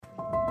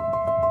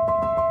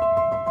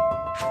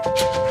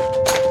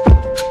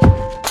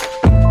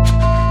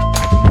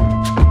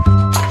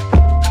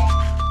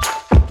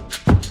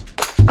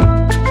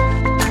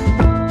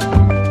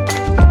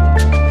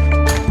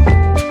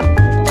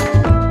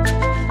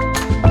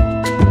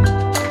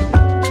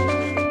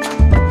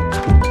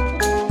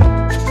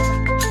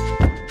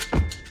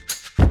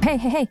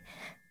Hey.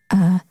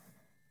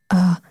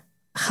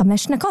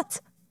 5 דקות.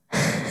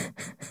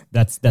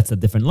 That's a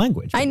different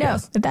language. I know,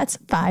 but that's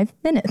 5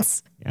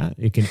 minutes. Yeah,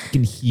 you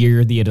can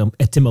hear the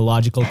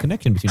etymological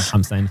connection between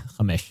خمسة and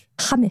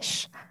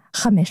خمش.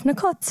 خمش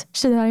دقات.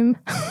 Should I'm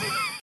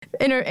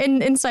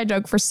in inside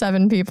joke for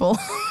 7 people.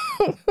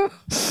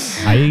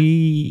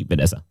 Hi,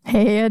 Vanessa.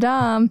 Hey,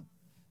 Adam.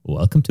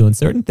 Welcome to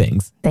Uncertain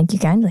Things. Thank you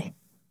kindly.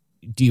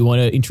 Do you want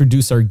to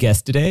introduce our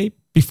guest today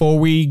before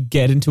we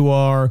get into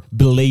our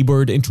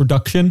belabored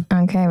introduction?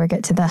 Okay, we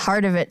get to the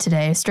heart of it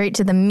today. Straight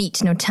to the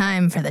meat. No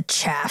time for the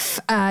chaff.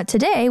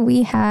 Today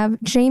we have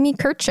Jamie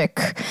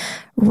Kirchick,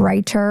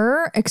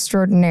 writer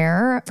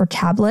extraordinaire for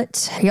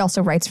tablet. He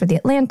also writes for The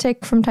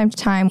Atlantic from time to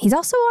time. He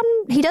does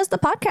the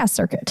podcast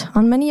circuit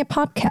on many a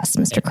podcast,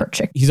 Mr.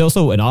 Kirchick. He's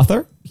also an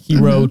author. He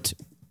wrote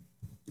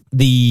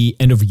The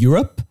End of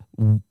Europe,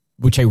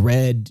 which I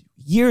read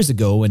years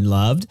ago and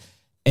loved.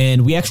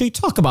 And we actually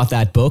talk about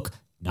that book,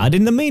 not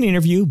in the main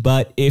interview,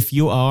 but if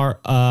you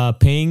are a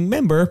paying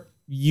member,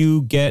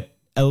 you get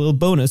a little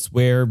bonus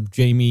where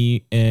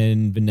Jamie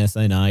and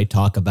Vanessa and I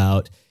talk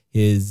about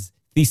his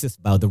thesis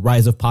about the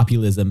rise of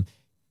populism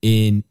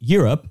in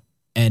Europe.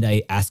 And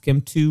I ask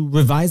him to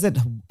revise it.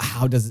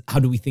 How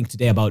do we think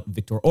today about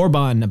Viktor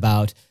Orban,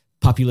 about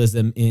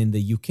populism in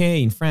the UK,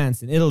 in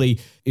France, in Italy?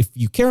 If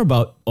you care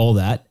about all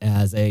that,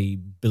 as I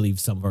believe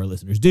some of our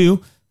listeners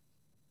do,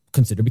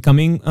 consider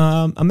becoming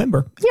a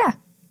member. Yeah.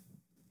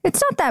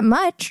 It's not that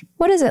much.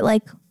 What is it,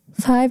 like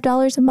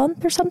 $5 a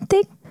month or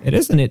something? It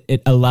is, and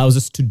it allows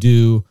us to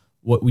do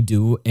what we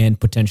do and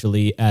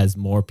potentially, as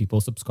more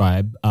people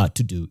subscribe,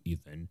 to do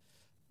even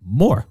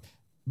more.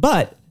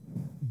 But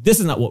this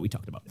is not what we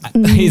talked about.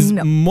 His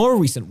more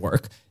recent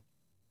work,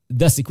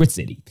 The Secret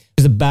City,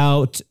 is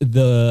about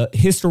the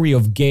history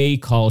of gay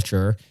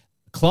culture,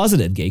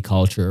 closeted gay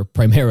culture,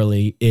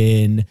 primarily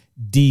in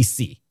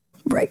DC.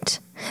 Right.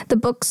 The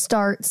book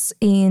starts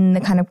in the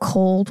kind of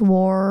Cold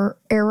War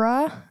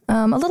era,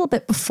 a little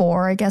bit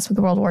before, I guess, with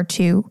World War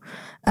II.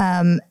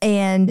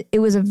 And it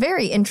was a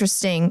very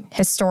interesting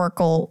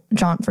historical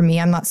jaunt for me.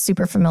 I'm not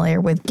super familiar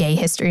with gay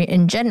history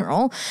in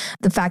general.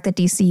 The fact that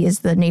DC is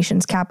the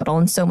nation's capital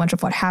and so much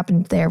of what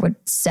happened there would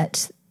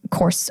set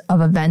course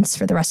of events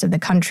for the rest of the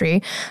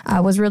country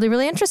was really,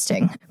 really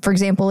interesting. For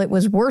example, it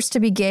was worse to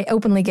be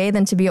openly gay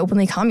than to be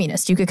openly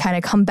communist. You could kind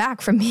of come back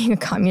from being a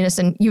communist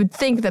and you'd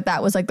think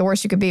that was like the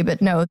worst you could be,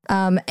 but no.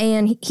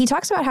 And he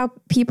talks about how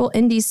people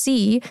in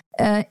DC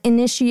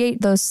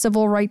initiate those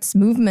civil rights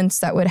movements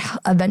that would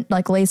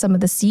lay some of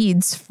the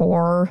seeds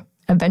for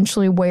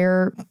eventually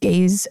where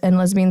gays and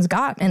lesbians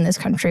got in this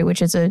country,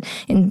 which is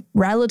in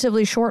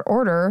relatively short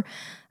order,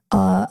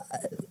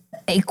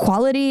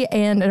 equality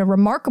and a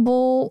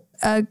remarkable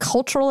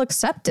cultural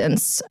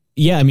acceptance.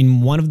 Yeah, I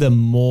mean, one of the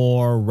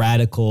more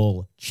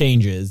radical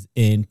changes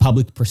in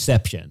public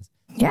perceptions.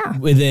 Yeah.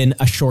 Within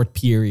a short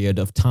period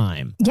of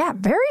time. Yeah,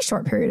 very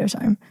short period of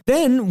time.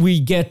 Then we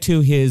get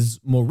to his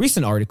more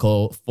recent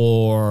article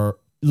for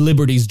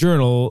Liberty's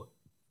Journal,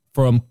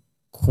 From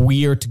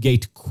Queer to Gay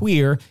to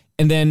Queer.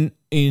 And then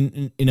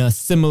in a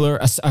similar,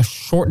 a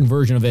shortened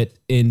version of it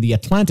in The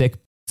Atlantic,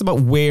 it's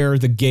about where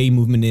the gay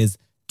movement is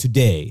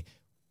today,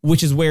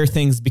 which is where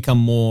things become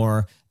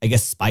more, I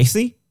guess,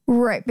 spicy.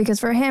 Right, because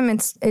for him,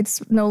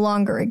 it's no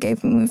longer a gay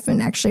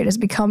movement. Actually, it has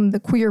become the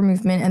queer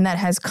movement, and that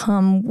has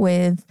come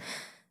with,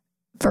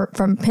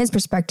 from his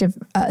perspective,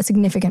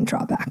 significant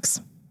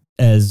drawbacks.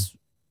 As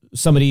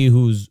somebody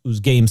who's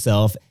gay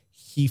himself,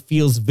 he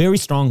feels very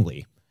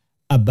strongly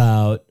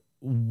about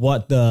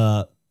what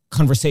the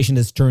conversation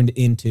has turned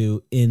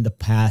into in the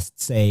past,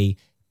 say,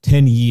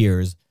 10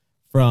 years,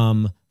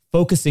 from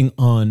focusing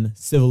on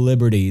civil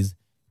liberties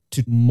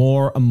to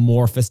more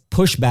amorphous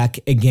pushback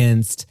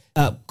against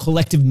a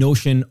collective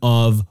notion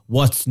of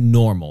what's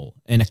normal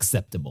and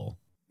acceptable.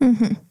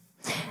 Mm-hmm.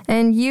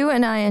 And you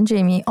and I and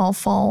Jamie all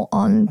fall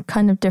on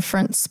kind of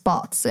different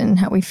spots in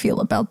how we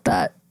feel about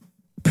that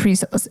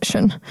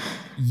presupposition.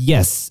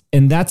 Yes.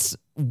 And that's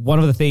one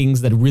of the things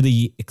that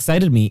really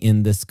excited me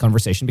in this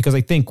conversation, because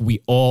I think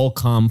we all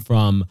come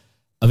from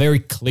a very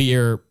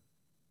clear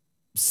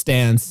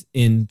stance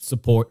in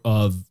support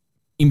of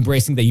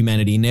embracing the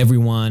humanity in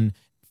everyone,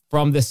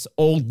 from this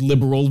old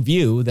liberal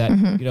view that,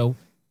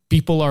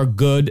 people are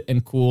good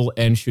and cool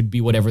and should be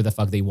whatever the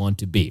fuck they want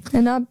to be.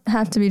 And not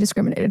have to be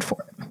discriminated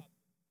for it.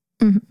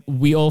 Mm-hmm.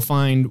 We all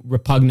find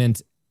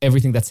repugnant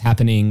everything that's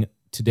happening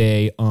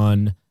today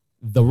on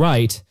the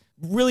right,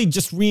 really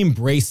just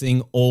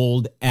re-embracing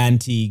old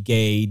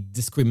anti-gay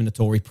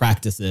discriminatory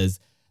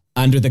practices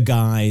under the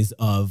guise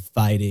of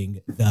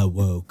fighting the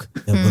woke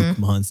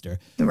monster.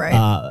 Right.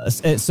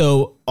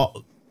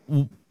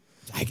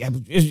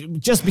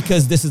 just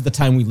because this is the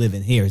time we live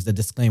in, here is the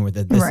disclaimer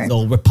that this is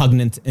all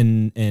repugnant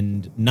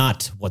and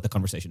not what the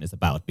conversation is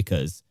about,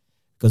 because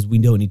we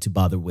don't need to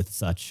bother with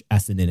such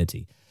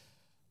asininity.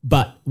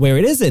 But where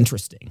it is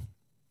interesting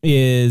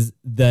is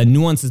the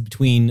nuances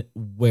between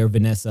where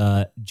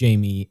Vanessa,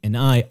 Jamie, and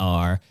I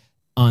are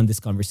on this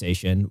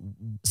conversation.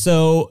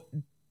 So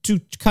to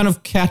kind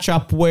of catch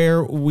up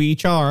where we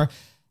each are,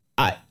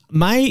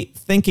 my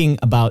thinking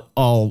about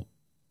all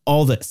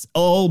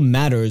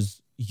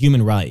matters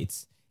human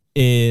rights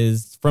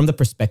is from the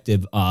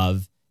perspective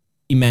of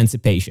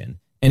emancipation.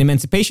 And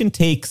emancipation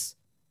takes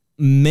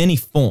many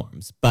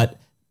forms, but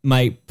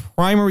my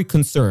primary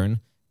concern,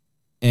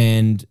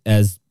 and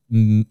as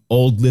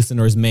old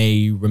listeners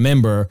may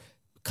remember,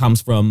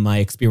 comes from my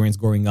experience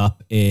growing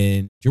up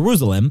in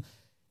Jerusalem,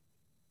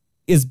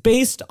 is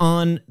based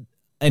on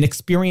an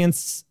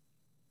experience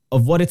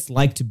of what it's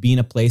like to be in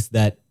a place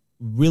that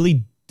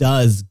really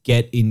does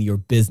get in your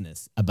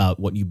business about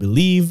what you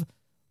believe,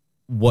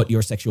 what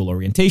your sexual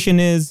orientation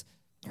is,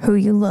 who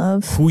you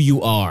love, who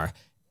you are.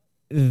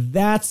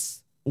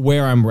 That's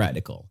where I'm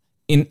radical.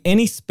 In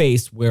any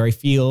space where I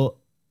feel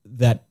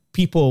that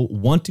people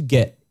want to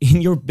get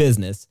in your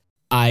business,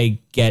 I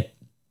get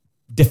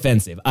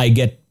defensive. I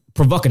get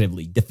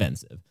provocatively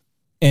defensive.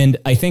 And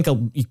I think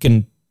you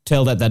can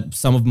tell that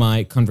some of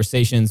my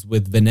conversations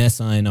with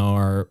Vanessa and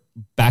our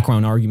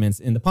background arguments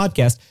in the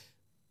podcast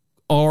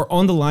are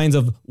on the lines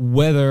of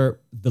whether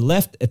the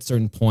left at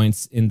certain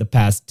points in the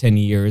past 10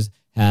 years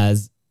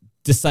has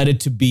decided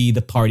to be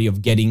the party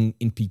of getting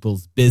in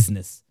people's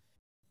business.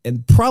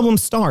 And problem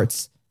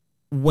starts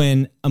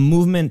when a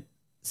movement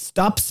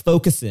stops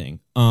focusing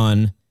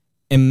on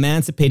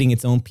emancipating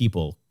its own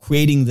people,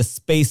 creating the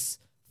space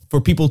for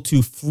people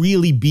to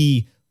freely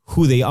be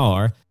who they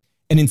are,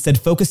 and instead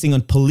focusing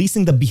on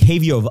policing the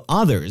behavior of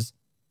others.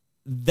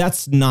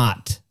 That's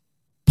not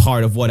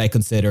part of what I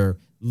consider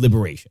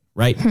liberation,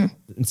 right?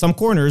 In some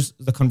corners,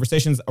 the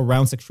conversations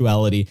around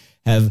sexuality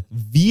have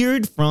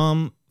veered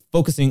from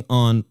focusing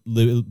on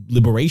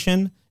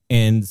liberation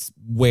and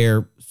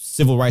where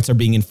civil rights are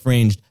being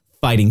infringed,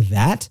 fighting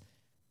that,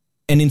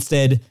 and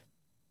instead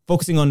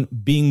focusing on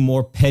being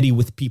more petty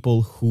with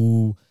people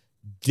who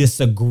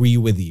disagree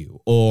with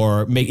you,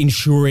 or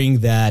ensuring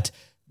that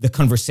the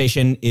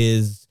conversation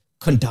is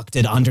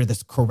conducted under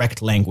this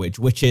correct language,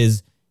 which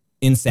is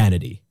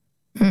insanity.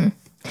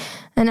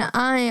 And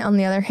I, on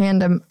the other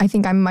hand, I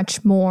think I'm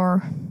much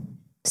more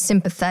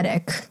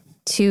sympathetic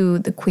to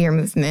the queer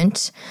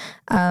movement.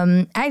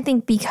 I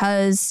think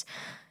because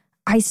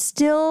I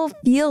still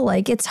feel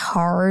like it's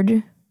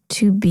hard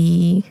to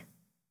be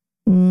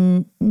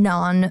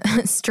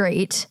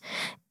non-straight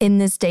in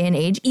this day and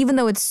age, even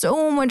though it's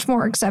so much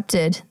more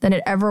accepted than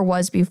it ever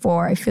was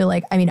before. I feel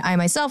like, I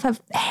myself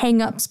have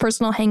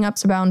personal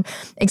hang-ups around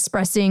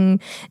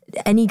expressing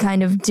any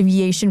kind of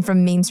deviation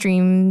from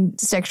mainstream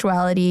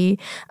sexuality.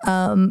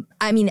 I'm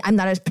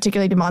not a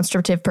particularly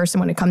demonstrative person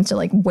when it comes to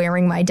like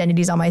wearing my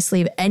identities on my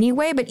sleeve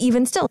anyway, but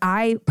even still,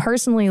 I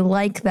personally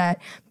like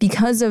that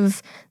because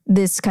of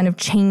this kind of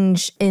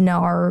change in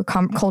our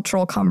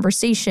cultural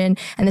conversation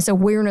and this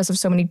awareness of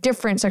so many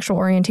different sexual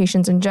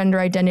orientations and gender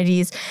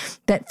identities,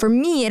 that for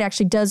me, it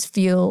actually does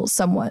feel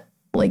somewhat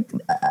like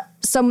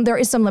there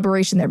is some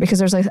liberation there, because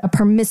there's like a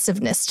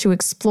permissiveness to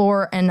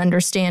explore and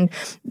understand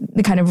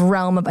the kind of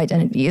realm of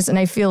identities. And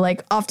I feel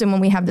like often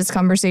when we have this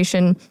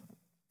conversation,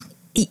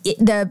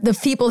 the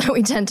people that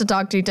we tend to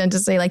talk to tend to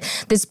say like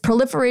this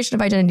proliferation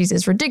of identities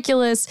is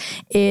ridiculous.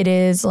 It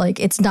is like,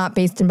 it's not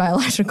based in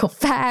biological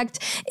fact.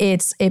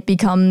 It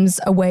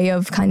becomes a way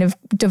of kind of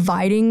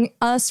dividing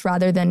us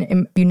rather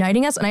than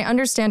uniting us. And I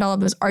understand all of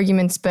those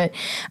arguments, but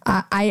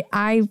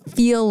I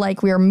feel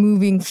like we are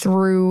moving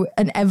through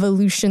an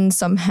evolution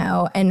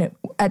somehow. And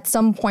at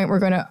some point we're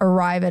going to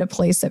arrive at a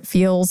place that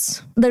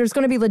feels there's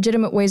going to be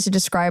legitimate ways to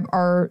describe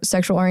our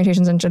sexual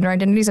orientations and gender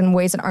identities in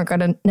ways that aren't going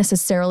to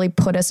necessarily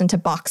put us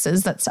into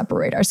boxes that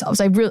separate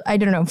ourselves. I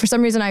don't know. For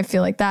some reason, I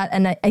feel like that.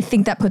 And I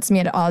think that puts me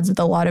at odds with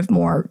a lot of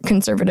more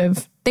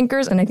conservative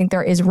thinkers. And I think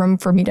there is room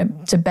for me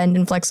to bend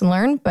and flex and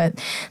learn.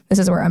 But this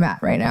is where I'm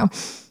at right now.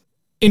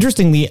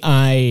 Interestingly,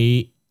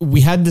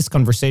 we had this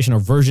conversation or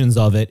versions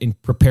of it in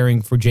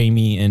preparing for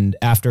Jamie and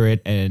after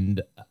it.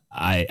 And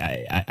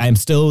I'm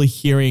still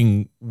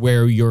hearing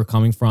where you're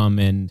coming from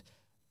and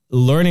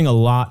learning a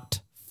lot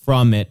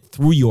from it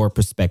through your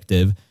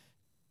perspective,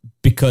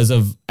 because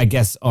of, I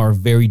guess, our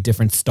very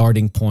different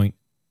starting point,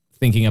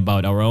 thinking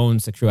about our own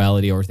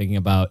sexuality or thinking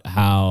about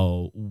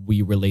how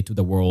we relate to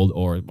the world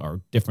or our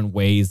different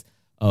ways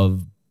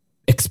of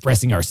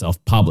expressing ourselves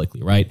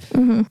publicly, right?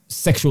 Mm-hmm.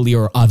 Sexually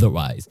or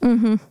otherwise.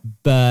 Mm-hmm.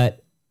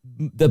 But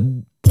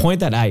the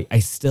point that I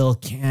still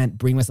can't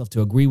bring myself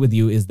to agree with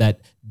you is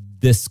that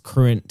this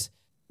current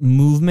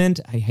movement,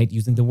 I hate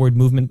using the word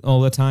movement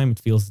all the time, it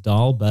feels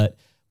dull, but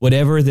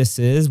whatever this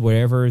is,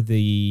 wherever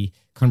the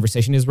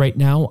conversation is right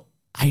now,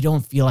 I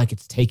don't feel like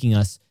it's taking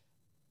us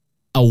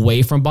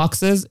away from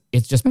boxes.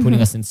 It's just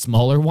putting us in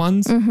smaller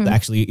ones. Mm-hmm.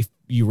 Actually, if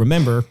you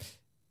remember,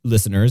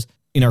 listeners,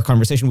 in our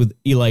conversation with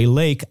Eli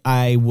Lake,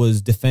 I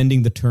was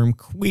defending the term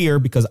queer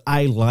because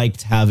I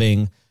liked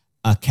having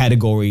a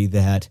category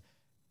that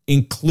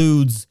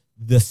includes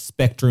the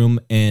spectrum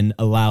and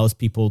allows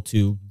people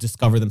to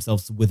discover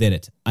themselves within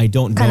it. I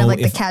don't know. Kind of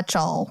like the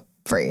catch-all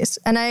phrase.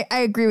 And I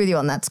agree with you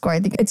on that score. I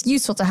think it's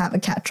useful to have a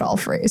catch-all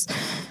phrase.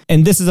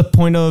 And this is a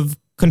point of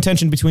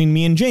contention between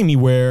me and Jamie,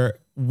 where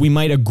we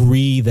might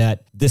agree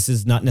that this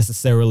is not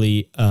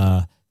necessarily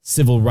a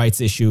civil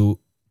rights issue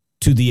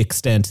to the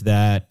extent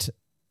that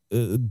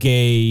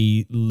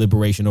gay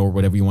liberation, or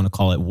whatever you want to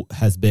call it,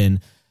 has been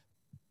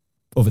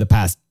over the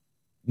past,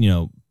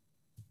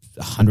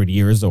 100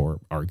 years, or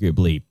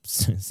arguably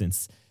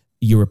since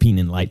European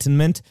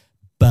Enlightenment.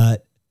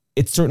 But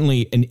it's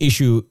certainly an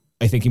issue,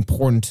 I think,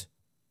 important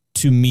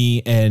to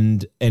me,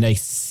 and I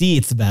see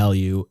its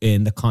value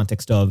in the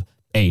context of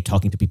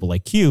talking to people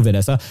like you,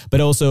 Vanessa, but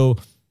also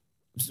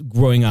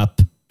growing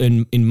up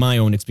in my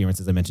own experience,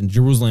 as I mentioned,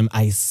 Jerusalem.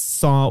 I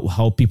saw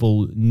how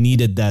people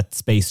needed that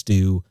space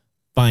to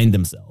find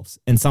themselves,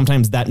 and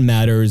sometimes that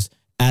matters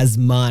as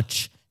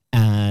much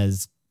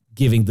as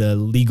giving the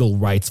legal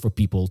rights for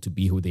people to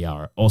be who they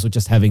are. Also,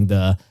 just having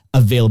the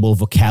available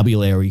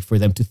vocabulary for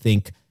them to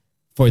think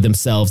for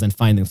themselves and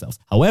find themselves.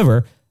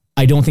 However,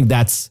 I don't think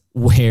that's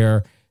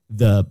where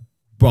the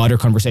broader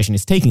conversation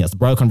is taking us. The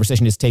broader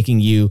conversation is taking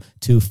you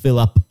to fill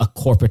up a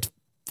corporate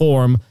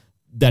form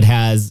that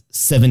has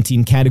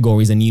 17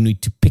 categories, and you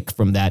need to pick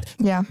from that.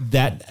 Yeah.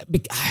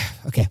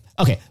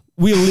 Okay.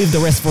 We'll leave the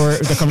rest for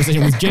the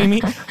conversation with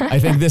Jamie. I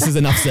think this is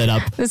enough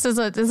setup. This is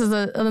a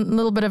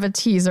little bit of a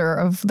teaser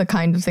of the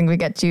kind of thing we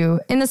get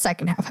to in the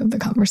second half of the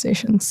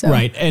conversation. So.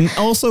 Right. And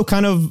also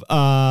kind of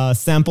a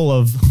sample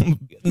of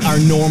our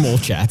normal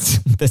chats.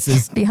 This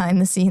is behind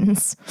the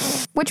scenes,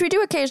 which we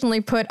do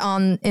occasionally put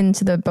on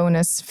into the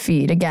bonus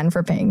feed, again,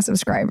 for paying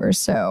subscribers.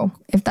 So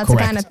if that's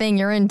Correct. the kind of thing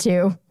you're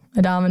into,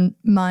 Adam and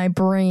my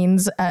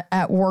brains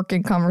at work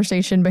in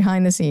conversation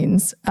behind the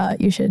scenes,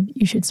 you should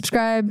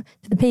subscribe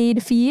to the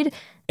paid feed.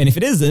 And if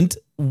it isn't,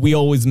 we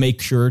always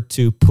make sure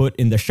to put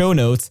in the show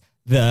notes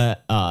the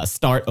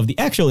start of the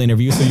actual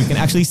interview, so you can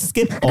actually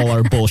skip all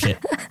our bullshit.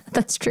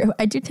 That's true.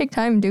 I do take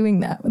time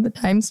doing that with the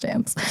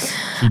timestamps.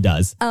 He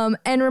does.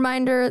 And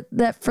reminder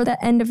that for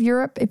the end of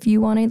Europe, if you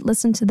want to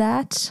listen to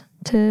that,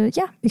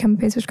 become a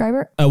paid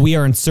subscriber. We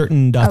are on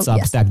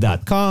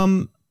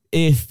certain.substack.com.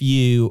 If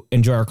you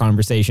enjoy our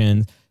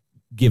conversation,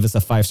 give us a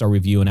 5-star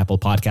review on Apple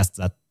Podcasts.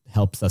 That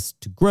helps us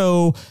to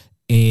grow.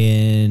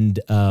 And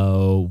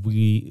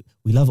we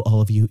love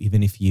all of you,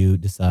 even if you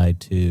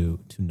decide to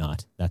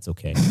not. That's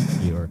okay.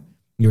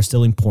 You're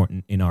still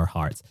important in our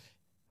hearts.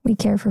 We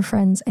care for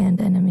friends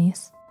and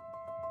enemies.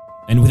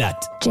 And with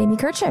that, Jamie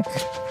Kirchick.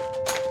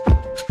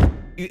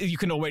 You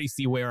can already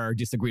see where our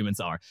disagreements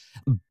are.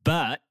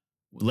 But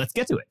let's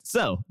get to it.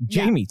 So,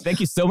 Jamie,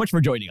 Thank you so much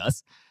for joining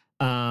us.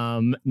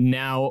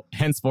 Now,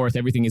 henceforth,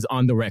 everything is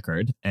on the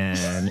record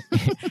and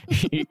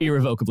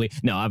irrevocably.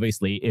 No,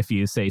 obviously, if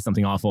you say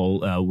something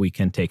awful, we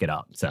can take it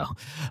out. So,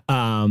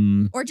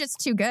 or just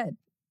too good.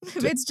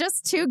 It's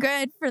just too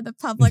good for the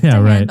public to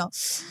handle.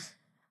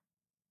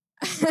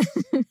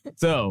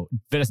 So,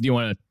 Vanessa, do you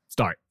want to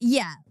start?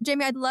 Yeah,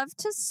 Jamie, I'd love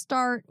to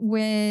start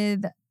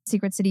with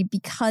Secret City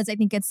because I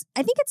think it's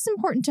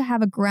important to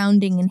have a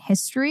grounding in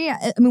history.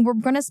 I mean, we're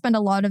going to spend a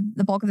lot of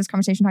the bulk of this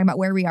conversation talking about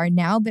where we are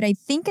now, but I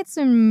think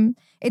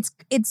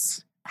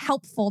it's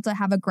helpful to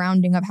have a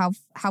grounding of how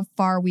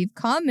far we've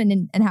come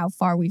and how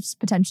far we've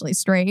potentially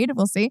strayed.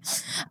 We'll see.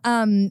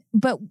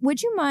 But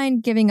would you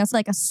mind giving us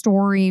like a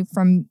story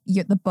from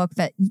the book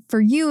that for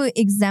you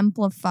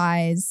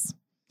exemplifies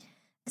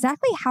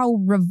exactly how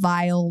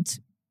reviled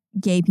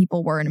gay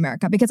people were in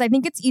America? Because I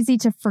think it's easy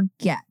to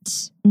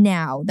forget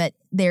now that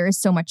there is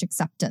so much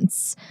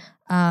acceptance.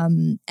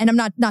 And I'm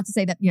not to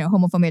say that,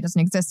 homophobia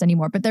doesn't exist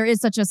anymore, but there is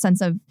such a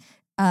sense of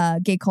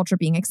gay culture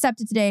being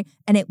accepted today.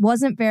 And it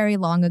wasn't very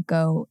long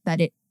ago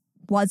that it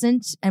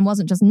wasn't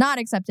just not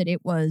accepted.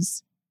 It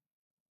was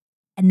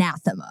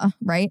anathema,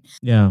 right?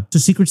 Yeah. So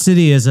Secret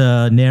City is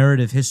a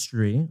narrative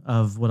history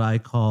of what I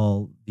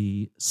call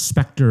the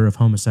specter of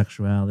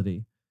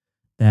homosexuality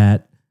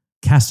that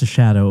cast a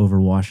shadow over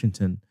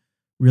Washington,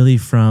 really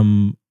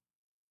from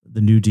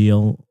the New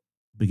Deal,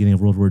 beginning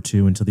of World War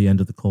II, until the end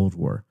of the Cold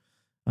War.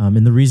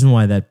 And the reason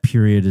why that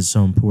period is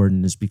so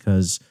important is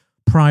because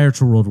prior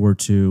to World War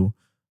II,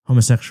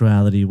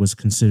 homosexuality was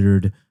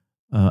considered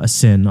a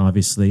sin,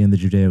 obviously, in the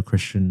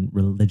Judeo-Christian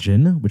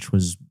religion, which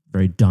was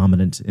very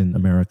dominant in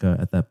America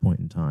at that point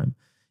in time.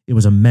 It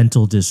was a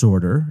mental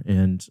disorder,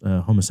 and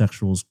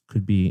homosexuals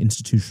could be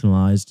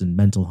institutionalized in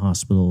mental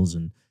hospitals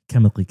and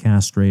chemically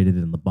castrated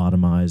and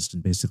lobotomized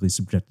and basically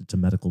subjected to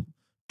medical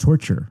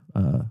torture,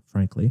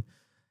 frankly.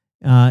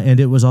 And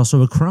it was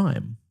also a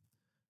crime.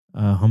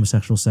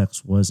 Homosexual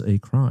sex was a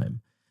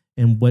crime.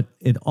 And what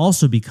it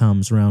also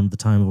becomes around the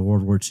time of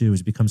World War II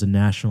is it becomes a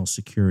national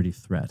security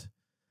threat.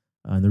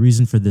 And the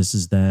reason for this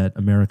is that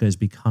America is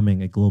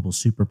becoming a global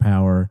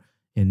superpower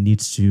and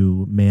needs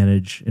to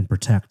manage and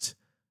protect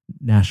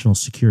national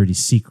security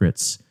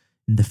secrets.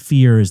 And the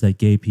fear is that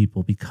gay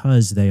people,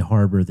 because they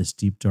harbor this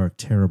deep, dark,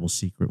 terrible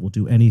secret, will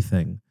do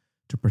anything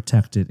to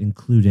protect it,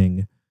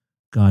 including,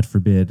 God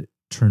forbid,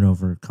 turn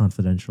over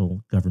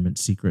confidential government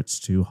secrets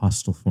to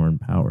hostile foreign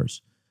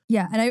powers.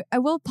 Yeah, and I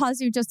will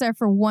pause you just there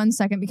for 1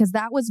 second, because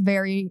that was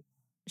very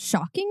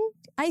shocking,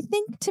 I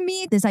think, to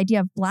me. This idea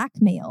of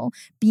blackmail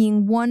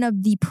being one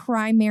of the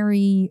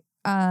primary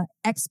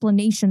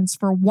explanations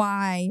for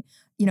why,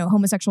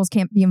 homosexuals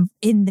can't be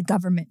in the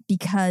government,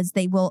 because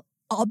they will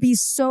all be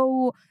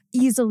so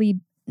easily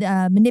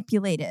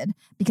manipulated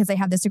because they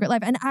have this secret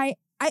life. And I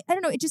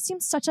don't know, it just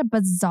seems such a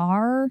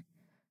bizarre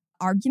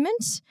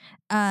argument.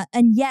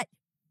 And yet,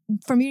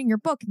 from reading your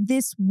book,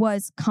 this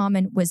was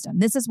common wisdom.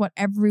 This is what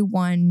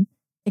everyone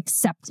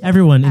accepted.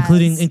 Everyone,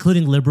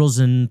 including liberals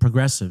and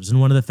progressives.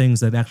 And one of the things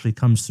that actually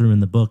comes through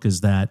in the book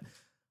is that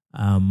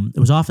it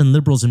was often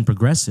liberals and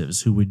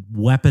progressives who would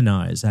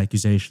weaponize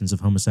accusations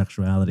of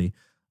homosexuality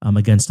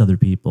against other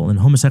people.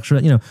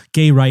 And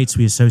gay rights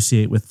we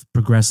associate with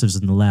progressives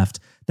and the left.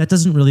 That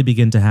doesn't really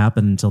begin to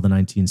happen until the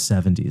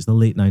 1970s, the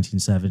late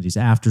 1970s,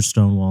 after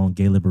Stonewall and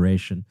gay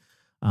liberation.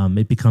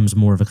 It becomes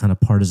more of a kind of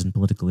partisan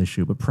political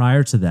issue. But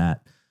prior to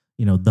that,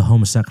 the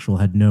homosexual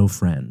had no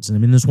friends. And I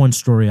mean, there's one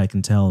story I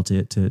can tell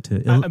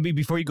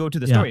before you go to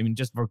the story, I mean,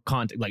 just for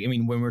context,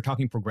 when we're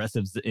talking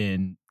progressives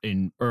in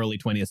early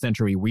 20th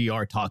century, we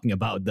are talking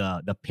about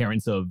the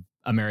parents of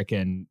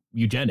American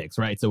eugenics,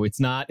 right? So it's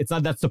not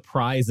that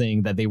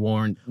surprising that they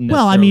weren't necessarily...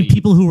 Well, I mean,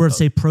 people who were,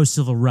 say,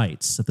 pro-civil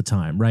rights at the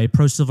time, right?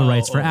 Pro-civil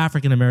rights for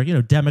African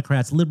American,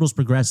 Democrats, liberals,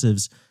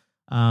 progressives,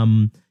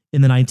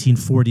 in the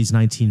 1940s,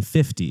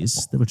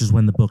 1950s, which is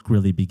when the book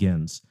really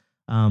begins.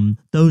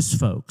 Those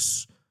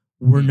folks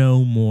were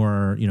no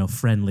more,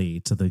 friendly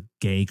to the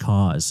gay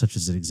cause, such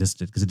as it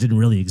existed, because it didn't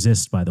really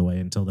exist, by the way,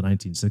 until the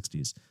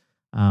 1960s,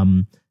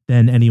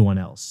 than anyone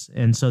else.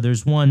 And so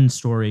there's one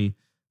story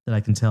that I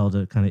can tell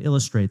to kind of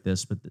illustrate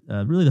this, but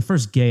really the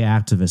first gay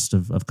activist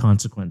of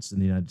consequence in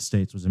the United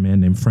States was a man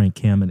named Frank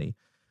Kameny,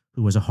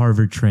 who was a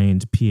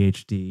Harvard-trained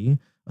PhD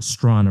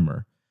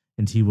astronomer.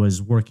 And he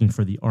was working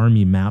for the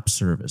Army Map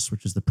Service,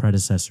 which is the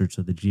predecessor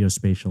to the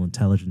Geospatial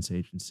Intelligence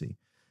Agency.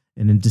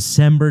 And in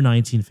December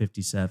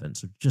 1957,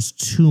 so just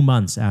 2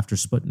 months after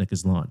Sputnik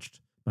is launched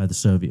by the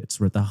Soviets,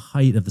 we're at the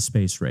height of the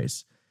space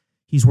race,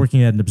 he's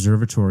working at an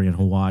observatory in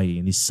Hawaii,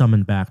 and he's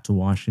summoned back to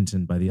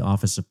Washington by the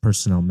Office of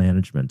Personnel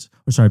Management,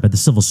 by the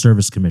Civil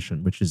Service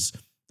Commission, which is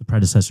the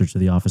predecessor to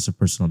the Office of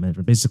Personnel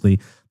Management,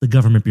 basically the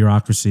government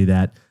bureaucracy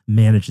that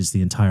manages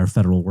the entire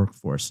federal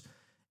workforce.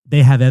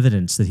 They have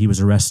evidence that he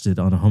was arrested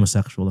on a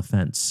homosexual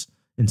offense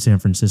in San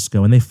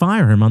Francisco, and they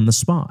fire him on the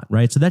spot,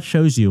 right? So that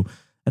shows you,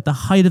 at the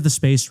height of the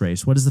space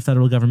race, what is the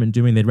federal government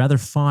doing? They'd rather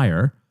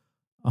fire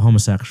a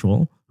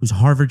homosexual who's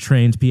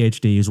Harvard-trained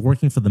PhD, who's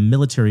working for the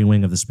military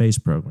wing of the space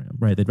program,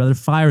 right? They'd rather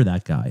fire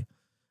that guy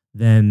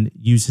than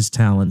use his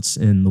talents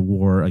in the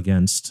war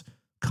against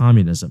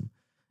communism.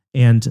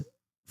 And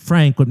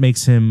Frank, what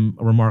makes him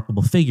a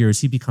remarkable figure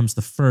is he becomes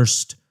the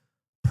first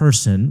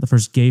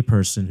gay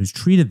person who's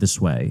treated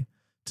this way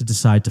to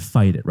decide to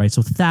fight it, right?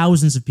 So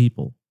thousands of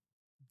people,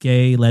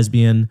 gay,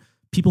 lesbian,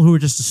 people who were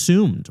just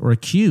assumed or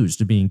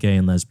accused of being gay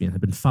and lesbian, had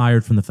been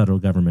fired from the federal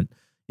government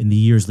in the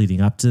years leading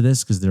up to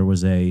this, because there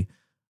was a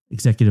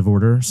executive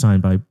order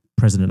signed by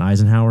President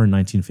Eisenhower in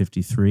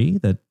 1953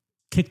 that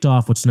kicked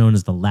off what's known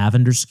as the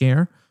Lavender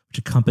Scare, which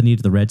accompanied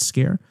the Red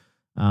Scare.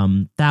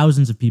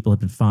 Thousands of people had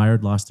been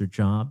fired, lost their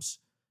jobs,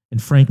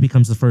 and Frank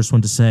becomes the first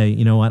one to say,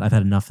 you know what, I've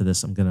had enough of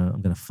this. I'm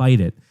gonna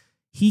fight it.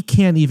 He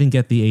can't even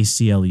get the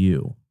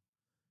ACLU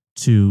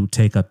to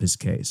take up his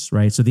case,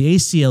 right? So the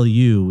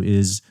ACLU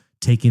is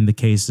taking the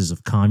cases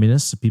of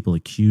communists, of people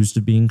accused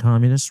of being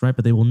communists, right?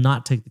 But they will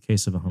not take the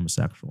case of a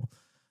homosexual.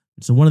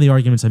 So one of the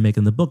arguments I make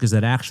in the book is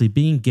that actually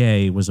being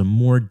gay was a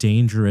more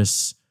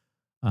dangerous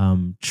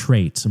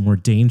trait, a more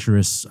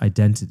dangerous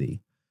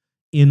identity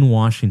in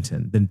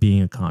Washington than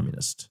being a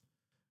communist.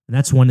 And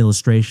that's one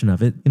illustration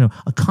of it.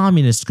 A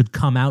communist could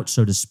come out,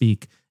 so to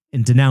speak,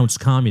 and denounce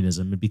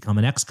communism and become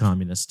an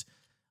ex-communist.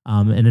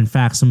 And in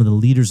fact, some of the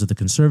leaders of the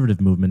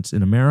conservative movement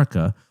in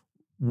America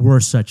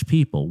were such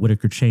people,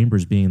 Whittaker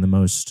Chambers being the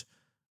most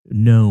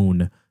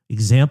known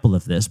example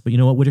of this. But you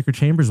know what? Whittaker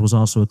Chambers was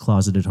also a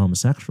closeted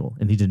homosexual,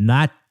 and he did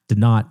not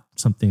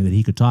something that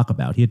he could talk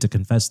about. He had to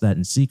confess that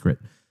in secret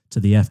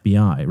to the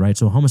FBI, right?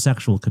 So a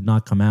homosexual could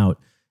not come out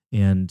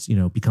and,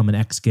 become an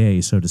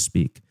ex-gay, so to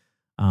speak.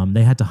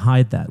 They had to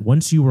hide that.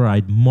 Once you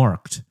were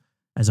marked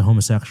as a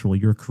homosexual,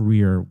 your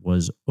career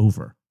was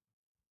over.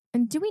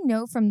 And do we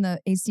know from the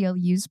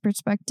ACLU's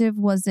perspective,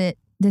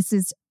 this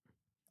is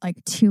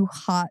too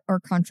hot or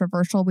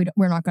controversial,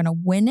 we're not going to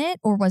win it?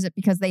 Or was it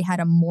because they had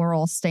a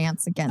moral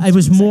stance against it? It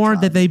was more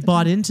that they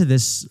bought into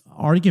this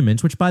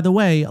argument, which, by the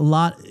way, a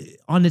lot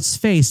on its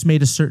face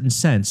made a certain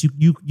sense.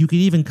 You could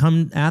even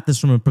come at this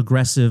from a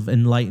progressive,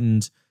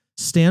 enlightened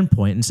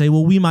standpoint and say,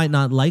 well, we might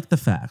not like the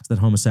fact that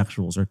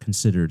homosexuals are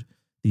considered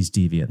these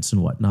deviants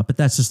and whatnot, but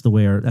that's just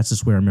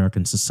where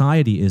American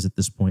society is at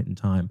this point in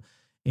time.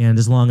 And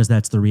as long as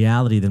that's the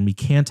reality, then we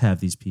can't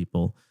have these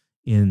people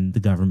in the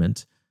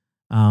government.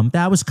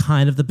 That was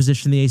kind of the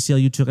position the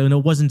ACLU took. I mean,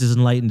 it wasn't as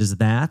enlightened as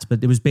that,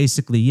 but it was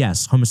basically,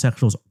 yes,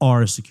 homosexuals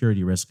are a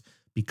security risk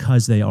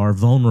because they are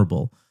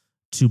vulnerable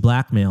to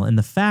blackmail. And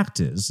the fact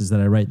is that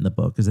I write in the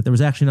book, is that there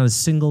was actually not a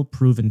single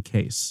proven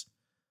case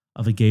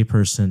of a gay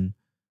person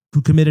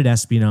who committed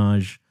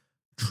espionage,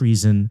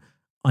 treason,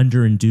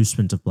 under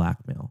inducement of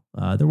blackmail.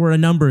 There were a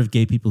number of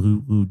gay people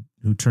who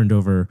turned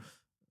over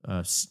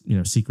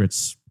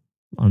secrets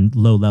on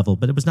low level,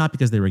 but it was not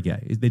because they were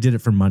gay. They did it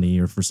for money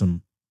or for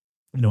some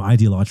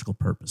ideological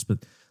purpose.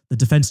 But the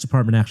Defense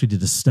Department actually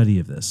did a study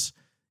of this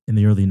in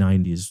the early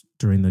 90s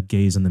during the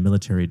gays and the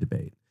military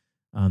debate.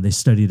 They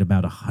studied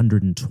about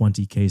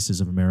 120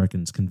 cases of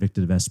Americans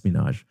convicted of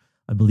espionage.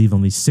 I believe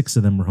only 6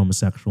 of them were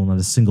homosexual. Not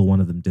a single one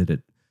of them did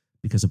it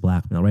because of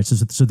blackmail, right?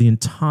 So the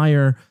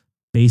entire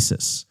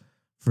basis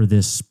for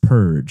this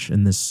purge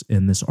and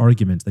this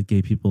argument that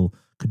gay people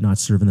could not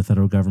serve in the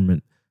federal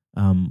government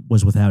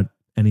was without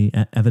any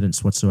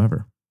evidence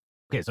whatsoever.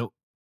 Okay, so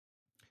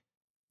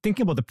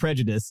thinking about the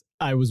prejudice,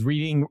 I was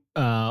reading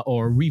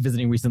or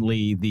revisiting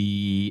recently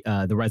the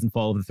Rise and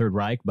Fall of the Third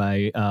Reich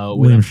by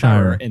William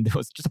Shirer, and there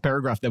was just a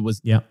paragraph that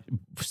was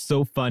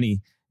so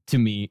funny to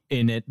me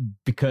in it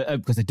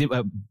because I did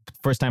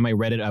first time I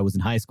read it, I was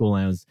in high school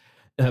and I was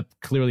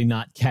clearly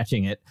not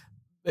catching it.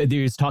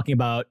 He was talking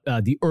about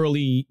the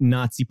early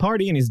Nazi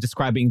party, and he's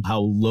describing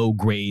how low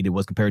grade it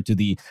was compared to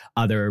the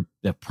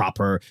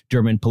proper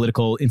German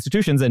political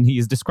institutions. And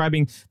he's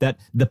describing that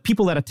the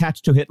people that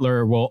attached to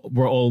Hitler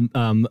were all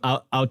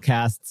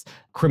outcasts,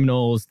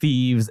 criminals,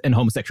 thieves, and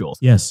homosexuals.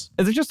 Yes.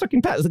 As it's just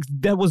looking past,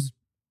 that was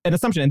an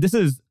assumption. And this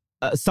is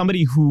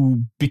somebody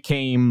who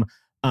became,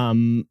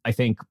 I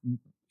think,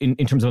 in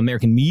terms of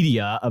American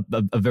media,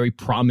 a very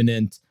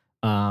prominent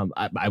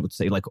I would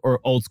say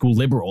or old school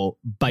liberal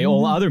by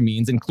all other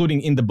means,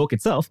 including in the book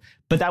itself.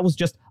 But that was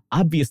just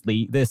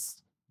obviously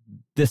this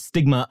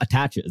stigma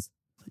attaches.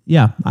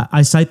 Yeah,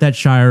 I cite that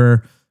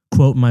Shirer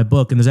quote in my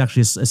book, and there's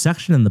actually a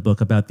section in the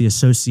book about the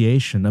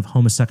association of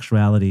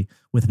homosexuality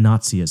with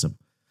Nazism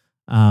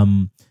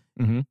in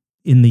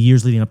the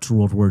years leading up to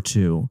World War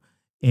II.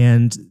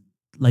 And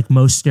like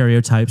most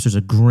stereotypes, there's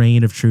a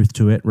grain of truth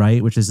to it,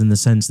 right? Which is in the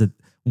sense that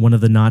one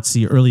of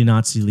the early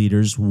Nazi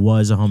leaders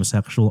was a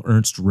homosexual,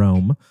 Ernst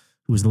Röhm,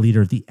 who was the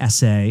leader of the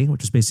SA,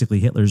 which is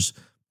basically Hitler's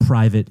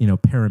private,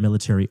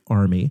 paramilitary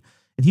army.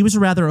 And he was a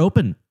rather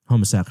open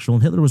homosexual,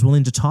 and Hitler was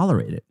willing to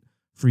tolerate it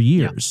for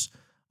years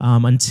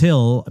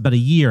until about a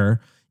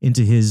year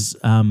into his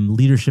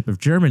leadership of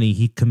Germany,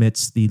 he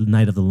commits the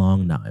Night of the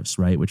Long Knives,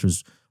 right? Which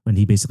was when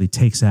he basically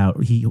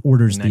he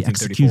orders the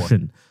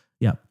execution.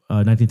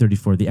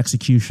 1934, the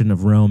execution of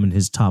Röhm and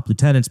his top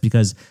lieutenants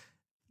because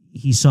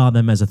he saw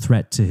them as a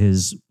threat to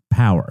his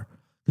power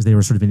because they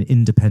were sort of an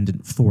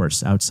independent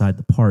force outside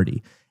the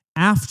party.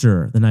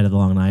 After the Night of the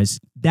Long Knives,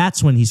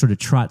 that's when he sort of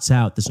trots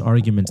out this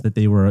argument that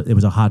it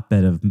was a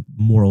hotbed of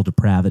moral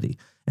depravity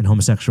and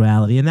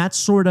homosexuality. And that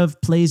sort of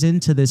plays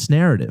into this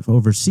narrative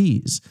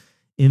overseas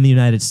in the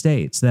United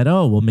States that,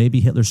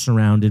 maybe Hitler's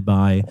surrounded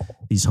by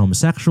these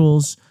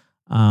homosexuals.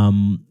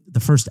 The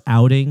first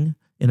outing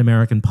in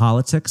American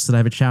politics that I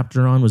have a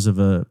chapter on was of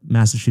a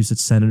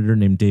Massachusetts senator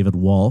named David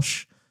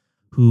Walsh,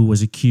 who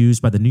was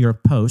accused by the New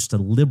York Post, a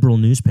liberal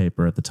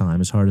newspaper at the time,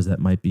 as hard as that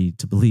might be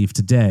to believe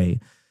today.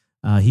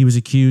 He was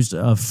accused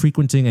of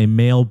frequenting a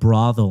male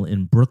brothel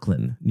in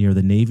Brooklyn near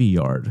the Navy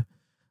Yard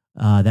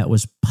that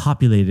was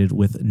populated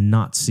with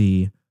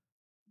Nazi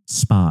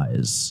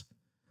spies.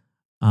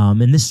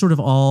 And this sort of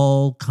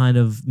all kind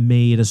of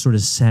made a sort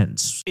of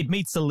sense. It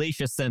made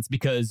salacious sense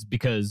because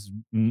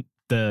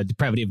the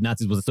depravity of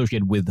Nazis was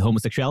associated with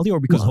homosexuality, or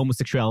because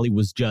homosexuality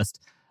was just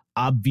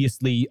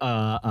obviously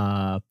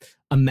a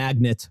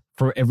magnet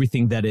for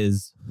everything that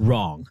is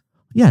wrong.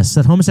 Yes,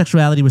 that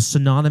homosexuality was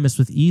synonymous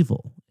with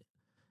evil,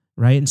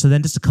 right? And so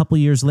then just a couple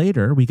years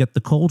later, we get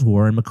the Cold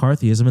War and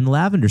McCarthyism and the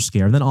Lavender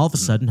Scare. And then all of a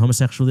sudden,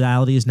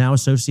 homosexuality is now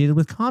associated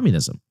with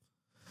communism.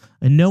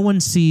 And no one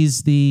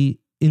sees the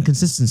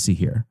inconsistency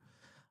here.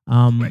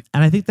 Right.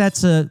 And I think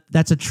that's a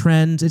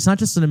trend. It's not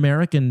just an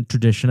American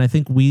tradition. I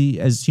think we,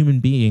 as human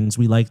beings,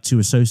 we like to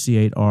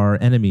associate our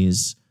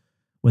enemies,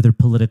 whether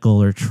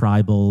political or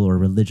tribal or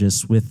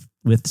religious, with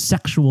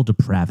sexual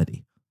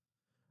depravity.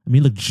 I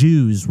mean, look,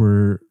 Jews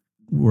were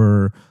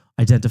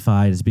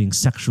identified as being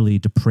sexually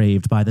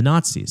depraved by the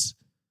Nazis.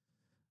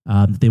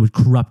 They would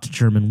corrupt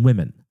German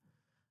women.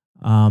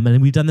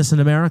 And we've done this in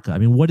America. I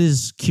mean, what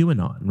is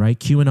QAnon, right?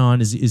 QAnon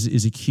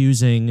is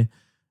accusing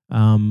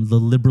the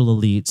liberal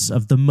elites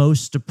of the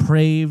most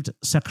depraved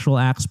sexual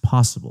acts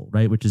possible,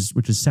 right? Which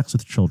is sex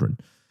with children.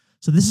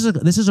 So this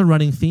is a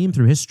running theme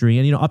through history,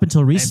 and up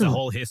until recently, and the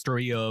whole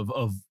history of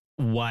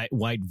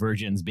white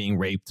virgins being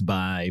raped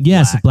by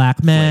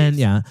black men. slaves.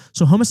 Yeah.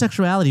 So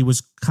homosexuality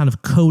was kind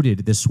of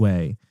coded this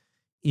way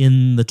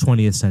in the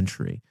 20th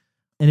century.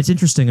 And it's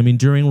interesting. I mean,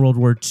 during World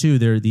War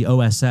II, the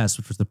OSS,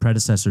 which was the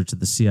predecessor to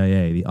the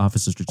CIA, the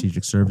Office of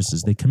Strategic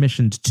Services, they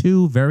commissioned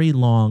 2 very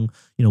long,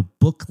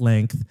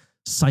 book-length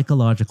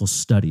psychological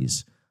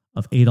studies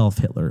of Adolf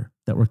Hitler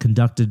that were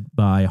conducted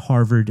by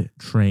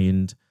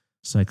Harvard-trained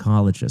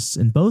psychologists,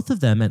 and both of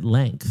them at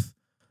length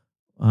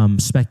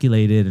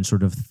speculated and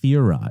sort of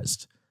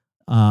theorized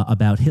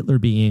about Hitler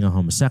being a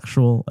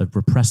homosexual, a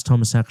repressed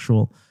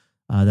homosexual,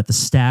 that the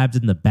stabbed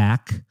in the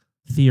back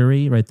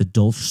theory, right, the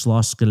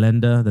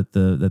Dolchschlossgelände,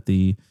 that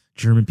the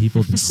German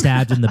people had been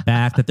stabbed in the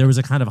back, that there was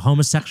a kind of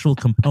homosexual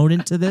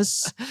component to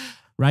this,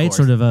 right?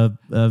 Sort of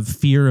a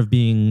fear of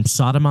being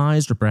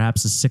sodomized, or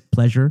perhaps a sick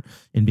pleasure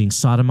in being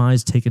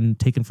sodomized,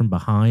 taken from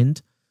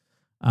behind.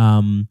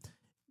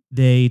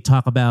 They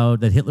talk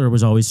about that Hitler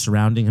was always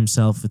surrounding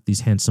himself with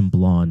these handsome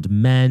blonde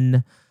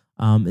men.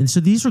 And so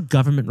these are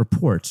government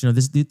reports.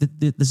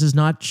 This is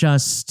not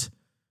just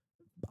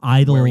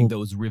idle wearing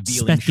those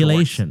revealing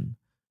speculation. Shorts.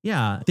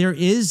 Yeah, there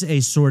is a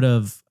sort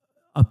of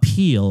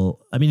appeal.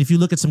 I mean, if you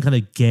look at some kind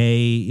of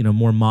gay,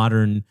 more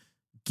modern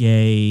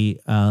gay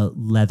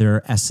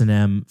leather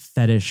S&M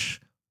fetish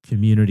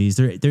communities,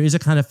 there is a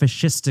kind of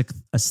fascistic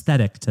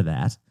aesthetic to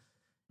that.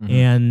 Mm-hmm.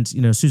 And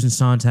Susan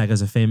Sontag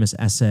has a famous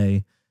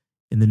essay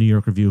in the New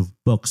York Review of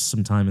Books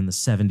sometime in the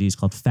 70s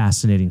called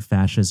 "Fascinating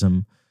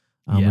Fascism,"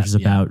 which is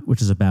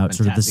about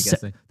sort of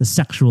the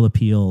sexual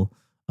appeal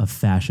of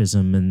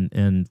fascism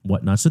and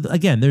whatnot. So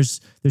again,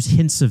 there's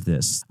hints of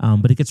this,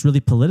 but it gets really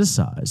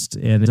politicized,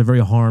 and it's a very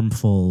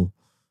harmful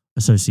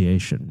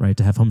association, right?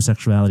 To have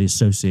homosexuality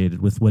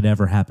associated with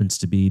whatever happens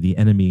to be the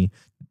enemy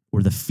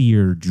or the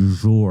fear du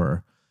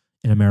jour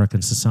in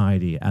American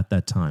society at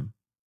that time.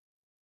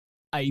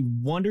 I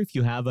wonder if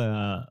you have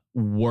a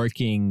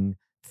working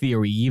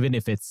theory, even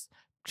if it's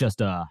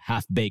just a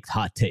half-baked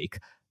hot take,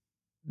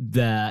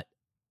 that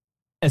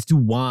as to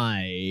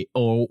why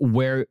or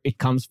where it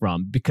comes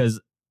from, because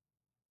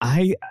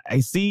I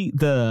see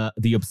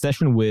the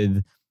obsession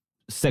with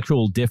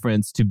sexual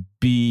difference to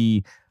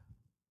be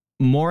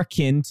more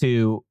akin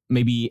to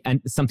maybe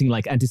something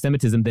like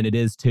anti-Semitism than it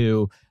is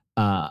to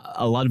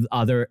a lot of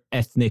other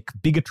ethnic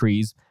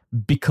bigotries,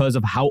 because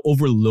of how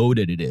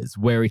overloaded it is,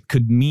 where it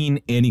could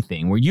mean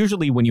anything. Where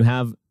usually when you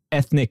have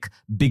ethnic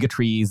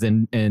bigotries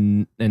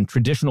and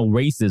traditional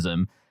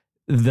racism,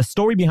 the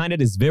story behind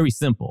it is very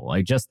simple.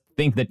 I just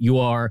think that you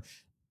are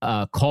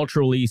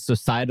culturally,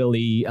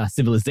 societally,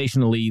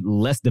 civilizationally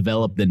less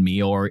developed than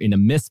me, or in a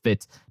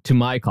misfit to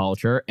my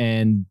culture,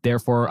 and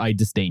therefore I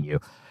disdain you.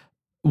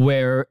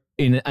 Where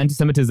in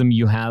anti-Semitism,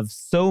 you have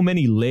so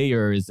many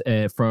layers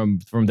from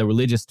the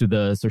religious to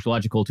the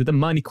sociological to the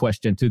money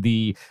question to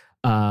the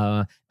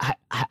to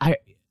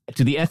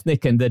the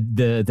ethnic and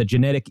the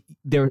genetic.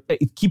 There,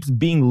 it keeps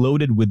being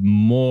loaded with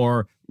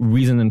more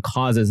reason and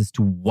causes as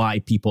to why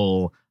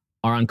people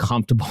are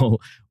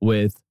uncomfortable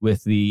with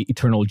the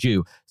eternal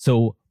Jew.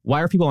 So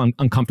why are people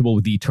uncomfortable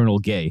with the eternal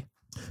gay?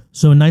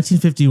 So in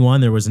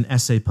 1951, there was an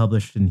essay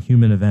published in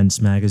Human Events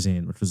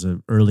magazine, which was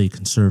an early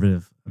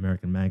conservative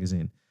American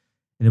magazine,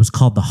 and it was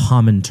called The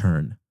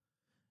Comintern.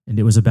 And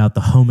it was about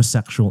the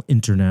Homosexual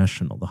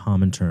International, the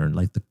Comintern,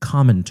 like the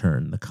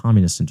Comintern, the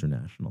Communist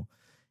International.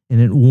 And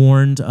it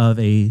warned of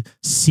a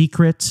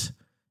secret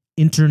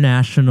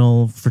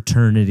international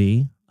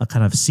fraternity, a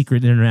kind of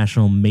secret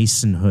international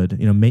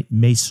masonhood,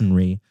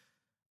 masonry,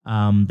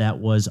 that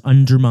was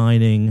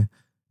undermining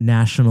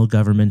national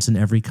governments in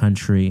every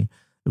country.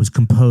 It was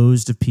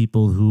composed of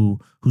people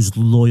whose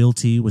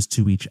loyalty was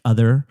to each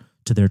other,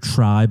 to their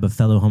tribe of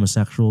fellow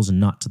homosexuals, and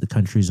not to the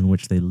countries in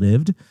which they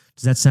lived.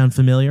 Does that sound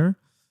familiar?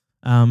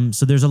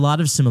 So there's a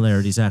lot of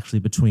similarities actually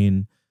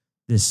between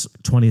this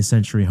 20th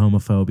century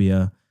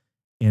homophobia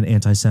and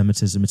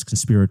anti-Semitism. It's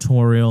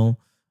conspiratorial.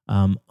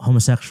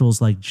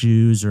 Homosexuals, like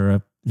Jews,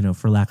 are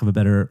for lack of a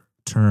better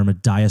term, a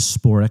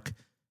diasporic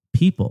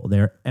people.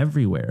 They're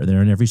everywhere.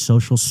 They're in every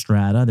social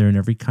strata. They're in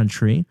every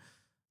country.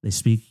 They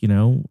speak,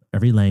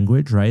 every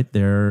language, right?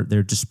 They're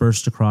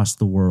dispersed across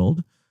the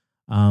world.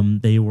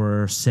 They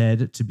were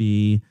said to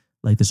be,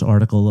 like this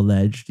article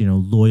alleged,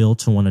 loyal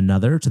to one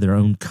another, to their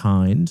own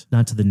kind,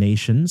 not to the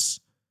nations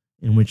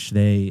in which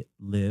they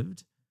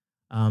lived.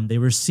 They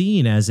were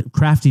seen as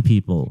crafty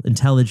people,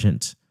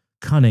 intelligent,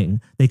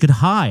 cunning. They could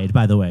hide,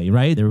 by the way,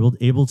 right? They were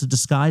able to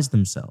disguise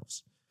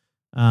themselves.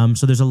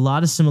 So there's a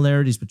lot of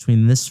similarities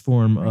between this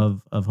form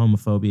of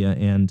homophobia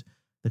and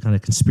the kind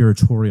of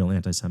conspiratorial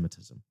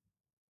anti-Semitism.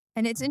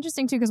 And it's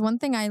interesting, too, because one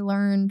thing I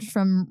learned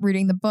from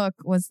reading the book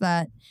was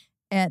that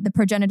the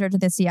progenitor to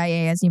the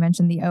CIA, as you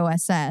mentioned, the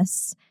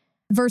OSS,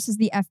 versus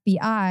the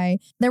FBI,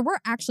 there were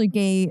actually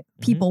gay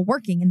people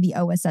working in the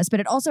OSS, but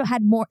it also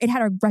had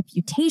a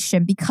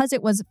reputation because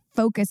it was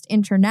focused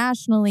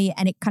internationally,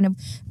 and it kind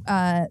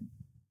of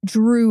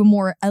drew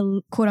more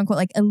quote unquote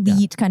like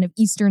elite kind of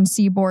Eastern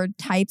Seaboard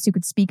types who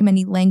could speak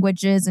many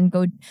languages and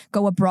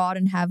go abroad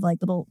and have like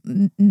little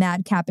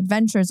madcap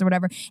adventures or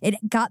whatever. It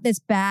got this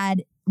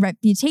bad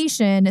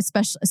reputation,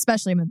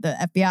 especially with the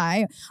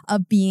FBI,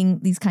 of being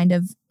these kind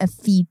of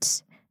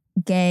effete,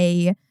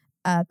 gay,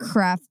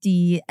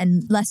 crafty,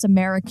 and less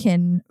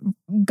American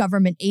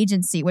government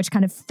agency, which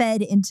kind of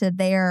fed into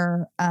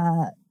their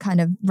kind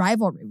of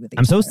rivalry with each other.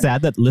 I'm so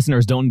sad that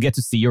listeners don't get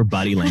to see your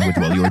body language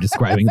while you were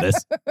describing this.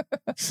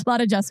 A lot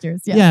of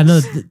gestures. Yeah. Yeah,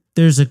 no,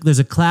 there's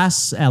a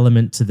class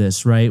element to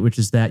this, right? Which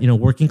is that,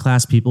 working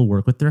class people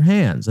work with their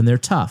hands and they're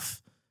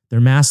tough.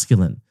 They're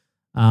masculine.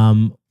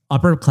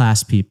 Upper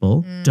class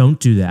people don't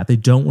do that. They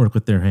don't work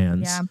with their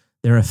hands. Yeah.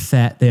 They're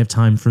effete. They have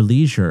time for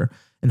leisure.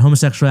 And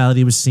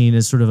homosexuality was seen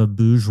as sort of a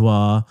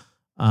bourgeois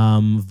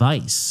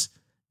vice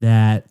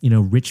that,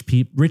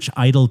 rich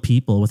idle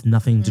people with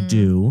nothing to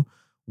do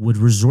would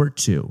resort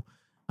to.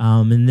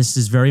 And this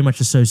is very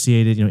much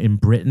associated, in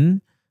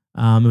Britain.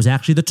 It was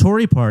actually the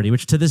Tory party,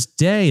 which to this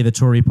day, the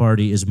Tory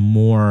party is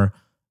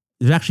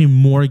there's actually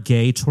more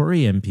gay Tory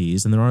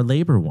MPs than there are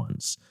Labour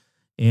ones.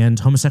 And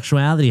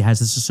homosexuality has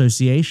this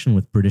association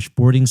with British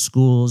boarding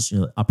schools,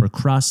 upper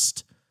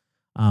crust.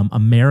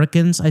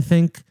 Americans, I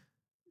think,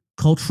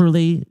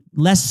 culturally,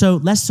 less so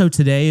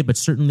today, but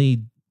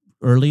certainly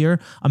earlier,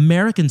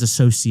 Americans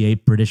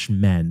associate British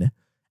men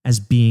as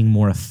being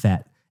more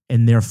effete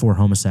and therefore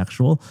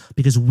homosexual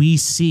because we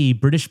see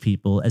British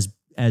people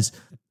as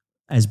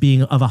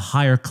being of a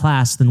higher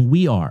class than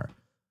we are.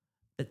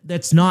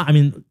 That's not. I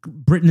mean,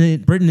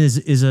 Britain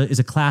is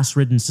a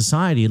class-ridden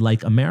society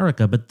like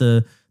America, but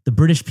the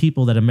British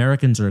people that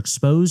Americans are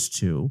exposed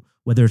to,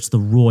 whether it's the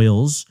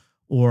royals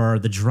or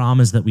the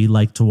dramas that we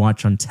like to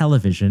watch on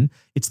television,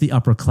 it's the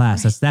upper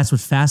class. That's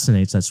what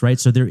fascinates us, right?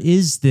 So there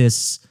is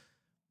this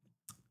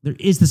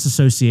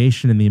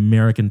association in the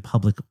American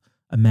public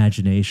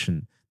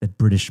imagination that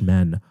British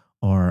men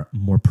are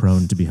more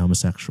prone to be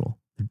homosexual.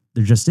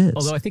 There just is.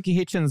 Although I think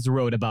Hitchens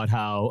wrote about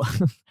how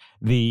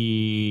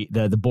the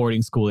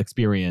boarding school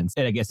experience,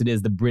 and I guess it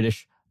is the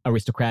British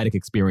aristocratic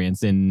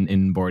experience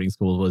in boarding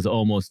school, was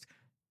almost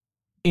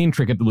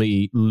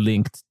intricately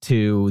linked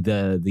to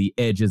the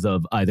edges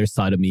of either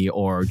sodomy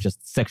or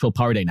just sexual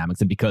power dynamics.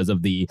 And because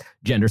of the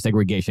gender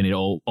segregation, it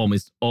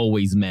almost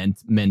always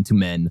meant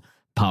men-to-men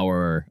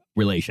power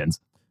relations.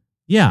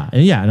 Yeah.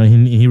 And yeah,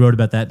 he wrote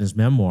about that in his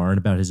memoir and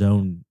about his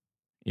own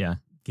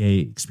gay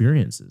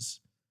experiences.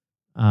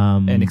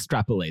 And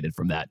extrapolated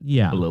from that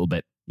a little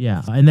bit.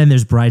 Yeah. And then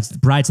there's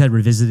Brideshead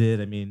Revisited.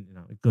 I mean,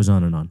 it goes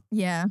on and on.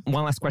 Yeah.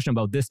 One last question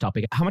about this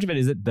topic. How much of it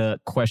is it the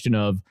question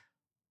of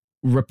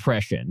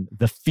repression,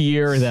 the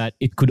fear that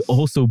it could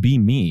also be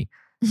me?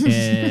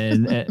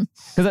 And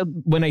because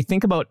when I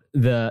think about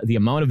the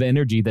amount of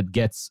energy that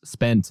gets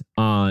spent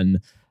on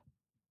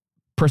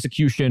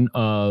persecution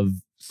of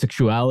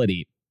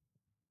sexuality,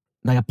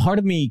 like a part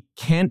of me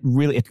can't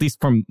really, at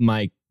least from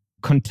my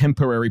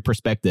contemporary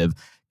perspective,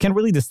 can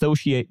really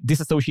dissociate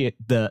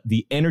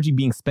the energy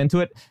being spent to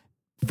it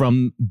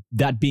from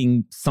that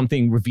being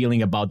something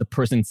revealing about the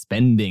person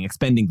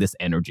expending this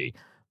energy.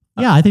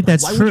 Yeah, I think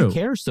that's true. Why would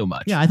you care so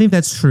much? Yeah, I think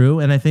that's true.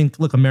 And I think,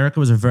 look, America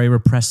was a very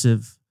repressed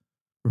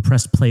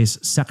place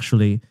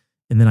sexually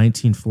in the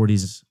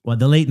 1940s. Well,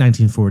 the late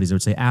 1940s, I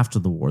would say, after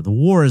the war. The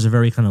war is a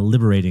very kind of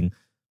liberating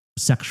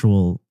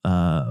sexual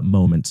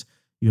moment.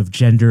 You have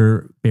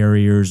gender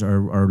barriers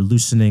are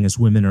loosening as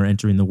women are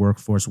entering the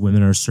workforce.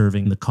 Women are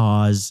serving the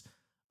cause.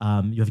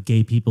 You have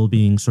gay people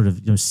being sort of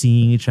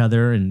seeing each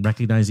other and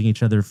recognizing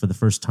each other for the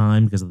first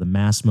time because of the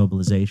mass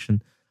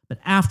mobilization. But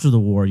after the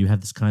war, you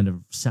have this kind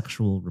of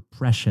sexual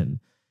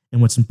repression.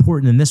 And what's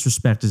important in this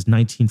respect is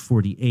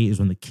 1948 is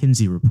when the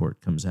Kinsey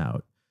Report comes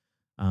out,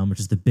 which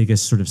is the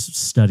biggest sort of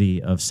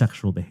study of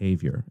sexual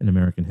behavior in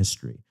American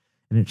history.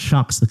 And it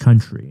shocks the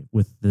country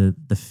with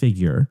the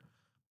figure,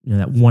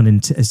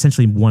 that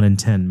essentially 1 in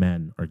 10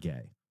 men are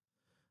gay.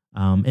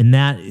 And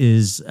that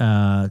is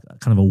kind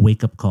of a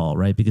wake-up call,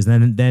 right? Because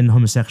then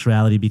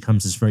homosexuality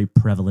becomes this very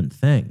prevalent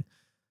thing.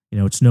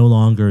 It's no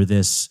longer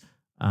this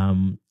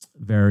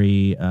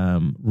very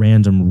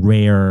random,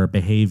 rare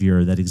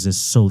behavior that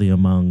exists solely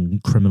among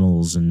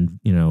criminals and,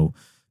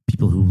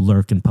 people who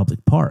lurk in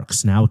public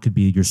parks. Now it could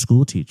be your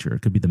school teacher.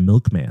 It could be the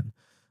milkman.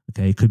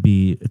 Okay. It could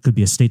be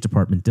a State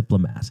Department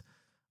diplomat.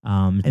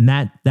 And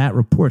that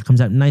report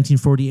comes out in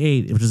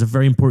 1948, which is a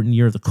very important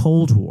year of the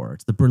Cold War.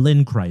 It's the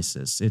Berlin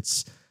crisis.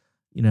 It's,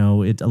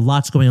 a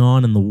lot's going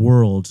on in the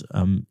world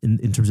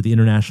in terms of the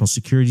international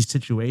security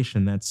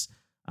situation that's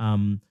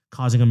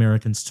causing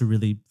Americans to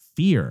really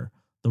fear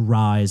the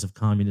rise of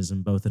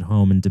communism, both at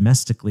home and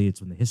domestically.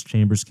 It's when the Hiss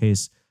Chambers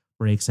case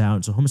breaks out.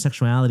 And so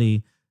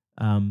homosexuality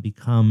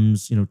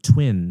becomes,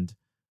 twinned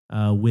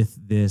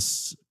with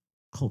this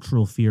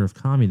cultural fear of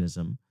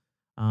communism.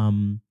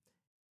 And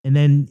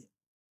then,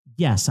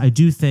 yes, I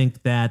do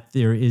think that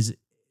there is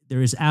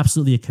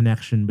absolutely a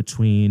connection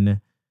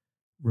between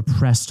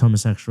repressed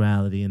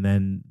homosexuality and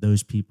then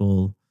those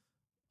people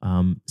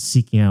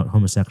seeking out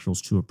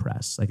homosexuals to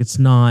oppress. Like, it's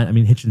not,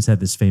 Hitchens had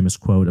this famous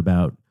quote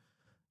about,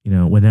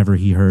 whenever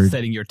he heard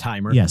setting your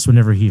timer. Yes,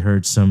 whenever he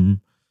heard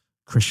some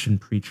Christian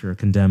preacher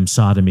condemn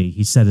sodomy,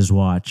 he set his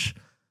watch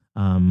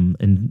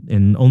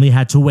and only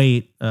had to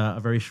wait a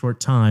very short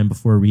time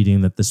before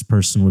reading that this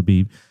person would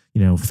be,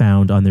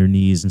 found on their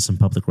knees in some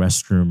public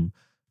restroom.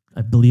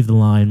 I believe the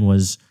line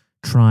was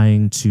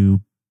trying to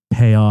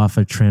pay off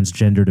a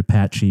transgendered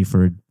Apache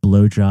for a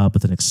blowjob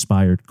with an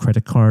expired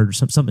credit card or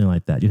something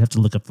like that. You'd have to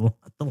look up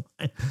the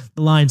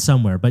line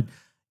somewhere. But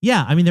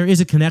yeah, there is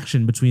a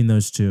connection between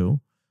those two.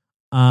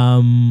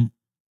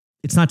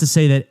 It's not to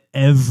say that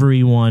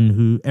every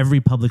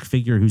public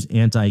figure who's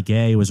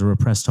anti-gay was a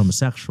repressed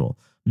homosexual.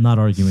 I'm not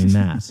arguing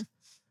that.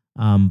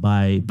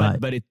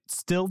 But it's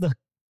still the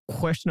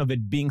question of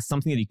it being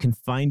something that you can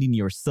find in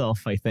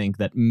yourself. I think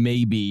that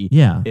maybe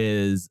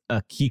is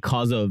a key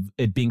cause of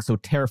it being so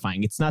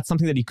terrifying. It's not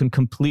something that you can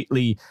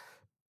completely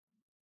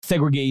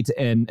segregate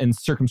and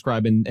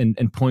circumscribe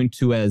and point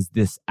to as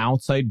this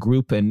outside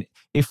group. And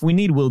if we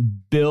need, we'll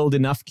build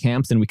enough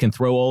camps and we can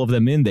throw all of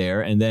them in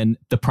there and then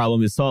the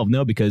problem is solved.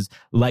 No, because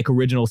like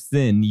original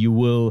sin, you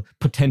will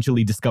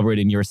potentially discover it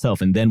in yourself.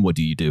 And then what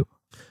do you do?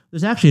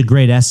 There's actually a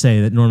great essay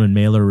that Norman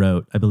Mailer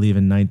wrote, I believe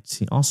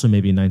also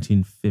maybe in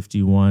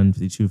 1951,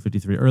 52,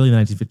 53, early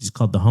 1950s,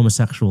 called The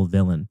Homosexual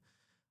Villain.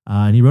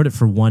 And he wrote it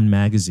for One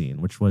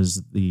magazine, which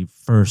was the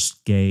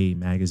first gay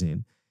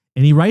magazine.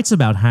 And he writes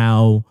about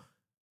how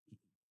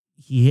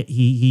he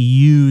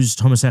used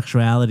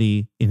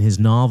homosexuality in his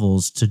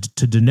novels to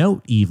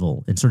denote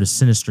evil and sort of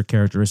sinister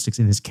characteristics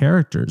in his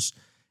characters.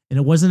 And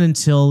it wasn't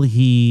until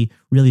he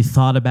really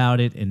thought about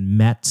it and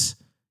met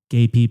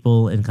gay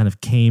people and kind of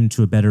came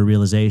to a better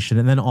realization,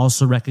 and then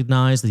also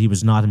recognized that he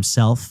was not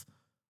himself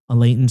a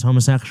latent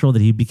homosexual,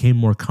 that he became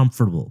more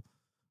comfortable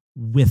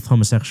with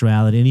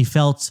homosexuality. And he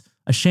felt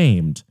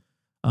ashamed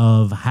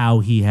of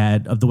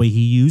the way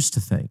he used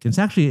to think. And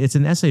it's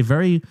an essay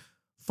very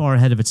far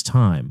ahead of its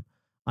time.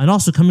 And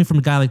also coming from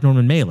a guy like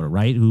Norman Mailer,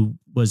 right, who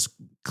was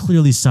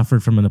clearly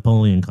suffered from a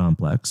Napoleon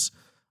complex,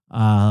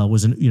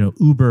 was an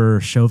uber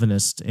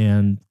chauvinist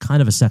and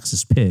kind of a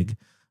sexist pig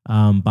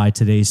by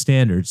today's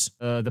standards.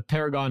 The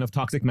paragon of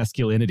toxic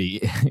masculinity.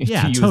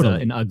 Yeah, to use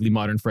totally. An ugly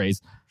modern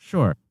phrase.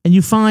 Sure. And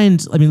you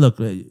find, look,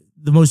 the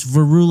most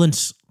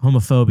virulent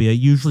homophobia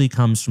usually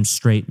comes from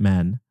straight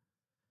men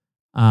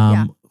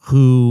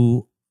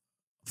who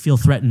feel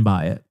threatened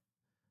by it.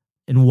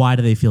 And why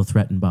do they feel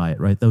threatened by it,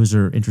 right? Those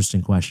are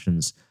interesting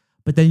questions.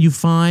 But then you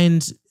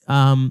find,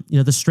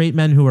 the straight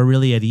men who are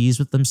really at ease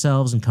with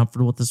themselves and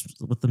comfortable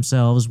with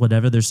themselves,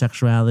 whatever their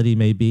sexuality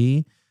may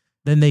be,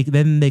 then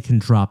they can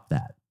drop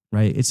that,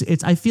 right?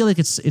 I feel like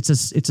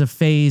it's a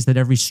phase that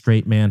every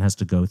straight man has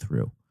to go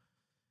through.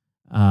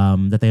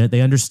 That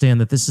they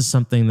understand that this is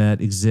something that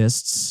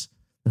exists.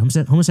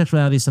 That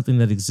homosexuality is something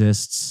that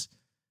exists.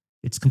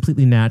 It's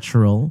completely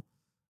natural.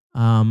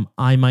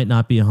 I might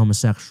not be a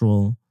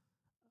homosexual.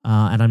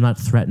 And I'm not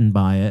threatened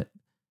by it.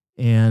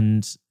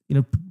 And,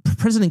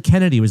 President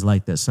Kennedy was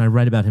like this, and I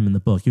write about him in the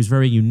book. He was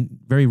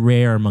very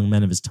rare among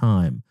men of his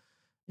time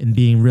in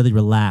being really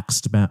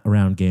relaxed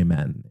around gay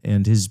men.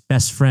 And his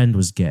best friend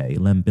was gay,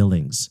 Lem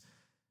Billings.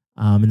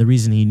 And the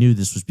reason he knew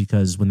this was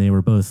because when they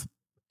were both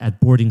at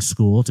boarding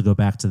school, to go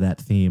back to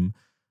that theme,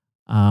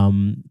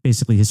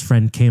 basically his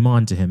friend came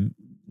on to him,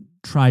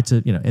 tried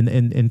to,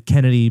 and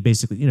Kennedy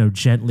basically,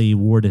 gently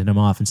warded him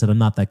off and said, "I'm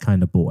not that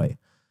kind of boy."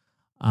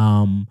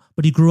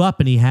 But he grew up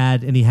and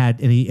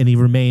he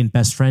remained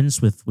best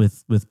friends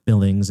with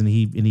Billings, and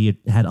he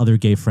had other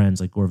gay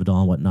friends like Gore Vidal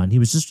and whatnot. And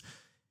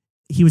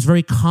he was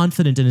very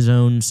confident in his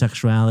own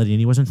sexuality, and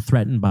he wasn't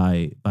threatened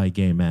by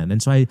gay men.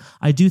 And so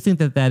I do think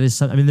that is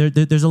something.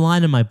 There's a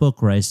line in my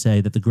book where I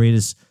say that the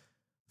greatest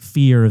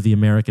fear of the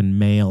American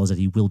male is that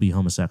he will be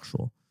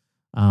homosexual.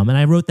 And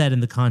I wrote that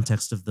in the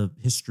context of the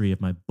history of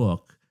my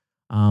book.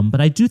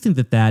 But I do think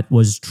that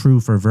was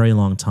true for a very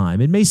long time.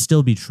 It may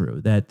still be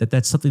true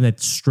that's something that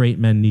straight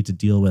men need to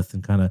deal with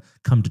and kind of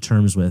come to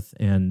terms with,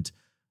 and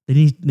they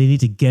need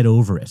to get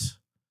over it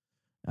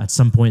at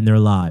some point in their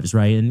lives,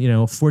 right? And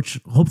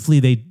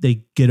hopefully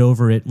they get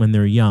over it when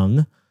they're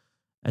young,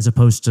 as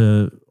opposed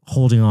to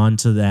holding on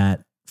to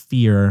that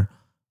fear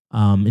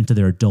into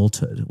their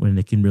adulthood when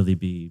it can really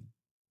be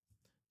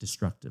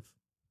destructive,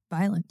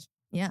 Violent.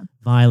 Yeah.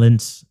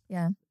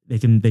 They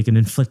can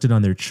inflict it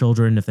on their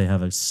children if they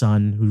have a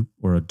son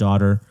or a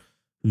daughter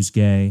who's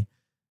gay.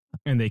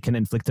 And they can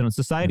inflict it on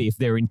society if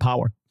they're in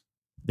power.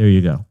 There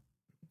you go.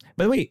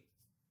 By the way,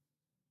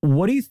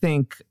 what do you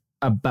think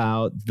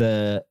about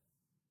the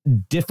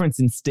difference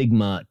in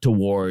stigma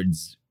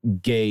towards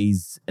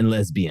gays and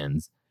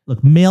lesbians?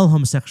 Look, male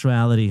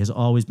homosexuality has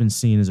always been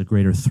seen as a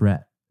greater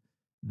threat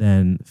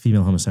than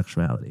female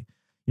homosexuality.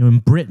 In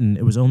Britain,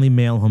 it was only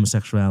male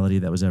homosexuality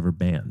that was ever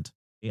banned.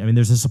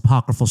 There's this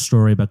apocryphal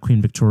story about Queen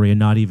Victoria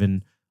not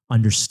even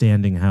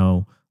understanding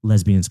how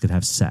lesbians could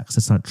have sex.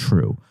 That's not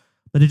true.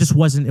 But it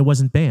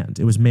wasn't banned.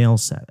 It was male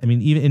sex.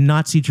 Even in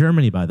Nazi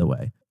Germany, by the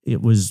way,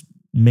 it was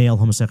male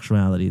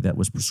homosexuality that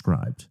was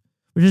prescribed.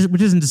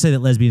 Which isn't to say that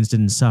lesbians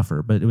didn't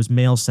suffer, but it was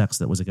male sex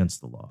that was against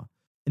the law.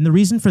 And the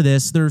reason for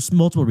this, there's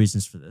multiple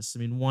reasons for this.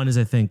 One is,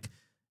 I think,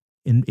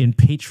 in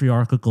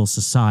patriarchal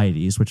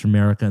societies, which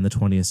America in the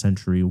 20th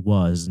century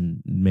was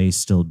and may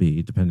still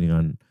be, depending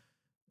on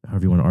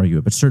however you want to argue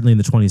it, but certainly in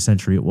the 20th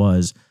century it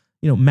was,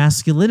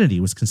 masculinity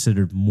was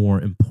considered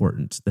more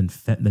important than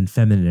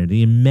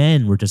femininity, and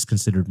men were just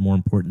considered more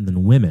important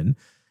than women.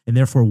 And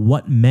therefore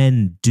what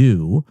men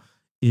do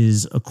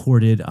is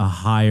accorded a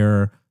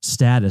higher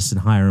status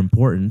and higher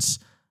importance,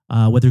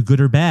 whether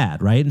good or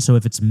bad, right? And so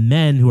if it's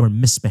men who are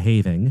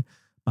misbehaving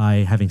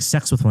by having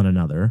sex with one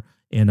another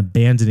and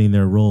abandoning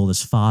their role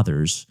as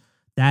fathers,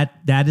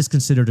 that is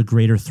considered a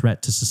greater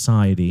threat to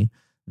society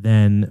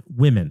than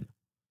women.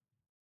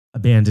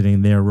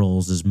 abandoning their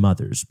roles as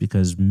mothers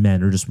because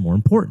men are just more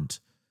important.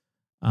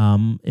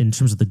 In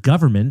terms of the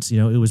government,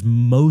 it was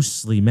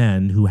mostly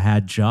men who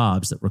had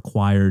jobs that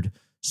required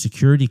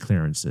security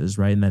clearances,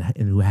 right? And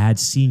who had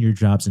senior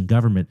jobs in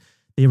government.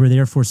 They were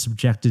therefore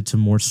subjected to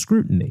more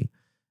scrutiny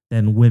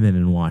than women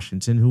in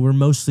Washington, who were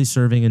mostly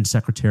serving in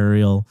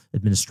secretarial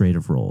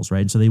administrative roles,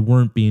 right? And so they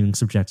weren't being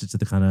subjected to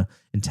the kind of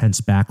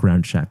intense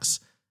background checks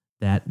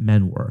that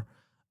men were.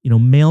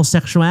 Male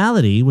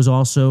sexuality was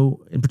also,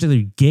 in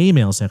particular, gay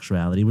male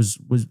sexuality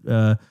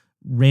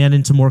ran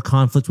into more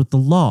conflict with the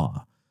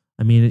law.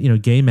 I mean,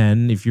 gay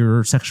men, if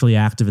you're sexually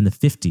active in the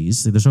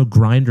 50s, there's no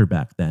Grindr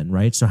back then,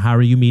 right? So how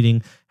are you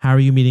meeting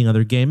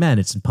other gay men?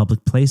 It's in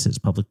public places,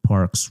 public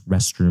parks,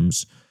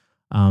 restrooms.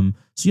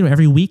 So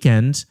every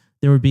weekend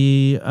there would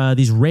be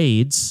these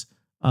raids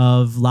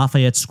of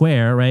Lafayette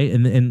Square, right?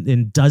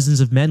 And dozens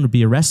of men would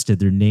be arrested.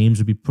 Their names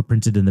would be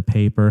printed in the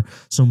paper.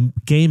 So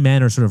gay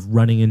men are sort of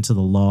running into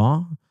the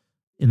law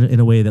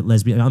in a way that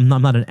lesbian. I'm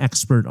not an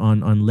expert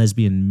on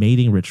lesbian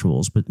mating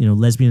rituals, but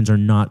lesbians are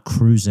not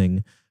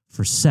cruising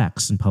for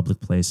sex in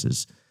public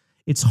places.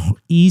 It's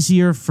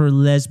easier for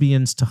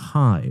lesbians to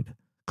hide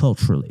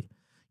culturally.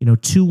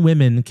 Two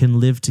women can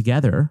live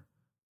together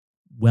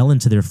well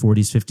into their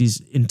 40s, 50s,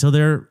 until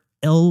their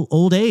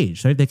old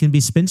age, right? They can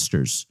be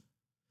spinsters.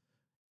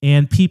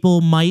 And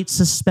people might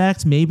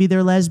suspect maybe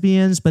they're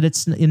lesbians, but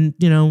it's in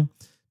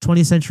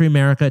 20th century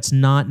America, it's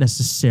not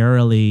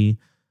necessarily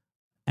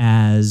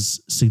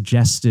as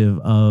suggestive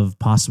of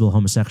possible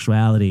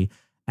homosexuality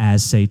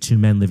as, say, two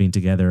men living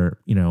together,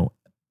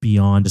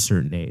 beyond a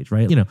certain age,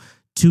 right?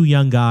 Two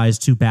young guys,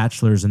 two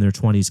bachelors in their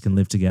 20s can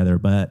live together,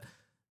 but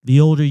the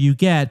older you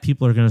get,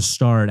 people are going to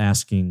start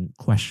asking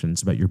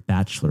questions about your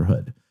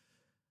bachelorhood.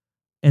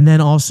 And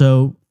then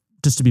also,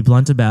 just to be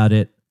blunt about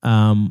it,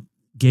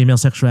 gay male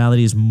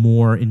sexuality is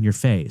more in your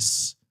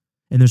face,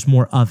 and there's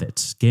more of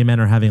it. Gay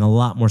men are having a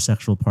lot more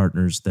sexual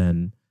partners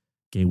than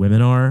gay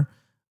women are.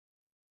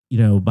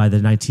 By the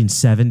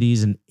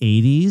 1970s and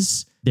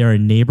 80s, there are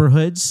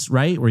neighborhoods,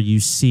 right, where you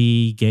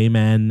see gay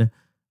men.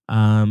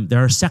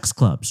 There are sex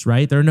clubs,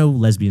 right? There are no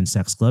lesbian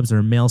sex clubs. There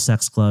are male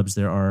sex clubs.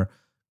 There are,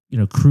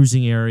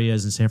 cruising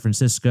areas in San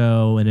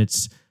Francisco, and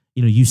it's,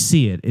 you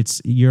see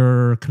it.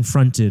 You're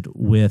confronted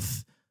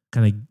with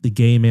kind of the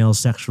gay male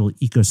sexual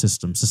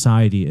ecosystem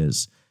society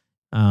is.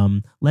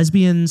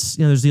 Lesbians,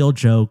 there's the old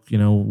joke,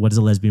 what does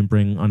a lesbian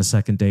bring on a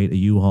second date? A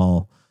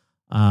U-Haul.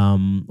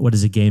 What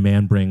does a gay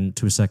man bring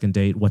to a second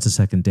date? What's a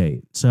second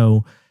date?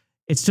 So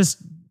it's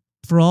just,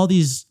 for all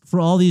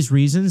these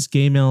reasons,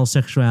 gay male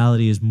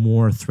sexuality is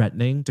more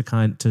threatening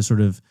to sort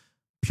of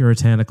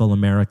puritanical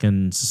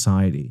American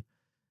society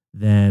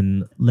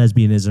than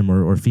lesbianism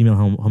or female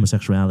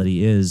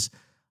homosexuality is.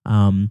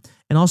 And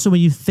also,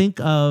 when you think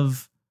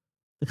of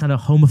the kind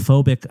of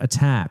homophobic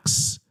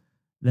attacks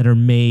that are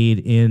made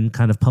in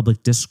kind of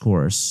public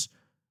discourse,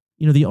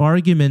 the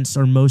arguments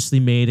are mostly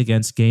made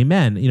against gay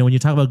men. When you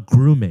talk about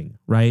grooming,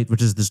 right,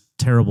 which is this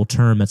terrible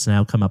term that's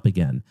now come up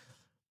again,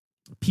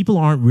 people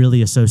aren't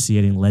really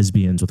associating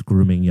lesbians with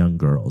grooming young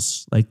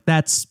girls. Like,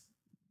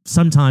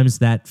 sometimes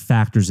that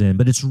factors in,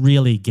 but it's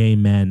really gay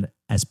men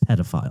as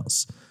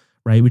pedophiles,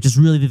 right? Which is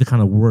really the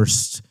kind of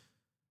worst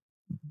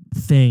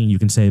thing you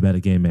can say about a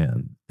gay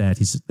man, that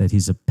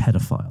he's a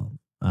pedophile.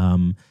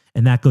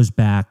 And that goes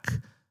back,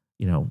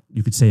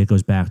 you could say it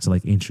goes back to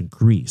like ancient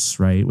Greece,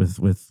 right? With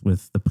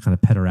the kind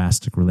of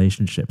pederastic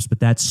relationships,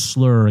 but that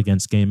slur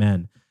against gay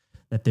men,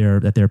 that they're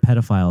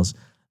pedophiles.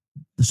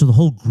 So the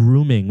whole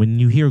grooming, when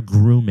you hear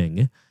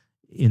grooming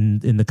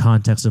in the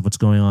context of what's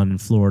going on in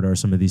Florida or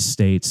some of these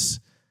states,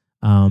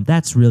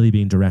 that's really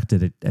being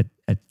directed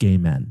at gay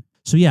men.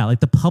 So yeah, like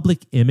the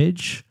public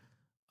image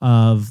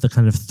of the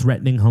kind of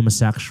threatening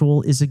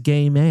homosexual is a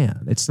gay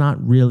man. It's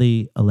not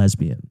really a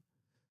lesbian.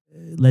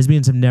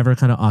 Lesbians have never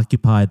kind of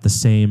occupied the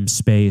same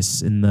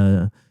space in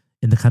the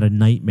kind of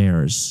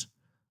nightmares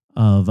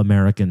of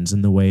Americans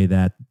in the way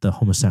that the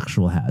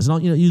homosexual has.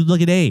 And you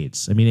look at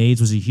AIDS. I mean,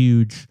 AIDS was a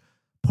huge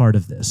part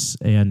of this,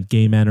 and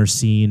gay men are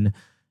seen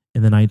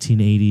in the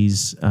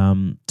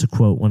 1980s, to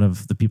quote one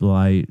of the people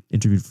I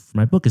interviewed for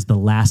my book, as the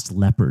last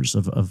lepers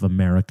of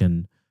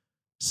American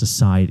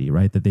society,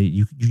 right? That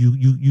you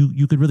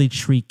could really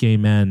treat gay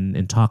men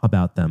and talk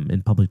about them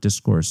in public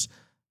discourse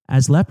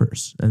as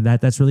lepers, and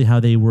that's really how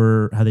they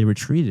were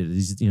treated.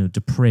 These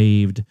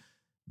depraved,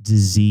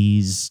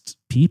 diseased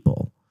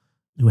people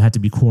who had to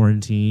be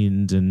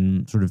quarantined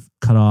and sort of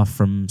cut off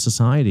from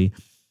society.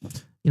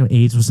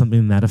 AIDS was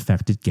something that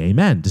affected gay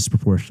men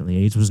disproportionately.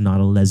 AIDS was not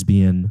a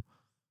lesbian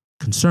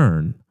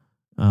concern.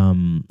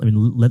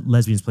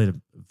 Lesbians played a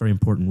very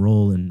important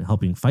role in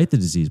helping fight the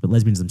disease, but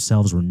lesbians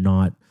themselves were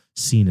not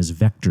seen as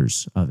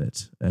vectors of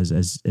it, as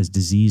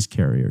disease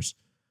carriers.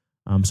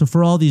 So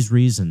for all these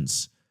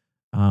reasons,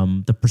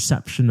 the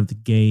perception of the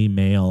gay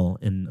male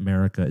in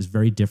America is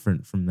very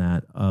different from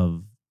that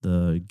of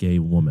the gay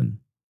woman.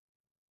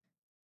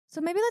 So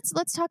maybe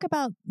let's talk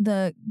about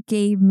the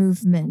gay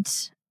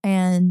movement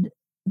and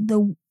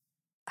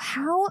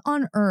how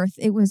on earth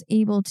it was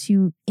able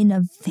to, in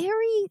a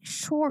very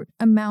short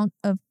amount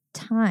of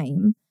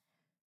time,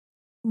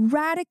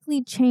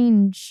 radically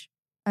change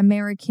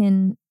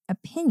American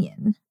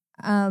opinion.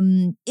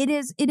 It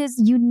is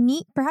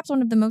unique, perhaps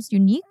one of the most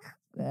unique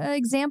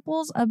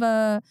examples of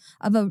a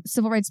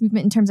civil rights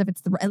movement in terms of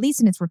at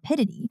least in its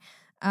rapidity.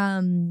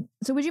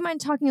 So would you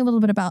mind talking a little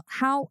bit about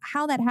how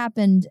that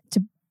happened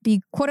to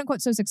be quote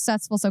unquote so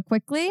successful so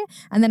quickly?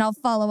 And then I'll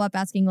follow up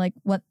asking like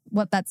what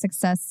that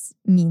success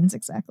means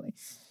exactly.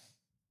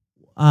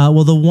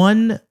 Well, the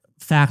one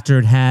factor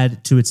it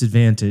had to its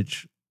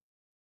advantage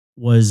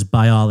was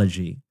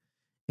biology,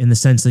 in the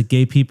sense that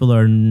gay people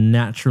are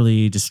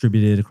naturally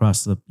distributed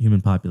across the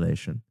human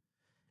population.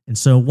 And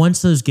so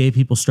once those gay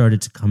people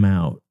started to come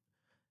out,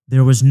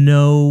 there was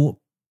no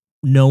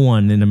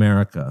one in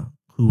America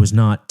who was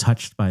not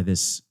touched by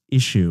this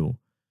issue,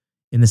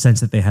 in the sense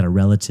that they had a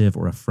relative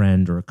or a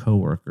friend or a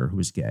coworker who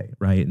was gay,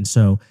 right? And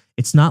so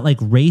it's not like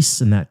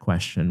race in that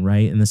question,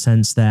 right? In the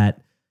sense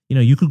that,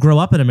 you could grow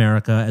up in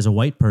America as a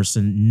white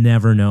person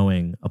never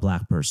knowing a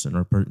black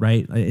person,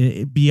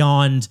 right?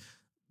 Beyond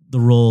the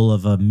role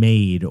of a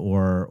maid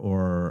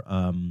or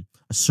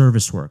a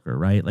service worker,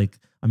 right? Like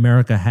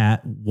America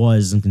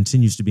was and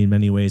continues to be in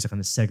many ways a kind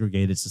of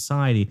segregated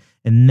society,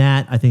 and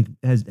that I think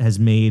has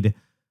made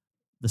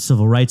the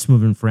civil rights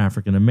movement for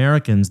African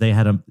Americans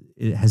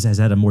has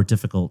had a more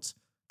difficult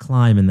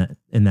climb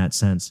in that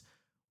sense.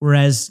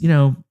 Whereas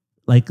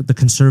like the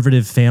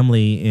conservative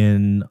family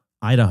in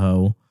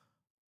Idaho,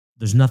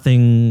 there's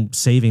nothing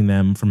saving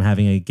them from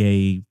having a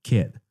gay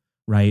kid,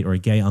 right? Or a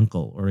gay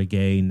uncle or a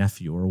gay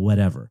nephew or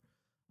whatever.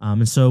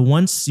 And so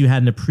once you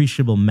had an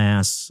appreciable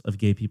mass of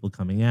gay people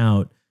coming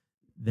out,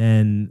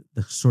 then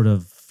the sort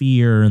of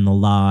fear and the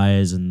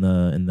lies and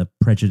the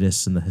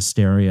prejudice and the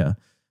hysteria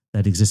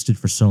that existed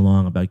for so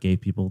long about gay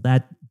people,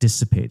 that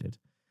dissipated.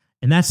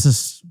 And that's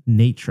just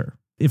nature.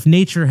 If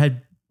nature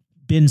had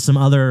been some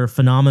other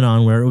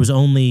phenomenon where it was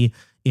only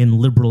in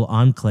liberal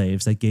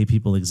enclaves that gay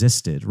people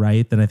existed,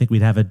 right, then I think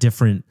we'd have a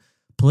different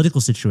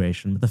political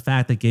situation. But the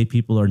fact that gay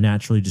people are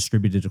naturally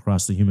distributed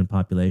across the human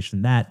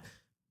population, that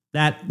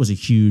was a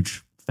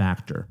huge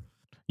factor.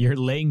 You're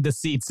laying the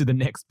seeds to the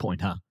next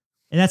point, huh?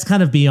 And that's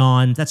sort of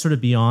beyond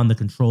the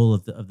control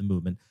of the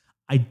movement.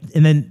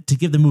 And then to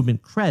give the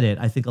movement credit,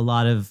 I think a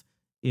lot of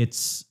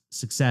its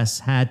success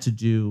had to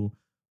do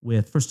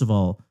with, first of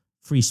all,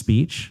 free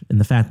speech and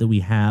the fact that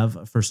we have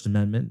a First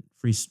Amendment,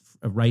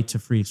 a right to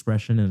free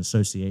expression and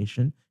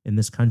association in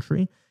this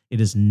country.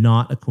 It is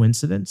not a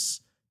coincidence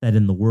that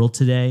in the world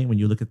today, when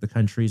you look at the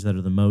countries that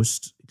are the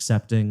most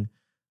accepting,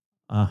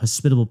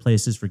 hospitable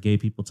places for gay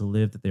people to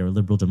live, that they are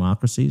liberal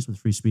democracies with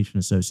free speech and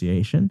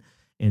association.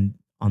 And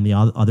on the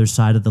other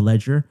side of the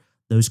ledger,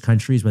 those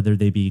countries, whether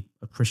they be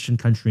a Christian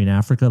country in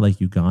Africa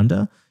like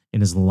Uganda,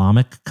 an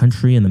Islamic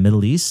country in the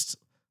Middle East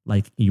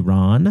like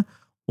Iran,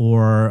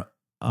 or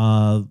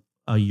a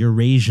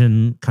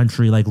Eurasian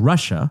country like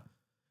Russia,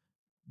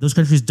 those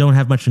countries don't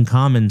have much in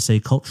common, say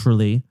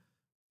culturally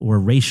or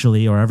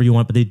racially or however you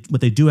want, but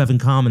what they do have in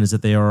common is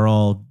that they are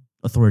all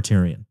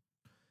authoritarian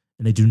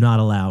and they do not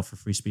allow for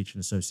free speech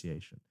and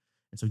association.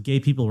 And so gay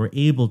people were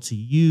able to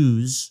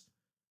use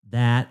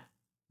that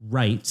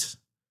right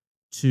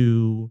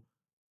to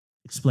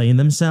explain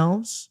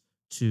themselves,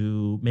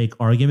 to make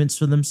arguments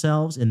for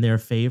themselves in their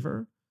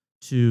favor,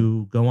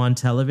 to go on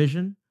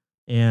television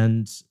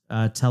and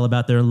tell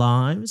about their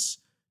lives,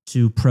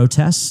 to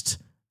protest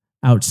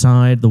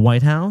outside the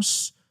White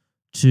House,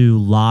 to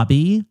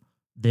lobby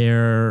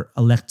their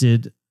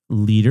elected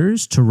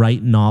leaders to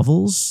write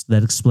novels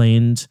that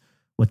explained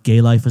what gay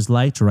life was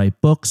like, to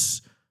write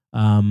books,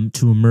 to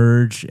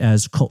emerge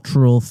as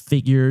cultural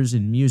figures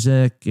in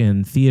music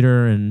and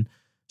theater. And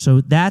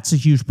so that's a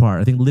huge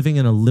part. I think living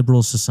in a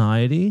liberal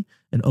society,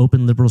 an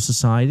open liberal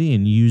society,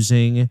 and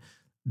using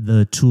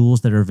the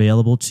tools that are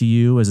available to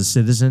you as a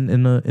citizen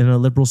in a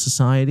liberal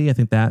society, I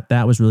think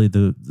that was really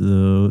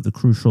the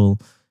crucial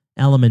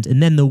element.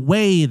 And then the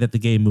way that the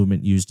gay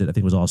movement used it, I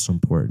think, was also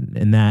important,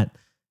 in that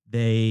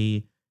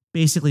they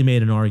basically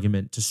made an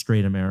argument to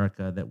straight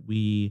America that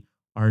we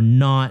are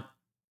not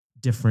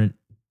different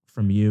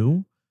from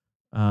you.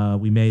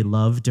 We may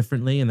love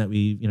differently, and that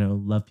we,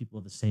 love people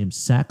of the same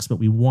sex, but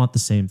we want the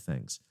same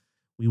things.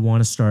 We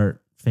want to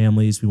start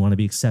families. We want to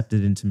be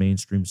accepted into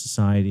mainstream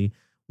society.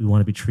 We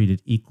want to be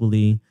treated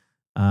equally.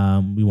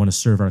 We want to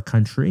serve our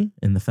country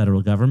in the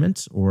federal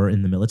government or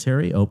in the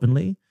military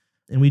openly.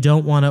 And we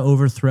don't want to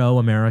overthrow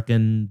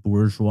American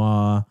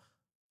bourgeois,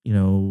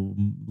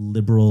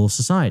 liberal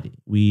society.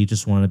 We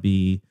just want to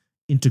be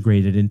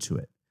integrated into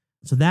it.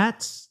 So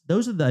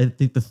those are I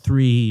think the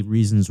three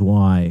reasons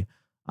why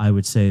I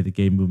would say the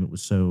gay movement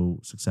was so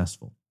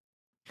successful.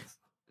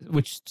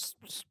 Which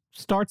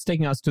starts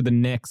taking us to the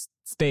next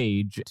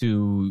stage,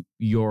 to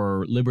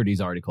your Liberties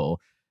article.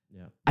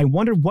 Yeah. I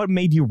wonder what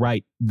made you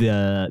write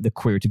the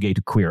Queer to Gay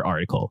to Queer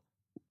article.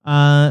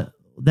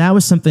 That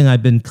was something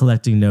I've been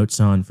collecting notes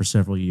on for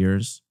several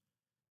years.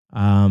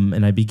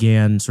 And I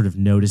began sort of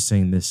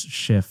noticing this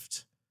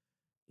shift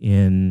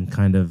in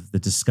kind of the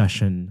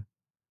discussion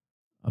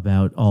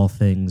about all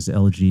things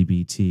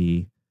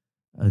LGBT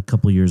a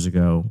couple years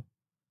ago.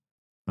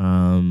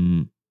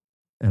 And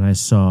I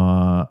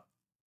saw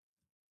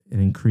an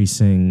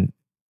increasing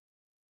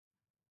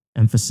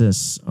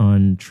emphasis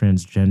on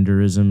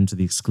transgenderism to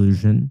the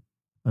exclusion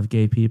of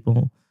gay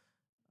people.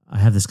 I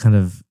have this kind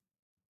of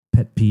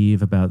pet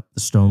peeve about the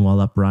Stonewall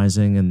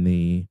Uprising and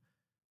the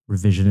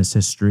revisionist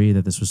history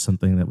that this was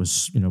something that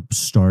was,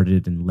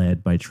 started and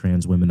led by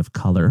trans women of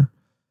color.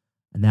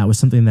 And that was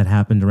something that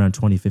happened around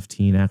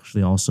 2015,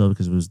 actually, also,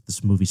 because it was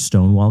this movie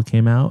Stonewall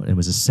came out and it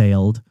was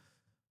assailed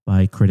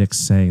by critics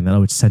saying that,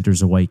 it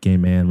centers a white gay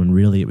man, when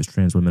really it was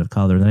trans women of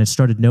color. And then I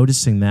started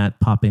noticing that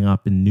popping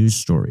up in news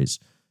stories,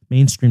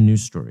 mainstream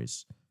news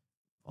stories,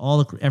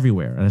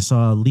 everywhere. And I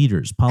saw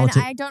leaders, politics.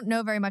 And I don't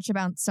know very much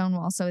about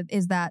Stonewall, so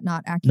is that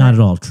not accurate? Not at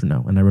all true,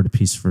 no. And I wrote a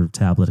piece for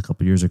Tablet a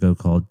couple of years ago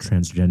called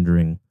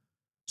Transgendering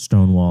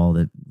Stonewall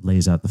that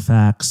lays out the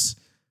facts.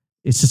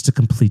 It's just a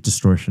complete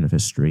distortion of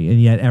history.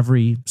 And yet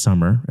every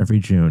summer, every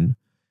June,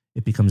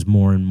 it becomes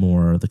more and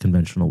more the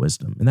conventional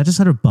wisdom. And that just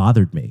sort of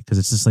bothered me because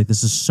it's just like,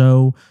 this is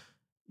so,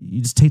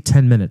 you just take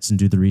 10 minutes and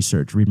do the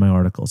research, read my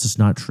article. It's just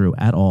not true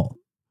at all.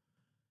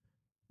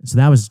 So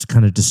that was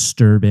kind of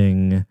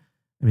disturbing.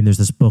 I mean, there's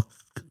this book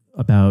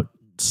about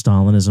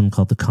Stalinism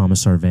called The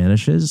Commissar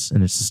Vanishes.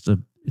 And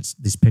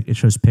it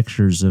shows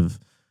pictures of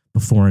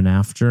before and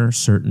after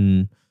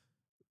certain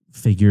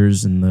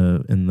figures in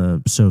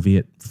the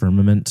Soviet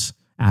firmament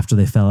after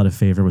they fell out of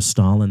favor with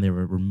Stalin. They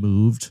were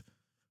removed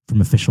from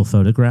official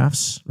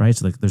photographs, right?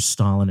 So like there's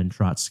Stalin and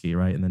Trotsky,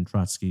 right? And then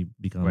Trotsky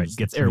becomes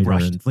gets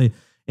airbrushed,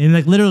 and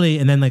like literally,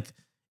 and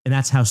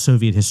that's how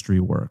Soviet history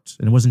worked.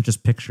 And it wasn't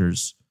just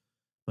pictures,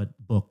 but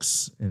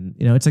books, and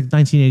it's like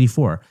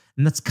 1984,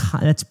 and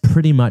that's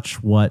pretty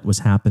much what was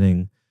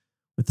happening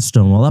with the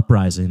Stonewall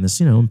Uprising. This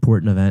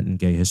important event in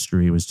gay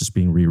history was just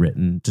being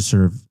rewritten to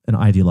serve an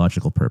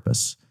ideological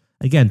purpose.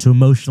 Again, to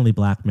emotionally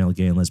blackmail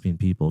gay and lesbian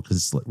people, because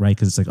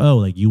it's like, oh,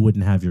 like you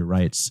wouldn't have your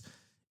rights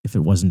if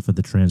it wasn't for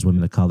the trans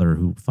women of color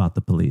who fought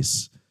the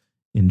police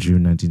in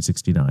June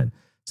 1969.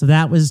 So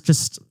that was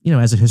just,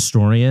 as a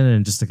historian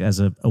and just like as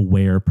a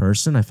aware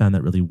person, I found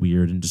that really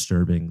weird and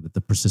disturbing, that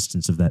the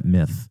persistence of that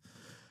myth.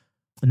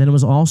 And then it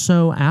was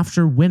also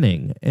after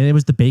winning, and it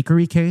was the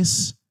bakery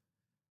case,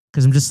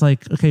 because I'm just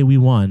like, okay, we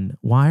won.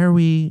 Why are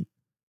we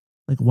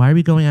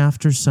going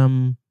after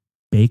some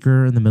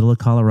baker in the middle of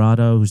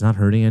Colorado who's not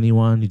hurting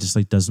anyone? He just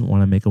like doesn't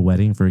want to make a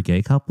wedding for a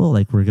gay couple.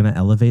 Like, we're going to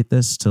elevate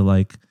this to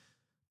like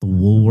the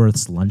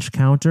Woolworths lunch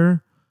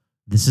counter.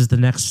 This is the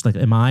next, like,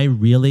 is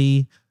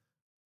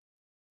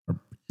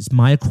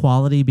my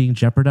equality being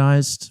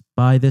jeopardized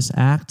by this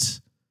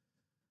act?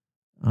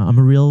 I'm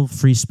a real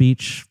free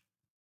speech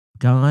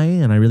guy,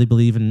 and I really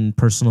believe in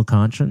personal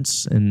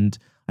conscience. And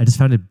I just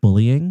found it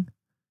bullying,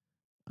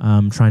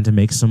 trying to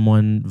make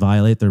someone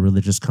violate their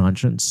religious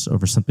conscience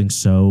over something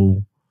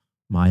so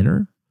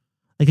minor.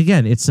 Like,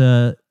 again,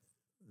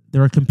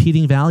 there are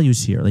competing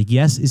values here. Like,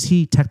 yes, is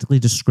he technically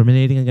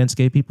discriminating against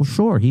gay people?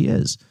 Sure, he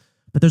is.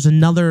 But there's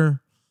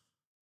another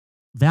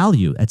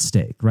value at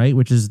stake, right?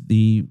 Which is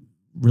the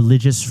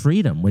religious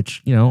freedom,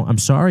 which, I'm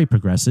sorry,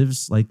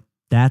 progressives, like,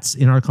 that's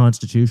in our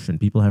Constitution.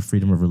 People have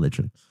freedom of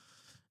religion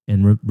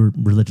and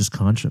religious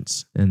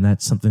conscience. And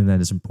that's something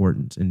that is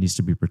important and needs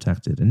to be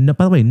protected. And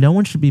by the way, no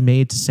one should be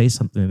made to say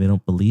something they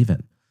don't believe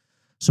in.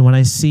 So when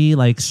I see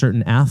like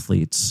certain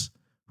athletes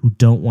who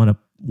don't want to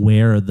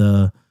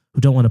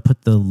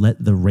put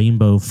the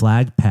rainbow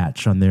flag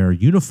patch on their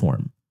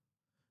uniform,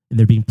 and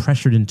they're being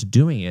pressured into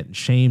doing it and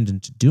shamed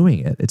into doing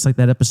it. It's like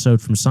that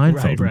episode from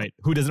Seinfeld. Right.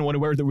 Who doesn't want to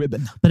wear the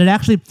ribbon? But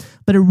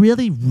it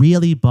really,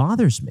 really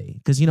bothers me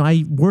because,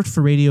 I worked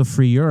for Radio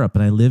Free Europe,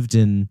 and I lived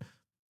in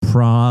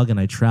Prague, and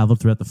I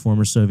traveled throughout the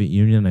former Soviet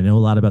Union. I know a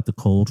lot about the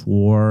Cold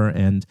War,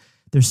 and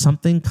there's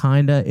something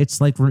it's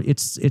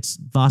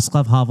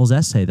Václav Havel's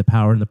essay, The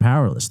Power and the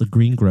Powerless, the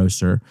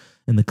greengrocer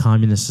in the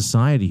communist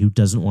society who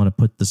doesn't want to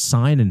put the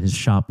sign in his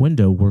shop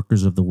window,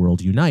 "Workers of the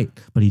World Unite."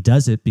 But he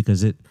does it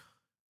because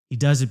he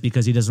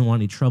doesn't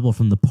want any trouble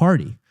from the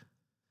party.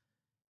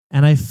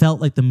 And I felt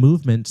like the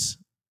movement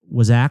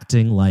was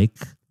acting like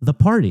the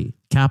party,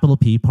 capital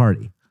P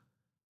party,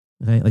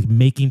 okay? Like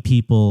making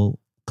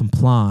people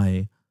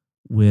comply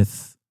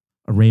with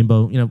a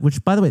rainbow,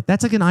 which, by the way,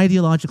 that's like an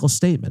ideological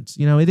statement.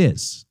 It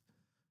is.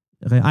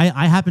 Okay,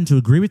 I happen to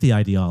agree with the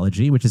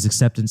ideology, which is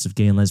acceptance of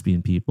gay and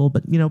lesbian people,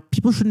 but,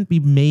 people shouldn't be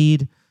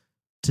made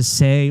to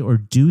say or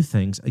do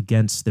things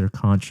against their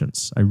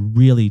conscience. I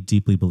really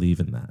deeply believe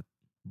in that.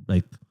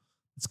 Like,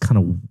 it's kind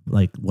of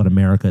like what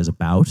America is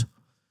about.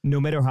 No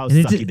matter how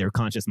sucky their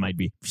conscience might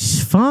be.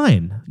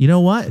 Fine. You know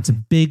what? It's a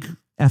big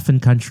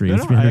effing country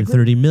of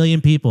 330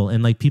 million people.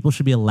 And like, people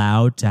should be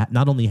allowed to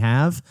not only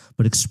have,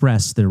 but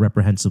express their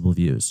reprehensible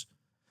views.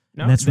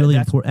 No, and that's really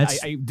important.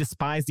 I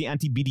despise the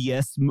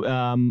anti-BDS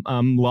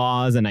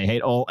laws, and I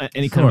hate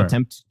any kind of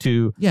attempt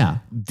to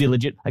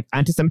delegitimize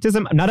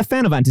anti-Semitism. I'm not a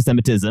fan of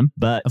anti-Semitism,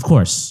 but of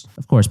course,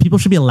 people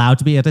should be allowed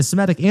to be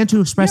anti-Semitic and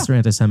to express their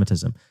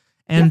anti-Semitism.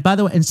 And by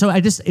the way, and so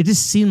it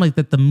just seemed like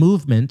that the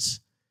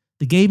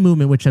gay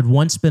movement, which had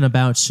once been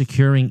about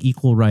securing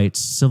equal rights,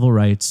 civil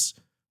rights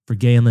for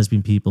gay and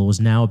lesbian people,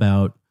 was now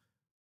about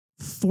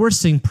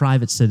forcing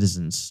private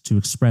citizens to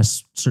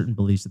express certain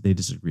beliefs that they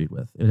disagreed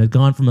with. It had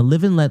gone from a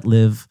live and let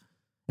live.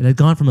 It had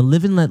gone from a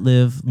live and let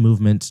live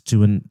movement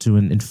to an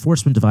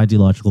enforcement of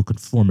ideological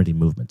conformity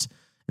movement.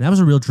 And that was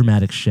a real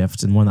dramatic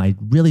shift and one I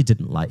really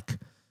didn't like.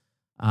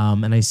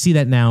 And I see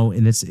that now,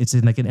 and it's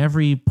in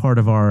every part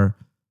of our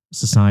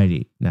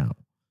society now.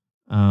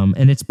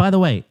 And it's, by the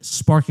way,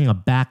 sparking a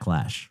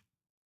backlash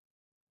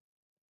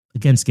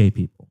against gay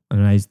people.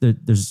 And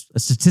there's a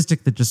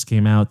statistic that just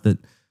came out that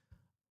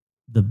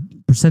the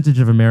percentage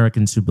of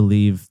Americans who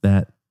believe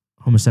that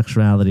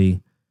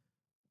homosexuality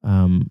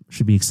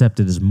should be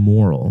accepted as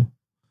moral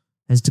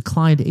has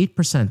declined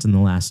 8% in the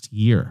last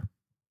year.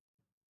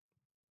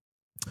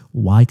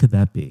 Why could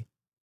that be?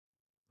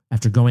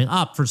 After going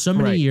up for so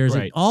many years,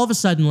 right. all of a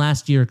sudden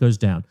last year it goes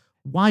down.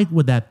 Why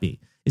would that be?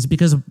 Is it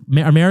because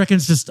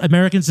Americans just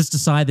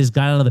decide they just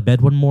got out of the bed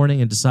one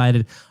morning and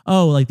decided,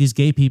 oh, like these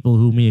gay people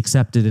whom we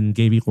accepted and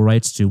gave equal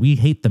rights to, we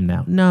hate them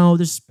now? No,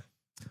 there's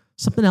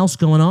something else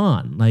going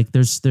on. Like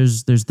there's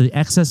the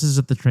excesses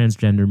of the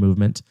transgender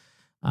movement,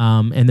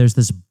 and there's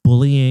this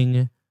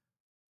bullying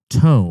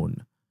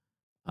tone,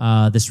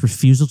 this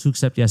refusal to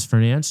accept yes for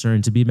an answer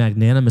and to be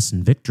magnanimous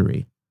in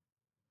victory.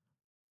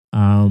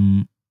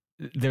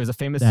 There's a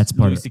famous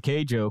Louis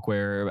C.K. joke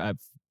where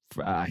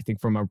I think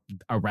from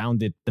around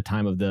the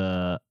time of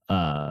the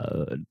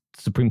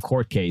Supreme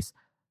Court case,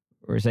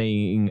 we're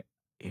saying,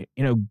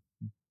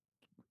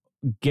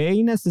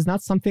 gayness is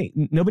not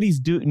something nobody's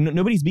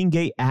being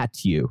gay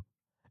at you.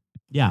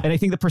 Yeah, and I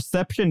think the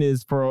perception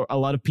is for a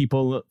lot of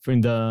people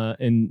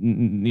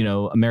in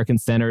American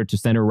center to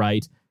center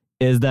right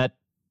is that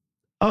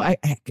I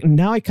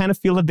kind of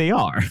feel that they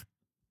are.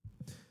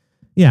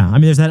 Yeah, I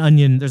mean, there's that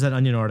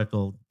Onion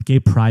article. Gay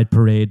Pride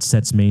Parade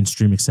sets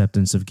mainstream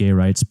acceptance of gay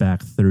rights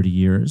back 30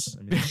 years.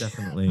 I mean, it's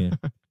definitely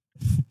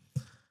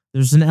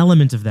there's an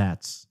element of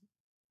that.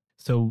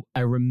 So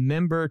I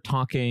remember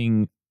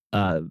talking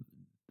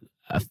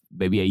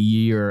maybe a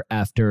year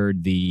after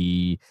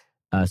the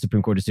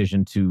Supreme Court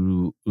decision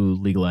to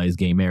legalize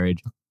gay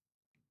marriage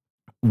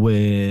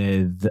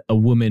with a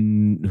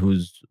woman who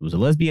was a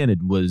lesbian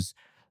and was,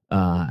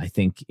 I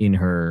think, in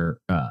her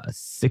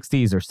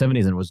 60s or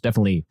 70s and was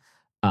definitely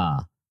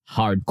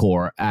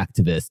hardcore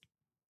activist.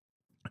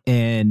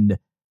 And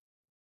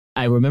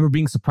I remember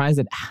being surprised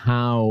at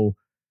how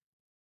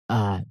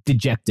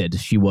dejected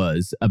she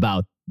was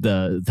about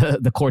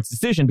the court's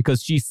decision,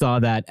 because she saw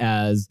that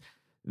as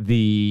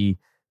the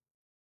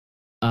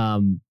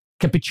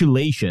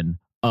capitulation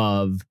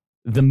of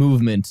the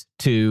movement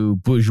to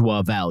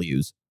bourgeois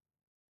values.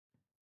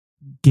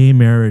 Gay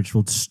marriage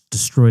will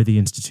destroy the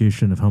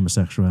institution of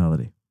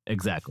homosexuality.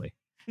 Exactly.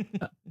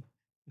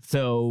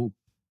 So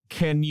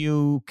can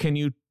you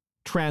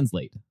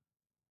translate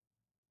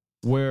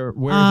where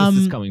this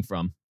is coming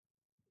from?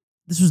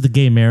 This was the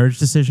gay marriage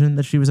decision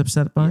that she was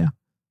upset by? Yeah.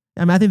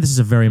 I mean, I think this is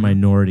a very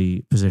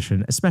minority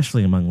position,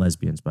 especially among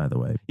lesbians, by the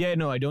way. Yeah,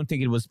 no, I don't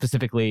think it was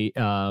specifically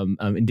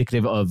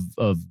indicative of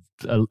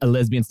a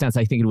lesbian stance.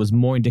 I think it was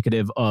more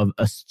indicative of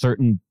a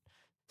certain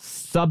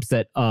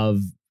subset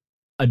of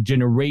a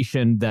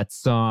generation that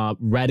saw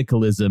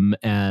radicalism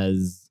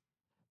as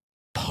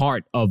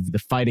part of the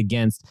fight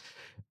against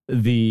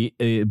the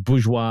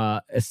bourgeois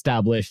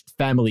established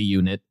family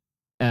unit,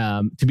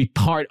 to be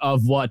part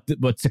of what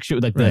the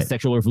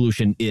sexual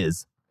revolution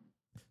is.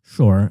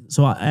 Sure.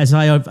 So as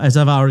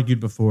I've argued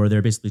before, there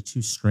are basically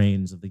two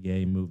strains of the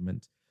gay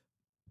movement.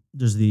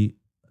 There's the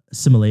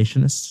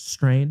assimilationist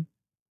strain,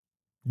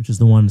 which is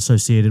the one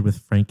associated with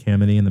Frank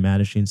Kameny and the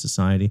Mattachine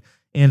Society,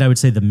 and I would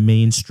say the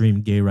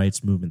mainstream gay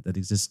rights movement that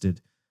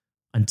existed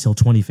until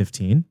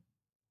 2015.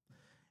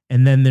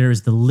 And then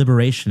there's the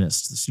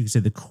liberationist, so you could say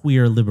the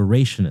queer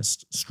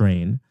liberationist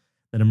strain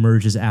that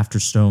emerges after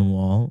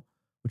Stonewall,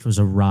 which was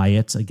a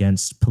riot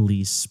against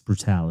police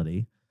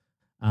brutality,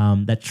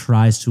 that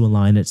tries to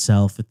align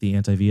itself with the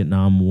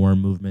anti-Vietnam War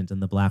movement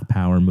and the Black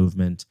Power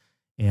movement.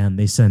 And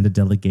they send a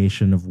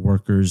delegation of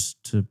workers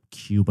to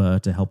Cuba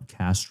to help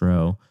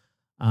Castro.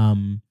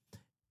 And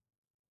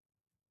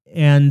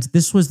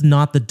this was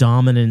not the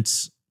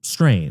dominant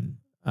strain,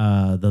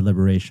 the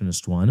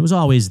liberationist one. It was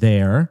always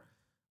there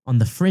on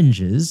the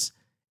fringes.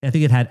 I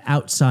think it had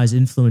outsized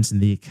influence in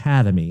the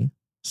academy,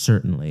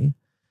 certainly.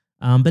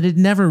 But it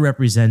never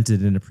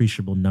represented an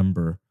appreciable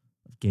number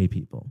of gay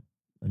people.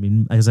 I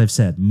mean, as I've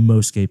said,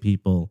 most gay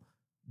people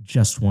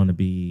just want to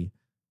be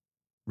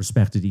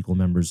respected, equal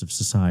members of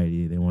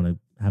society. They want to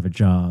have a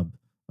job,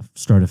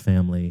 start a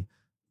family,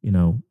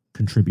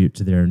 contribute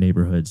to their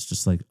neighborhoods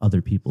just like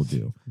other people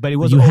do. But it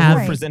was all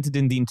represented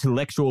in the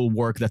intellectual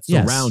work that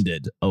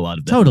surrounded a lot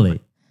of them.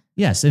 Totally.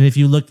 Yes. And if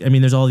you look, I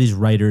mean, there's all these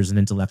writers and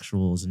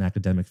intellectuals and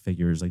academic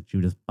figures like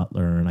Judith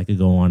Butler, and I could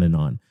go on and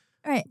on.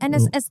 Right. And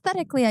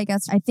aesthetically, I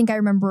guess, I think I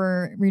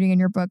remember reading in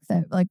your book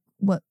that like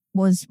what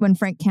was when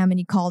Frank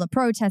Kameny called a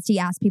protest, he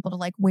asked people to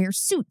like wear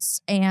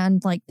suits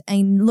and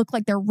look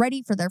like they're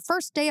ready for their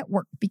first day at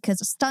work,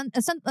 because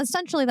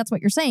essentially that's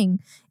what you're saying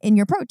in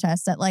your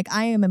protest, that like,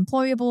 I am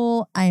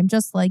employable, I am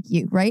just like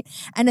you, right?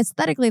 And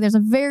aesthetically, there's a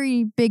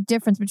very big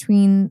difference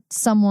between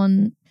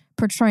someone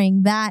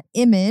portraying that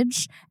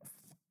image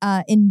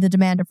in the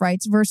demand of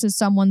rights versus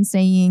someone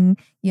saying,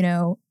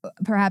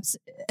 perhaps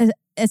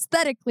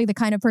aesthetically the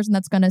kind of person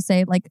that's going to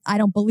say, like, I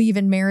don't believe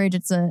in marriage.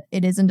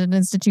 It isn't an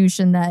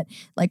institution that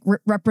like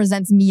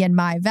represents me and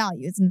my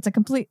values. And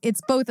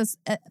it's both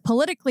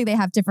politically they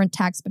have different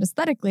texts, but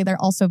aesthetically they're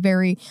also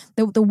very,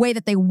 the way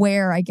that they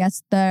wear, I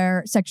guess,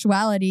 their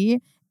sexuality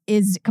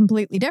is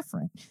completely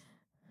different.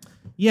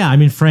 Yeah. I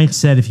mean, Frank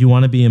said, if you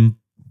want to be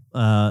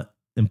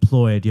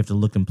employed, you have to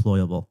look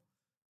employable.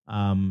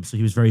 So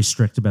he was very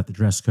strict about the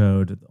dress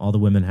code. All the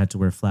women had to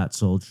wear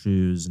flat-soled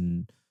shoes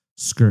and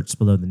skirts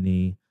below the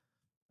knee.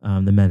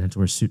 The men had to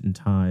wear suit and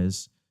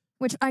ties.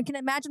 Which I can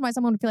imagine why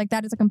someone would feel like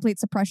that is a complete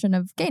suppression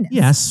of gayness.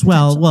 Yes,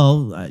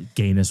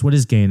 gayness. What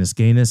is gayness?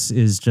 Gayness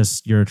is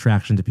just your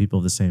attraction to people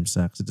of the same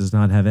sex. It does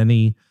not have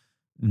any,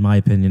 in my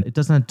opinion, it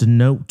does not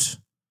denote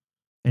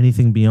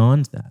anything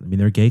beyond that. I mean,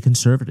 there are gay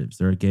conservatives,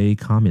 there are gay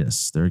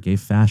communists, there are gay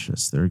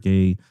fascists, there are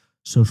gay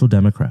social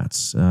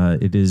democrats.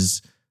 It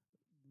is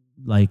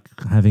like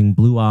having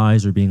blue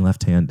eyes or being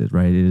left-handed,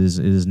 right? It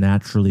is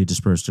naturally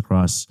dispersed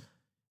across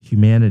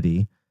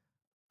humanity.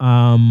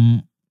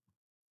 And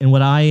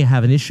what I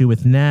have an issue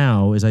with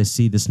now is I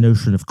see this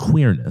notion of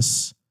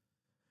queerness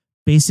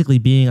basically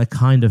being a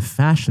kind of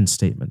fashion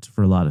statement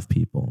for a lot of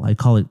people. I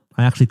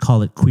actually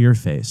call it queer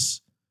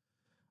face,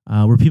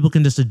 where people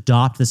can just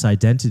adopt this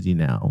identity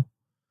now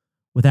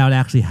without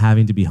actually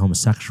having to be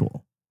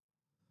homosexual.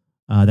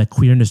 That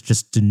queerness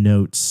just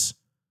denotes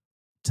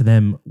to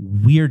them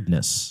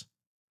weirdness,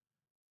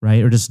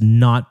 right? Or just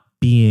not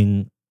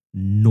being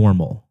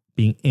normal,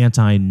 being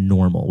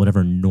anti-normal,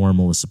 whatever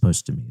normal is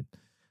supposed to mean.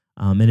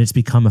 And it's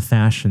become a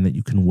fashion that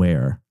you can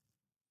wear.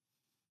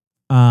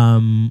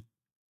 And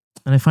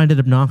I find it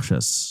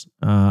obnoxious.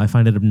 I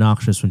find it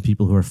obnoxious when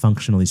people who are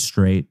functionally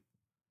straight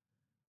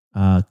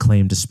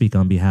claim to speak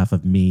on behalf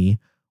of me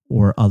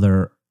or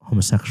other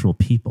homosexual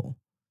people.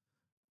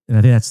 And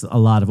I think that's a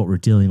lot of what we're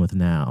dealing with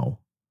now.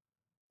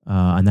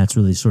 And that's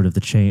really sort of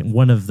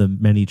one of the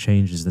many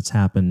changes that's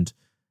happened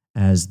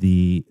as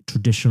the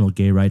traditional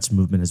gay rights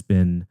movement has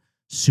been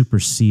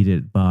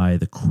superseded by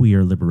the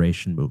queer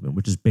liberation movement,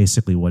 which is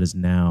basically what is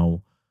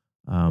now,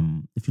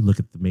 if you look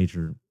at the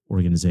major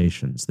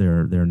organizations,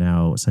 they're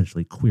now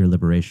essentially queer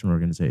liberation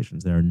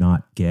organizations. They are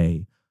not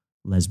gay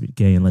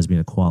and lesbian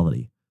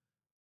equality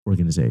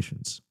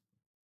organizations.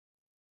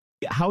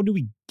 How do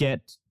we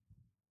get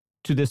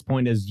to this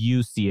point as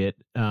you see it,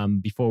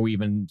 before we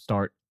even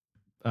start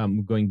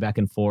going back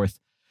and forth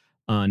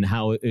on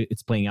how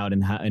it's playing out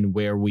and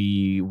where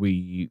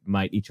we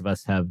might each of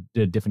us have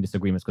different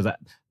disagreements? Because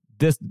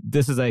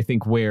this is, I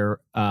think, where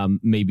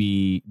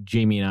maybe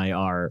Jamie and I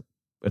are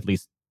at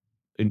least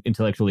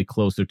intellectually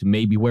closer to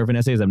maybe where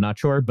Vanessa is. I'm not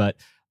sure, but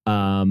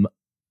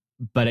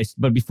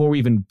before we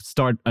even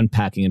start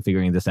unpacking and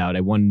figuring this out,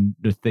 I want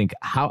to think,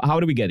 how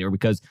do we get here?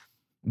 Because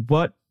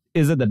what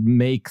is it that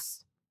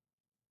makes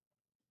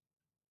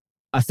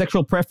a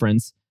sexual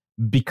preference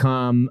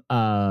become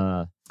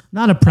not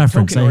a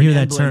preference? I hear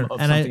that term,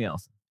 and something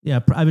else.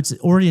 Yeah, I would say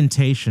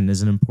orientation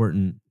is an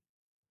important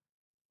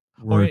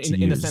word or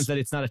in the sense that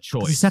it's not a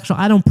choice. Sexual.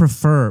 I don't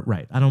prefer.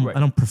 Right. I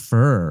don't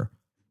prefer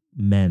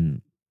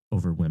men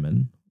over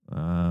women.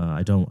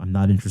 I'm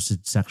not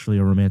interested sexually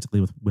or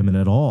romantically with women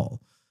at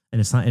all.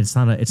 And it's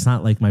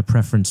not like my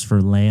preference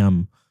for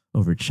lamb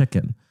over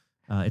chicken.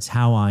 It's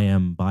how I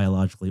am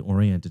biologically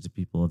oriented to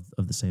people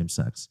of the same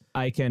sex.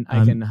 I can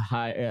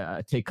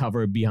take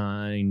cover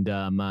behind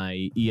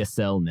my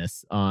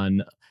ESL-ness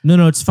on.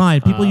 No, it's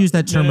fine. People use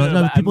that term.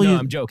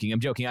 I'm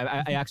joking.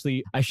 I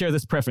actually share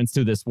this preference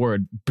to this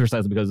word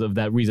precisely because of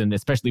that reason,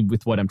 especially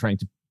with what I'm trying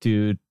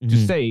to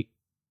say,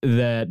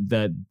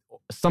 that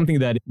something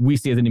that we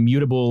see as an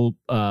immutable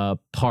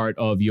part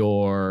of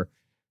your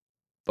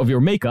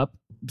makeup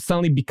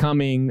suddenly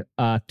becoming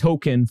a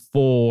token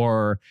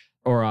for,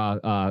 or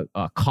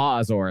a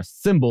cause or a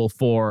symbol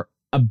for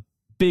a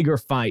bigger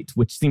fight,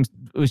 which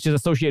is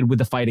associated with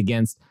the fight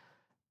against,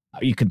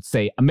 you could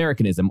say,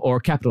 Americanism or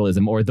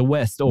capitalism or the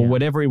West or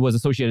whatever it was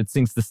associated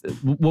since this,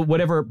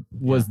 whatever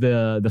was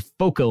the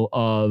focal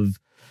of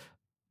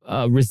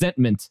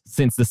resentment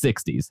since the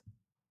 60s.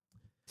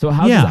 So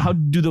how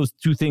do those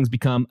two things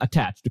become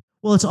attached?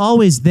 Well, it's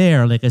always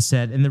there, like I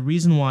said, and the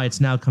reason why it's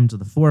now come to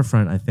the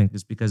forefront, I think,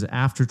 is because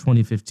after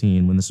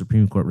 2015, when the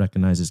Supreme Court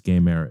recognizes gay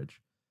marriage,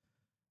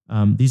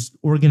 these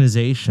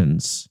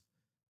organizations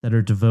that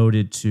are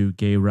devoted to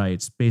gay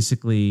rights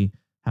basically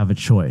have a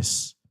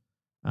choice.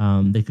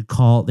 They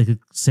could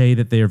say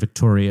that they are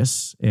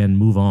victorious and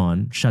move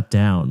on, shut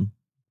down,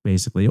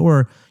 basically,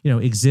 or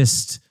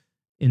exist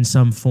in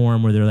some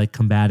form where they're like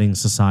combating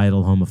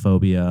societal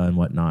homophobia and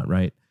whatnot,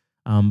 right?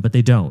 But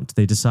they don't.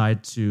 They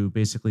decide to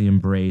basically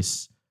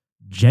embrace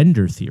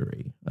gender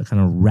theory, a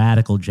kind of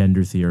radical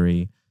gender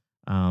theory,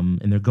 and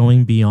they're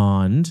going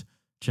beyond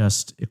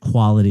just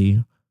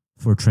equality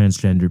for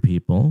transgender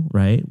people,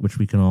 right? Which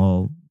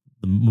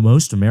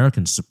most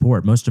Americans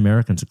support. Most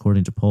Americans,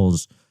 according to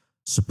polls,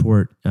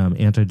 support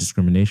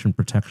anti-discrimination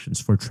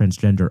protections for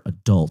transgender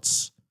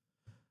adults.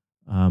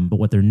 But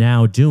what they're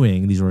now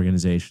doing, these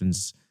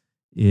organizations,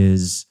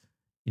 is,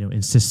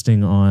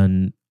 insisting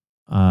on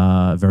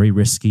very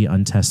risky,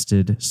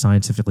 untested,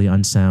 scientifically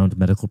unsound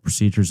medical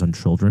procedures on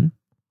children,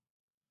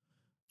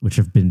 which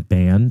have been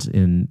banned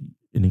in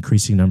an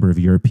increasing number of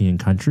European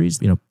countries.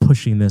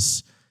 Pushing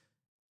this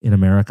in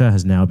America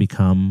has now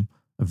become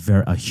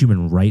a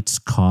human rights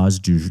cause.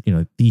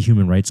 The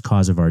human rights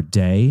cause of our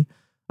day,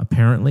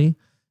 apparently,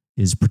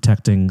 is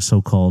protecting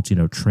so-called,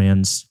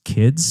 trans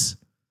kids.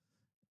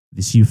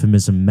 This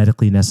euphemism,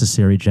 medically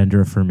necessary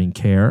gender-affirming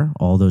care,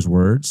 all those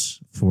words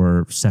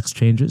for sex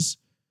changes.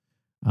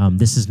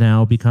 This has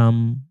now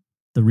become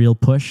the real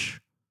push.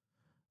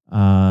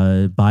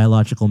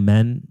 Biological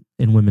men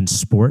in women's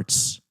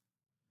sports,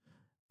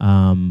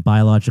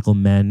 biological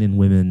men in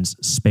women's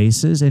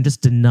spaces, and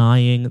just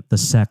denying the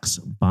sex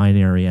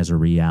binary as a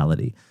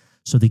reality.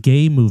 So the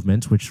gay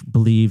movement, which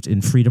believed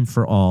in freedom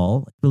for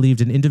all,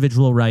 believed in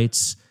individual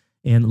rights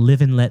and live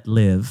and let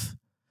live.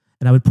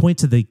 And I would point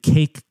to the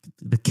cake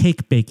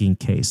baking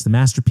case, the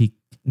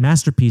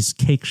masterpiece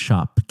cake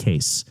shop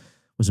case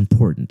was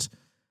important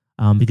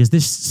because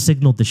this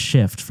signaled the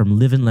shift from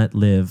live and let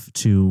live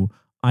to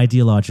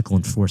ideological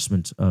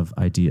enforcement of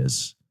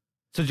ideas.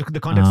 So the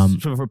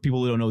context for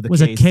people who don't know the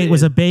was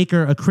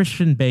a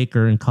Christian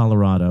baker in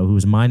Colorado who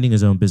was minding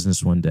his own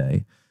business one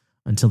day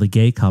until a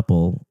gay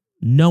couple,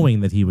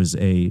 knowing that he was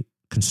a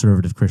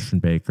conservative Christian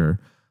baker,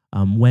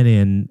 went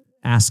in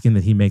asking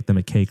that he make them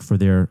a cake for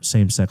their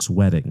same-sex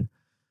wedding.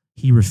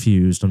 He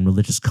refused on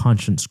religious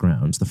conscience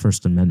grounds, the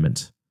First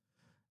Amendment.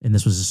 And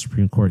this was a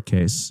Supreme Court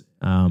case.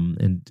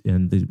 And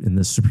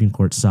the Supreme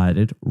Court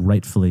sided,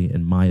 rightfully,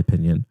 in my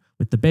opinion,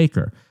 with the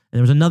baker. And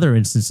there was another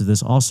instance of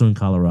this also in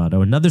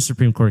Colorado, another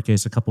Supreme Court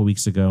case a couple of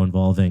weeks ago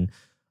involving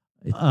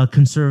a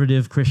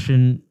conservative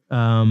Christian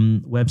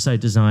website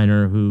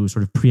designer who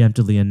sort of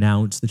preemptively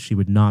announced that she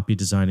would not be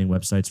designing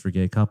websites for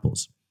gay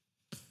couples.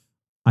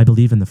 I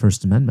believe in the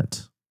First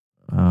Amendment.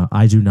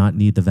 I do not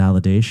need the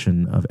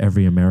validation of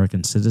every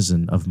American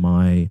citizen of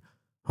my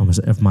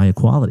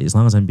equality. As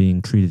long as I'm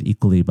being treated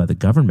equally by the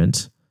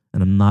government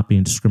and I'm not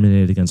being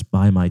discriminated against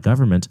by my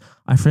government,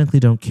 I frankly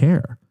don't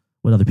care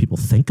what other people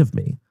think of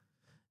me.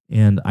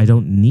 And I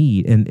don't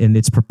need, and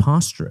it's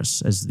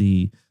preposterous, as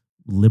the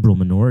liberal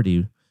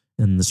minority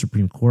in the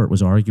Supreme Court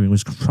was arguing,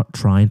 was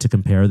trying to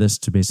compare this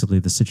to basically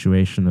the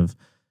situation of,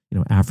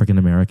 African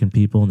American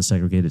people in the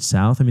segregated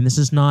South. I mean, this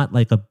is not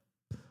like a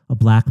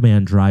black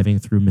man driving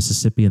through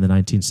Mississippi in the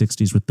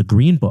 1960s with the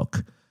Green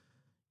Book,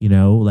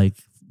 like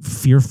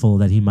fearful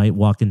that he might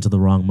walk into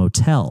the wrong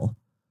motel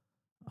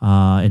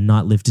and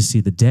not live to see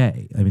the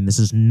day. I mean, this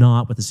is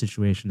not what the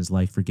situation is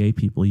like for gay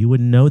people. You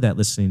wouldn't know that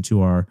listening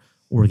to our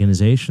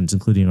organizations,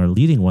 including our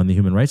leading one, the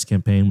Human Rights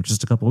Campaign, which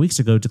just a couple of weeks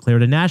ago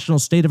declared a national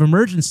state of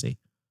emergency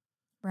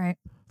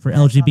for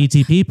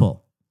LGBT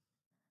people.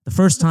 The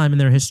first time in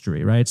their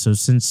history, right? So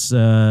since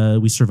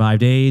we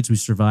survived AIDS, we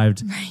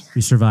survived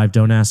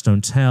Don't Ask,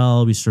 Don't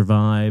Tell, we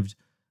survived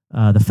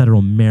the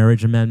federal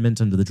marriage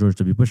amendment under the George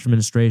W. Bush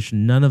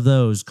administration, none of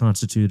those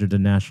constituted a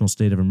national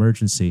state of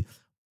emergency.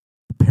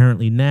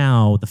 Apparently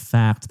now, the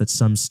fact that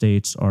some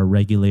states are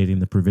regulating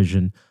the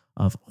provision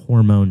of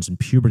hormones and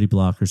puberty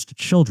blockers to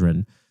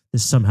children,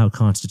 this somehow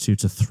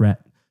constitutes a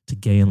threat to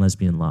gay and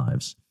lesbian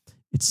lives.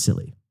 It's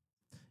silly.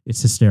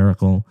 It's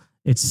hysterical.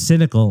 It's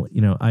cynical.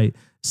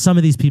 Some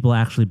of these people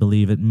actually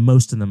believe it.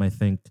 Most of them, I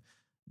think,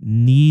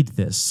 need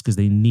this because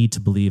they need to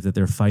believe that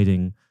they're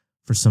fighting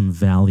for some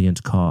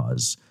valiant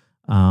cause.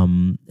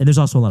 And there's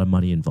also a lot of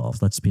money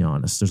involved. Let's be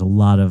honest. There's a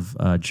lot of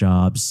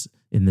jobs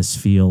in this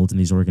field, in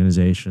these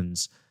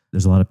organizations.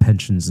 There's a lot of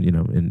pensions,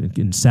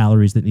 in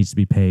salaries that needs to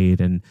be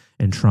paid, and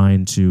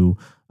trying to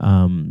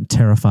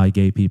terrify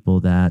gay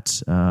people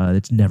that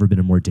it's never been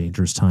a more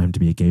dangerous time to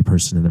be a gay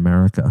person in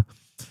America.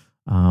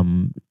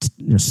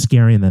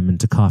 Scaring them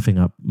into coughing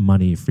up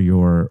money for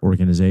your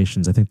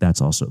organizations. I think that's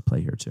also at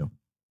play here too.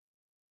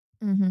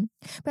 Mm-hmm.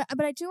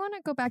 But I do want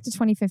to go back to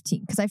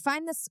 2015 because I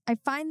find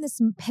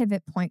this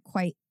pivot point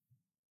quite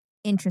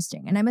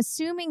interesting, and I'm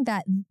assuming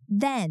that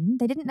then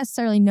they didn't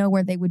necessarily know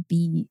where they would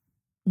be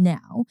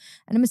now,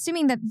 and I'm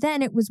assuming that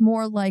then it was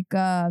more like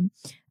a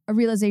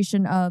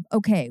realization of,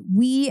 okay,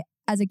 we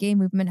as a gay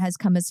movement has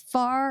come as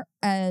far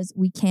as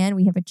we can.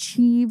 We have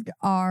achieved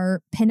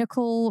our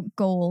pinnacle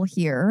goal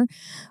here.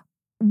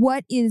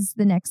 What is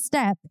the next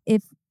step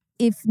if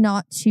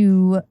not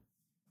to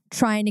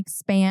try and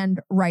expand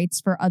rights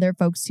for other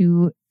folks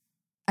who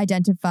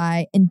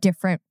identify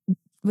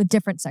with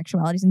different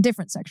sexualities and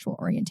different sexual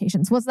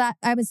orientations? Was that,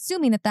 I'm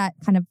assuming that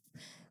kind of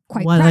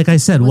quite, well, like I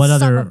said, what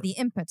other, some of the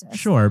impetus?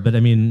 Sure, but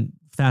I mean,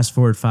 fast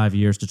forward 5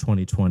 years to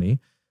 2020,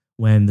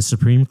 when the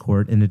Supreme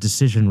Court, in a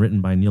decision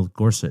written by Neil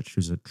Gorsuch,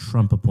 who's a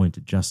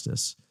Trump-appointed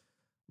justice,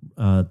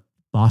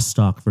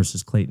 Bostock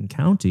versus Clayton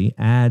County,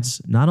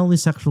 adds not only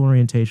sexual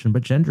orientation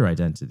but gender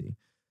identity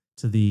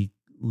to the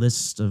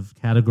list of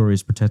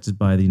categories protected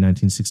by the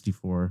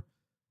 1964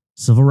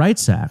 Civil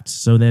Rights Act.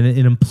 So then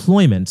in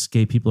employment,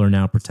 gay people are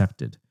now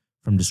protected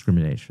from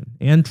discrimination,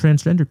 and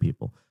transgender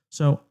people.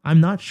 So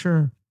I'm not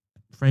sure,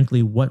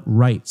 frankly, what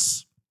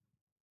rights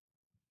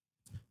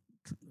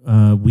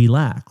we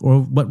lack,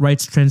 or what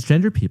rights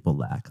transgender people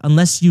lack.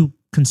 Unless you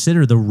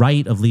consider the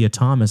right of Leah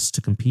Thomas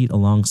to compete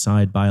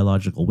alongside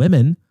biological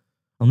women,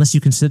 unless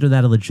you consider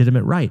that a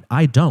legitimate right.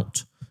 I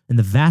don't. And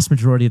the vast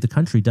majority of the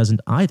country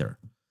doesn't either.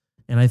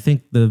 And I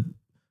think the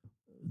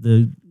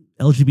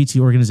LGBT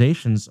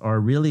organizations are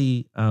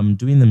really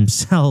doing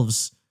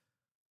themselves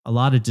a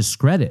lot of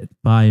discredit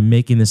by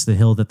making this the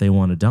hill that they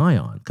want to die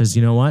on. Because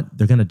you know what?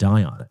 They're going to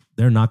die on it.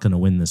 They're not going to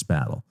win this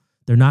battle.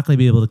 They're not going to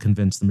be able to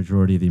convince the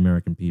majority of the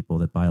American people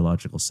that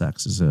biological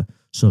sex is a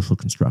social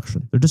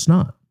construction. They're just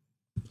not.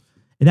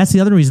 And that's the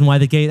other reason why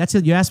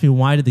you asked me,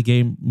 why did the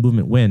gay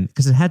movement win?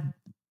 Because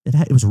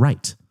it was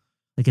right.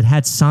 Like it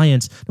had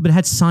science, but it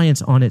had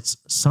science on its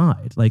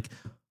side. Like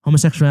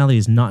homosexuality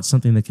is not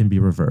something that can be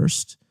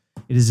reversed.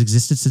 It has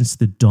existed since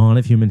the dawn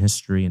of human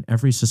history in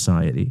every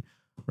society,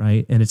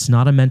 right? And it's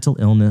not a mental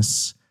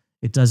illness.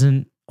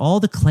 All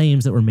the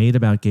claims that were made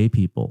about gay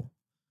people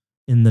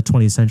in the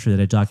 20th century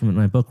that I document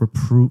in my book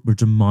were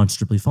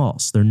demonstrably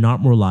false. They're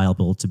not more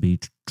liable to be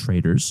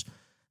traitors.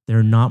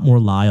 They're not more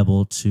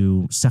liable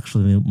to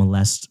sexually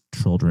molest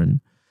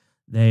children.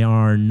 They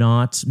are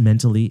not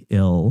mentally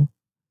ill.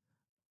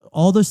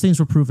 All those things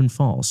were proven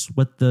false.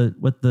 What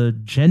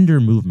the gender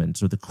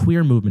movement or the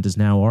queer movement is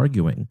now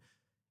arguing,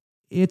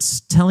 it's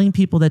telling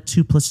people that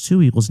 2 +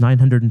 2 =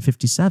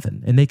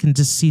 957, and they can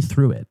just see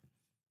through it.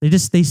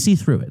 They see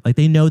through it. Like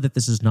they know that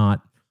this is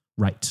not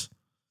right.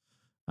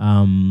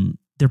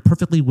 They're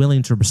perfectly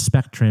willing to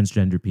respect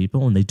transgender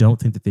people, and they don't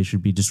think that they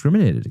should be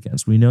discriminated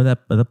against. We know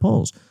that by the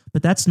polls.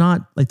 But that's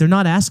not, like, they're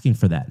not asking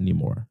for that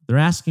anymore. They're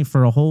asking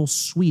for a whole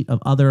suite of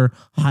other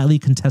highly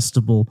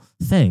contestable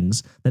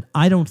things that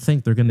I don't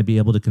think they're going to be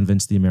able to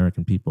convince the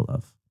American people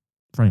of,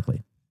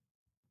 frankly.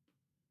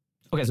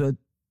 Okay, so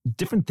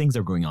different things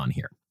are going on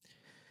here.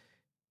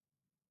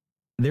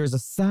 There's a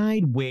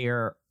side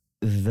where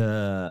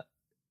the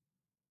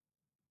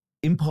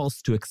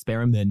impulse to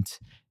experiment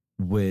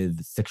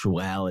with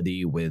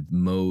sexuality, with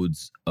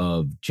modes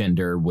of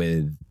gender,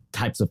 with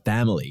types of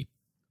family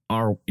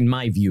are, in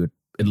my view,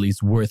 at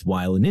least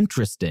worthwhile and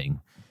interesting,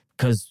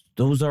 because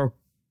those are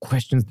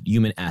questions that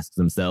humans ask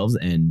themselves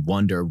and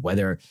wonder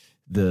whether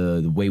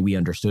the way we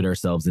understood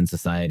ourselves in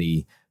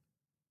society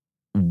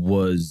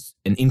was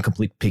an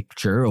incomplete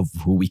picture of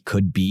who we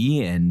could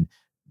be and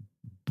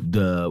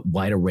the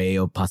wide array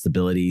of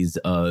possibilities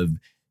of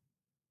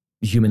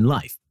human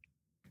life.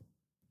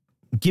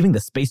 Giving the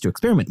space to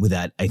experiment with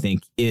that, I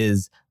think,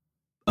 is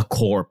a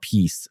core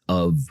piece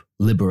of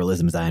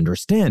liberalism as I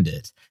understand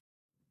it.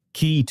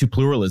 Key to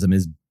pluralism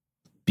is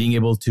being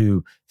able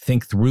to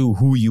think through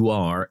who you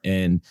are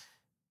and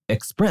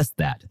express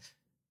that.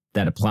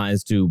 That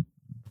applies to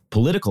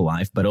political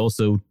life, but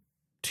also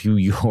to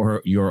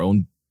your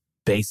own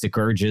basic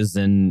urges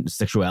and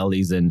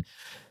sexualities and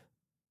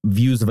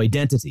views of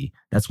identity.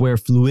 That's where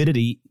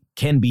fluidity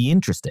can be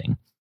interesting.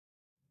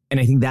 And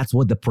I think that's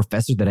what the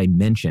professor that I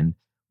mentioned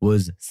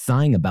was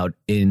sighing about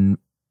in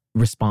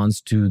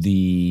response to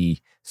the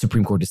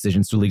Supreme Court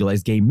decisions to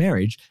legalize gay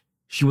marriage.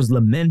 She was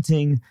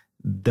lamenting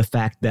the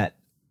fact that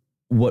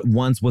what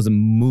once was a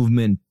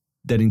movement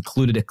that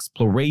included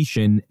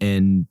exploration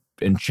and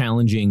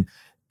challenging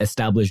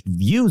established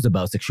views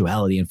about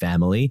sexuality and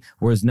family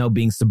was now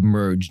being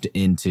submerged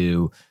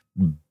into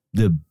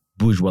the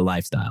bourgeois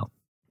lifestyle.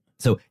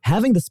 So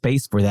having the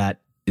space for that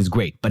is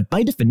great. But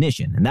by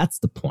definition, and that's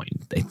the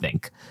point, I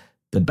think,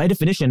 that by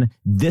definition,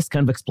 this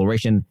kind of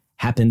exploration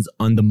happens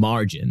on the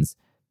margins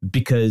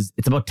because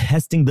it's about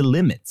testing the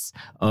limits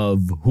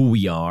of who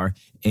we are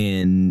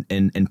and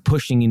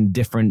pushing in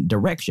different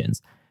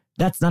directions.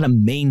 That's not a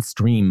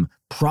mainstream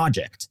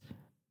project.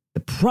 The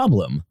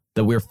problem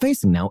that we're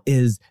facing now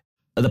is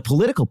the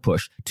political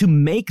push to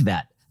make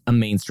that a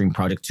mainstream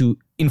project, to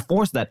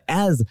enforce that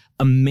as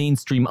a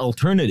mainstream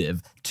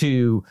alternative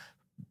to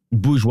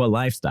bourgeois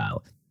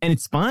lifestyle. And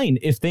it's fine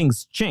if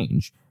things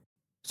change.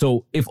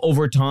 So if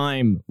over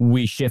time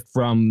we shift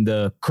from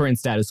the current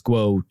status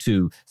quo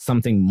to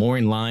something more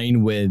in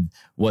line with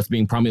what's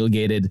being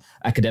promulgated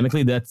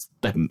academically, that's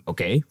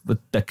okay, but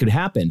that could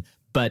happen.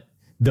 But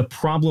the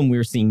problem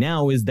we're seeing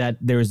now is that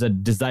there's a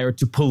desire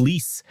to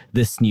police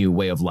this new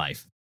way of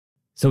life.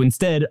 So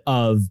instead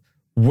of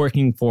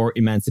working for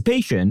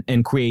emancipation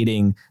and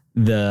creating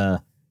the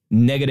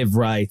negative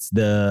rights,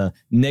 the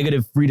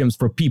negative freedoms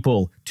for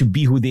people to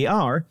be who they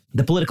are,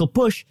 the political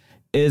push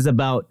is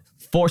about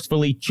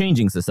forcefully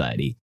changing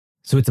society.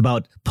 So it's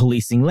about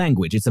policing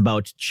language. It's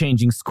about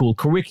changing school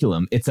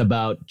curriculum. It's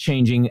about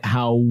changing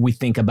how we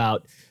think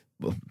about,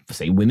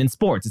 say, women's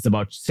sports. It's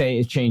about,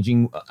 say,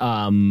 changing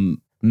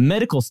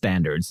medical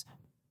standards.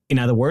 In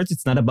other words,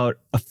 it's not about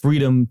a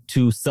freedom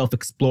to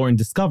self-explore and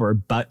discover,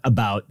 but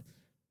about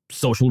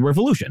social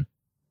revolution,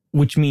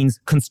 which means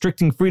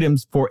constricting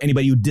freedoms for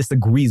anybody who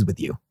disagrees with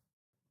you.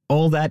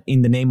 All that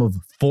in the name of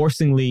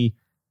forcingly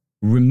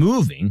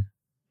removing,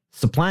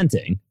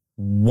 supplanting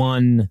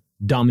one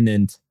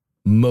dominant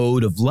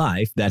mode of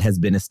life that has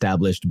been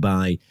established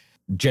by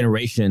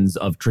generations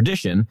of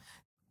tradition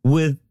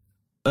with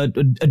a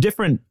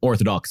different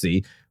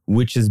orthodoxy,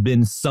 which has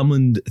been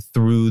summoned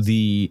through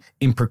the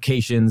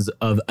imprecations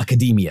of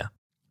academia.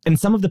 And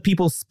some of the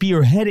people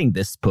spearheading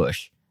this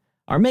push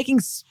are making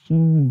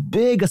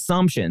big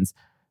assumptions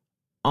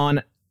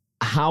on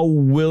how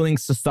willing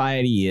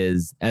society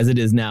is, as it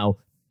is now,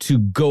 to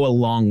go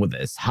along with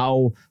this.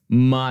 How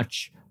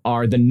much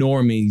are the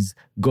normies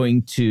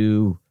going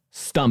to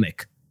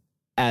stomach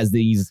as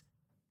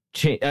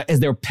as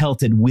they're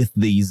pelted with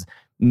these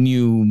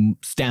new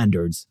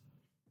standards?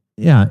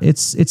 Yeah,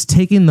 it's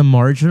taking the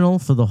marginal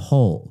for the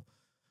whole,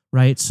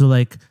 right? So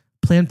like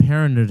Planned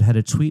Parenthood had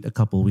a tweet a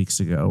couple of weeks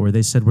ago where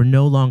they said we're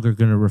no longer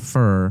going to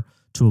refer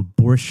to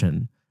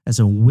abortion as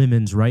a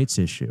women's rights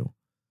issue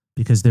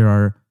because there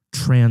are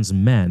trans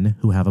men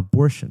who have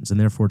abortions, and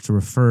therefore to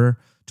refer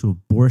to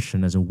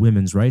abortion as a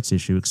women's rights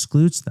issue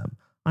excludes them.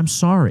 I'm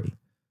sorry.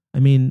 I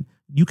mean,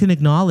 you can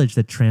acknowledge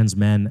that trans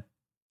men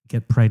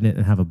get pregnant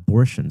and have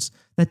abortions.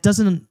 That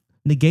doesn't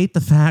negate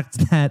the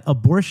fact that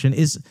abortion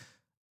is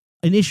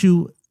an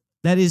issue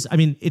that is, I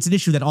mean, it's an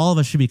issue that all of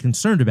us should be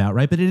concerned about,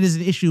 right? But it is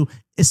an issue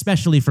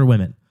especially for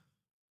women.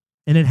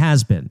 And it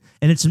has been.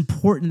 And it's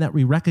important that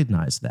we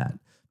recognize that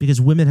because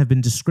women have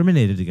been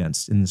discriminated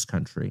against in this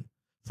country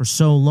for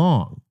so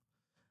long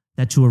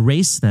that to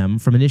erase them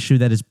from an issue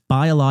that is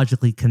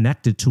biologically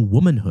connected to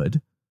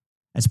womanhood,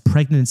 as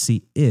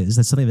pregnancy is,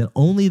 that's something that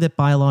only that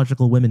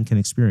biological women can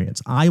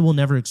experience. I will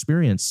never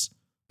experience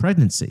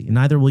pregnancy, and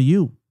neither will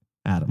you,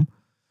 Adam.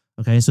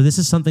 Okay, so this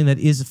is something that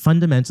is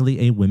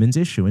fundamentally a women's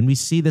issue, and we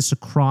see this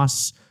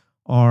across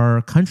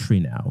our country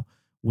now,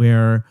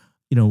 where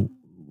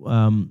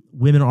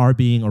women are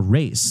being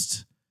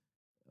erased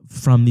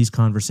from these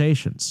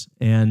conversations,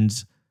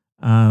 and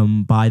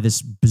by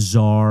this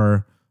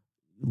bizarre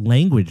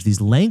language,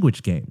 these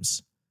language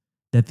games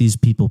that these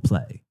people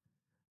play,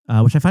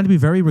 which I find to be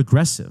very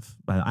regressive.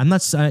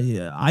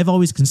 I've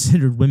always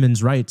considered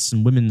women's rights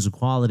and women's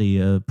equality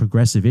a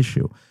progressive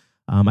issue.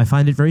 I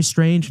find it very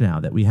strange now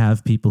that we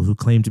have people who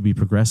claim to be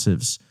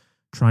progressives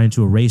trying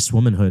to erase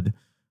womanhood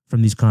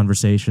from these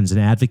conversations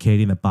and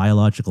advocating that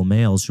biological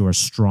males who are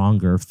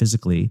stronger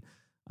physically,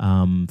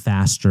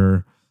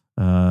 faster,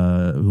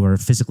 who are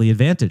physically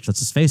advantaged, let's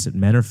just face it,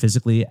 men are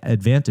physically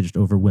advantaged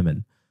over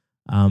women,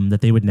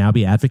 that they would now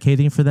be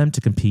advocating for them to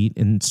compete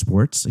in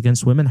sports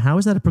against women. How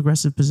is that a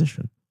progressive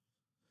position?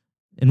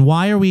 And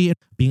why are we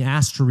being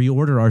asked to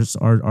reorder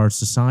our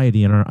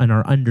society and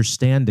our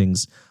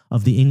understandings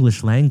of the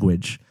English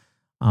language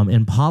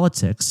and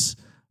politics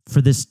for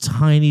this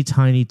tiny,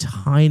 tiny,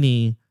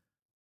 tiny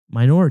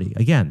minority?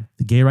 Again,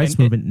 the gay rights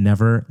movement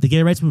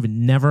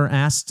never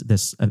asked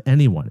this of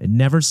anyone. It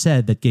never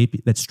said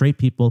that straight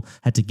people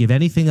had to give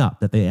anything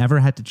up, that they ever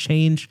had to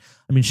change.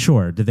 I mean,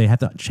 sure, did they have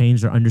to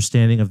change their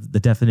understanding of the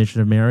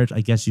definition of marriage? I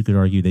guess you could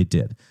argue they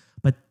did.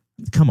 But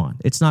come on,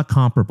 it's not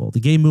comparable.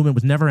 The gay movement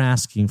was never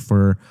asking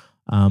for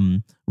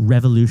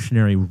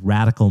revolutionary,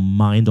 radical,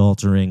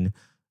 mind-altering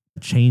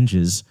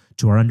changes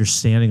to our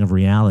understanding of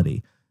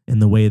reality in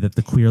the way that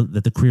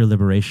the queer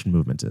liberation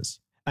movement is.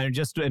 And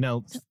just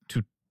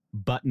to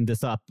button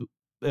this up,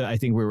 I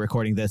think we're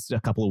recording this a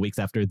couple of weeks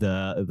after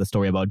the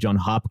story about John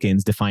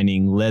Hopkins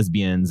defining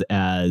lesbians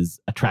as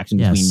attraction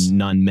between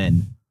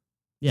non-men.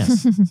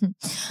 Yes.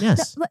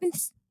 Yes.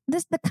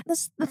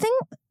 The thing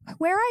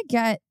where I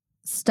get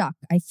stuck,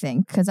 I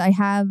think, because I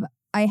have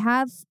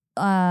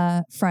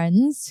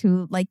friends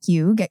who, like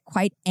you, get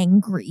quite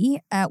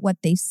angry at what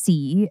they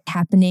see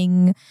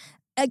happening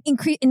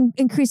in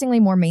increasingly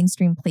more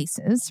mainstream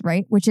places,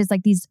 right? Which is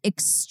like these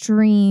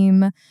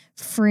extreme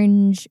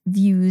fringe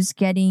views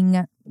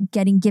getting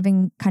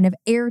given kind of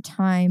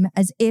airtime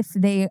as if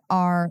they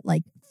are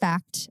like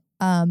fact.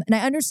 And I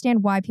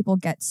understand why people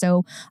get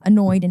so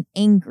annoyed and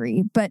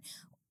angry, but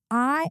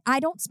I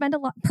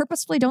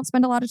purposefully don't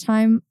spend a lot of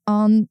time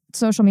on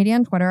social media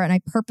and Twitter, and I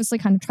purposely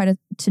kind of try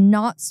to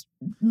not.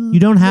 You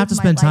don't have to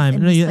spend time.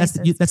 No, that's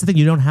the thing.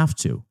 You don't have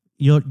to.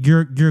 You're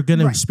going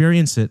to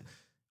experience it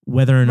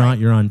whether or not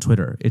you're on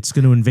Twitter. It's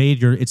going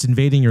to it's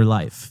invading your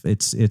life.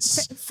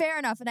 It's fair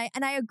enough,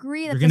 and I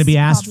agree that you're going to be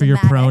asked for your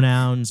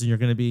pronouns, and you're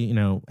going to be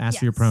asked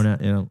for your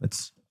pronoun.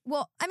 It's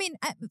well, I mean,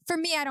 for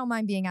me, I don't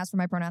mind being asked for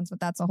my pronouns,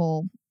 but that's a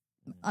whole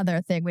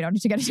other thing we don't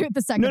need to get into at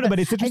the second. No, but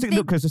it's interesting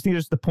because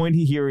the point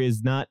here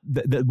is not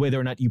whether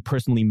or not you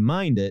personally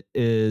mind it,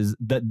 is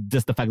that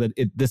just the fact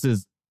that this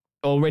is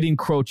already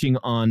encroaching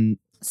on.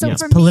 So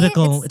it's for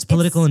political. Me, it's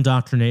political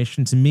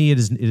indoctrination. To me, it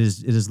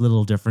is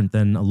little different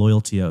than a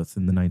loyalty oath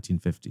in the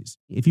 1950s.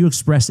 If you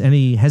express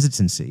any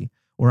hesitancy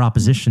or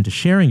opposition to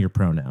sharing your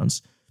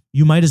pronouns,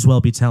 you might as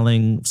well be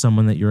telling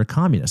someone that you're a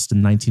communist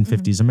in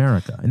 1950s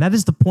America. And that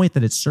is the point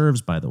that it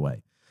serves, by the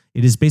way.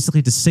 It is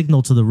basically to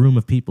signal to the room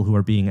of people who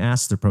are being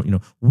asked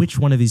which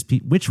one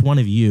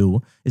of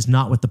you is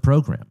not with the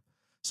program.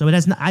 So it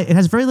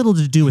has very little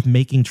to do with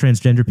making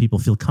transgender people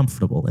feel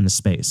comfortable in a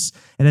space.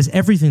 It has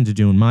everything to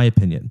do, in my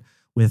opinion,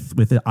 with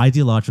the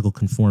ideological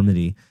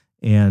conformity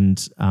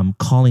and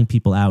calling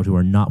people out who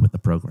are not with the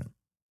program.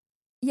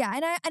 Yeah,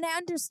 and I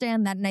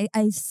understand that, and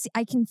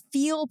I can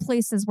feel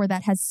places where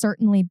that has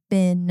certainly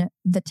been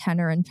the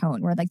tenor and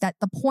tone, where like that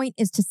the point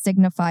is to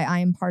signify I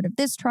am part of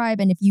this tribe,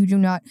 and if you do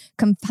not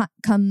comply,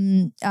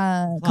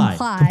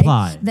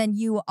 then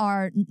you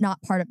are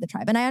not part of the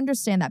tribe, and I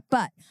understand that.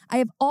 But I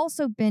have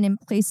also been in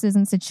places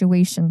and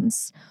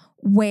situations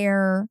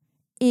where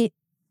it.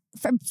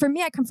 For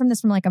me, I come from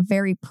like a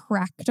very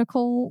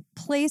practical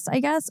place, I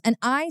guess, and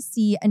I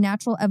see a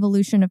natural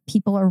evolution of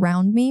people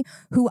around me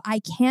who I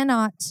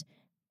cannot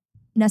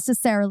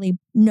necessarily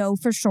know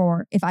for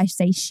sure if I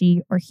say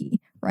she or he,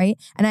 right?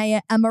 And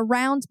I am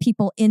around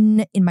people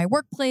in my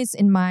workplace,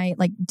 in my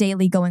like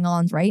daily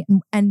going-ons, right?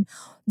 And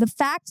the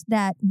fact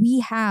that we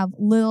have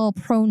little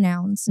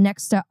pronouns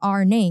next to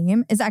our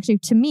name is actually,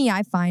 to me,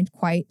 I find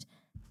quite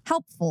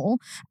helpful.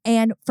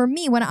 And for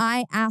me, when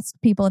I ask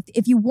people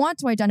if you want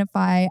to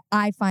identify,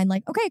 I find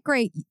like, okay,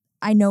 great.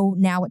 I know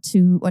now what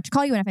to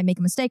call you, and if I make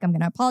a mistake, I'm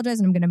going to apologize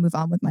and I'm going to move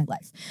on with my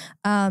life.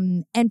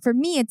 And for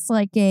me, it's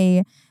like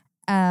a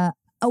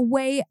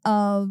way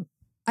of.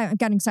 I'm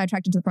getting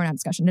sidetracked into the pronoun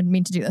discussion. Didn't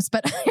mean to do this,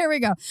 but here we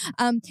go.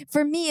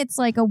 For me, it's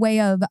like a way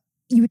of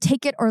you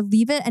take it or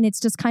leave it, and it's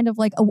just kind of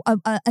like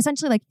a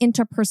essentially like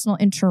interpersonal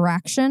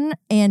interaction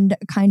and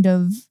kind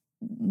of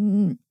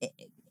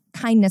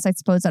kindness, I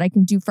suppose, that I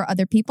can do for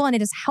other people. And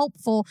it is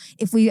helpful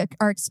if we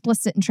are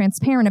explicit and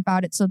transparent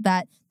about it, so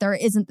that there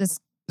isn't this.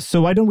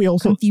 So why don't we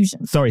also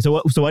confusion? Sorry. So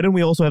why don't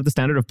we also have the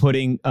standard of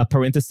putting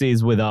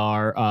parentheses with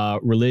our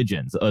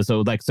religions?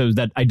 So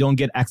that I don't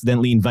get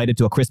accidentally invited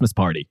to a Christmas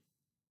party.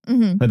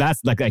 Mm-hmm. But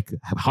that's like I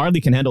hardly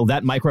can handle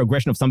that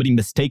microaggression of somebody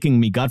mistaking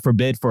me, God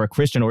forbid, for a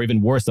Christian or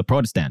even worse, a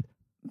Protestant.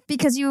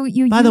 Because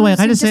you. By the way,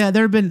 I just say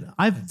there have been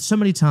so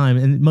many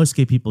times, and most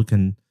gay people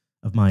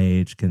of my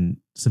age can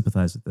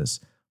sympathize with this.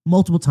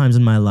 Multiple times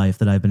in my life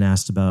that I've been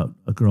asked about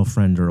a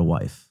girlfriend or a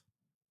wife.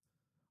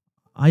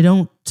 I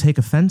don't take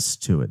offense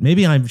to it.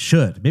 Maybe I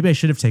should. Maybe I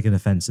should have taken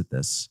offense at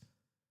this.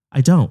 I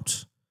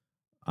don't.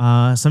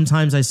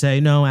 Sometimes I say,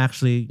 no,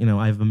 actually,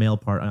 I have a male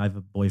part. I have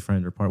a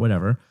boyfriend or part,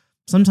 whatever.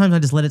 Sometimes I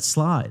just let it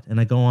slide and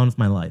I go on with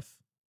my life.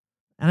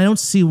 And I don't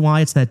see why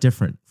it's that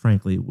different,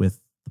 frankly,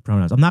 with the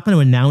pronouns. I'm not going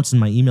to announce in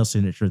my email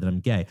signature that I'm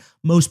gay.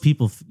 Most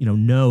people,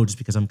 know just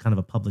because I'm kind of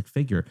a public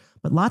figure.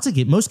 But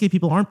most gay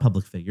people aren't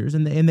public figures,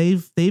 and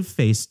they've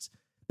faced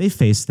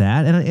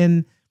that.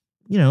 And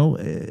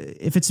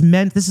if it's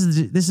meant, this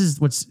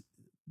is what's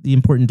the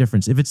important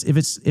difference. If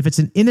it's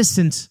an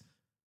innocent,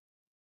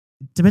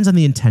 depends on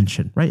the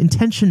intention, right?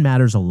 Intention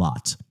matters a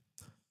lot.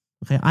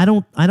 Okay, I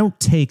don't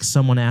take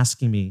someone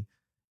asking me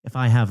if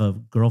I have a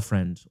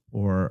girlfriend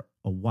or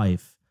a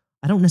wife.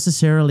 I don't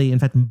necessarily, in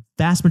fact,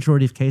 vast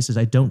majority of cases,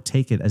 I don't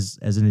take it as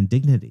an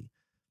indignity.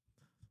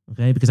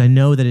 Okay, because I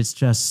know that it's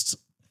just,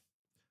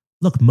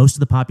 look, most of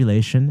the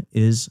population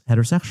is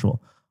heterosexual.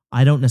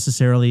 I don't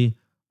necessarily,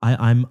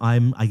 I'm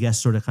I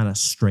guess sort of kind of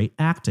straight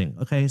acting.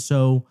 Okay,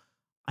 so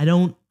I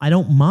don't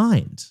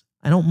mind.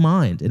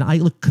 And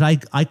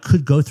I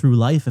could go through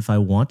life if I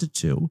wanted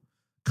to,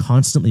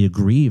 constantly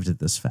aggrieved at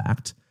this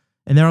fact.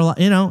 And there are,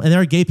 and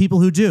there are gay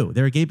people who do.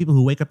 There are gay people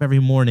who wake up every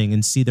morning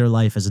and see their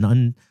life as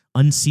an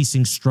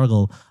unceasing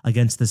struggle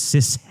against the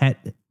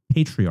cis-het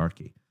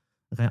patriarchy.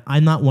 Okay,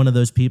 I'm not one of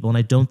those people, and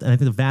I think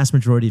the vast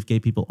majority of gay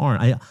people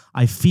aren't.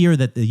 I fear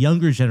that the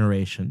younger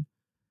generation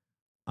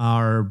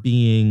are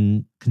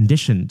being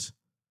conditioned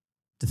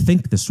to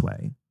think this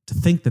way, to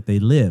think that they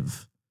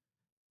live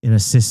in a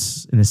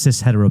cis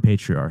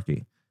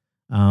heteropatriarchy.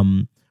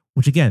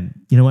 Which again,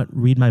 you know what?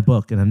 Read my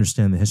book and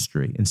understand the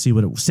history and see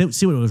what it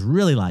was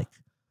really like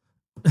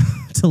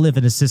to live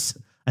in a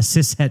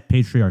cis-het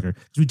patriarchy.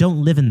 Because we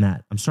don't live in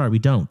that. I'm sorry, we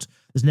don't.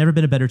 There's never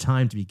been a better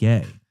time to be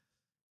gay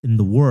in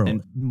the world.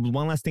 And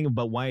one last thing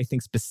about why I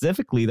think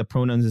specifically the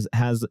pronouns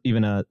has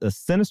even a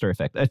sinister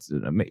effect. That's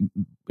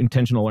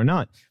intentional or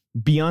not.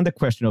 Beyond the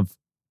question of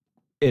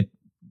it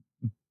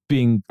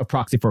being a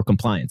proxy for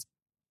compliance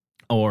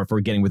or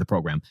for getting with the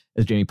program,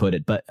 as Jamie put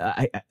it. But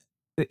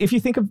if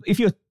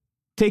you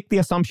take the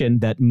assumption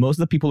that most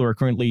of the people who are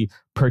currently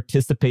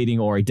participating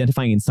or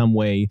identifying in some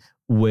way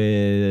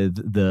with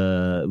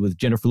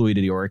gender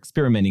fluidity or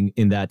experimenting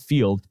in that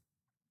field,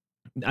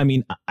 I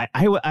mean, I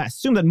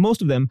assume that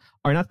most of them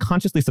are not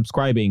consciously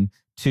subscribing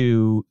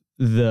to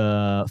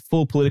the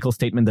full political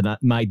statement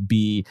that might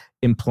be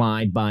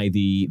implied by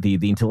the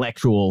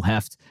intellectual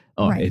heft,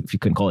 or right, if you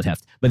couldn't call it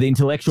heft, but the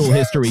intellectual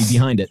history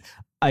behind it.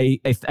 I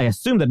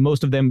assume that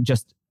most of them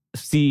just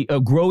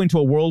grow into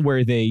a world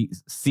where they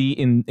see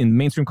in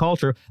mainstream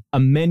culture a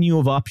menu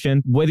of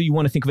options, whether you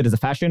want to think of it as a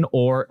fashion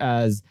or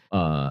as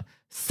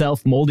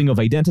self-molding of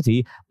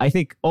identity. I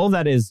think all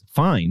that is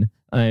fine.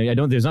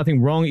 There's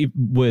nothing wrong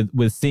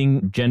with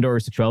seeing gender or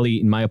sexuality,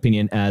 in my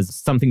opinion, as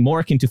something more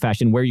akin to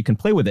fashion where you can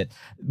play with it.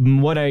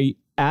 What I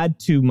add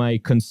to my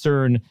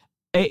concern,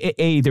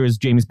 there is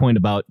Jamie's point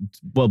about,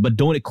 but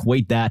don't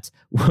equate that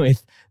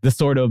with the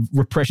sort of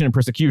repression and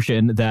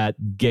persecution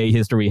that gay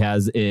history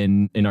has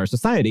in our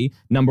society.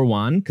 Number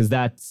one, because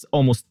that's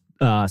almost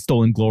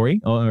stolen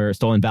glory or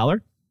stolen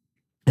valor.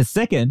 And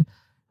second,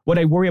 what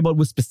I worry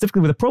about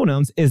specifically with the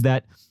pronouns is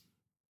that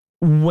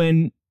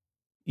when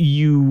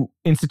you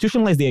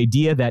institutionalize the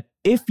idea that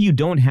if you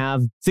don't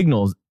have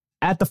signals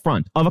at the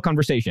front of a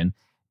conversation,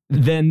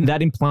 then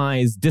that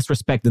implies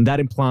disrespect and that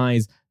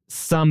implies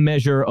some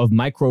measure of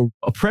micro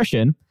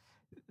oppression,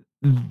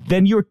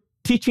 then you're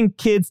teaching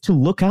kids to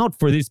look out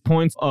for these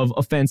points of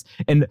offense.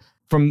 And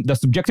from the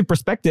subjective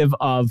perspective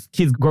of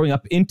kids growing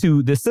up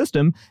into this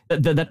system,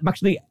 that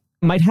actually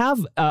might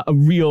have a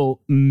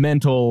real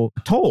mental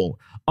toll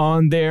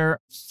on their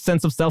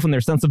sense of self and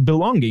their sense of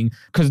belonging,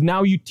 because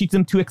now you teach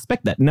them to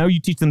expect that. Now you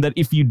teach them that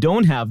if you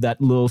don't have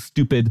that little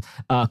stupid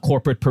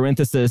corporate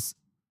parenthesis,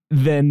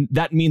 then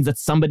that means that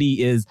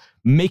somebody is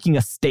making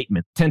a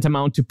statement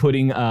tantamount to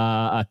putting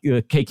a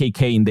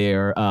KKK in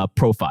their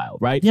profile,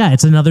 right? Yeah,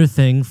 it's another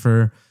thing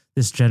for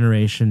this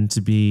generation to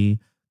be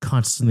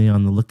constantly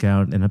on the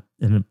lookout and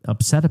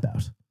upset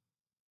about.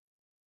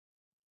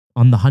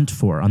 On the hunt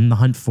for,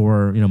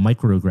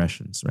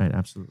 microaggressions, right?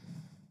 Absolutely.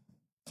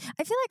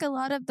 I feel like a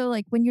lot of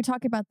when you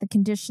talk about the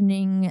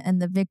conditioning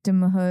and the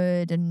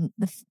victimhood and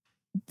the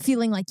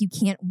feeling like you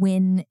can't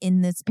win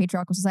in this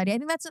patriarchal society, I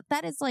think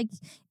that is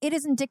it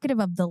is indicative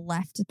of the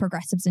left,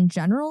 progressives in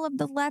general of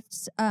the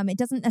left. It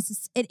doesn't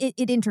it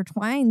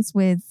intertwines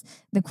with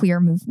the queer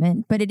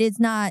movement, but it is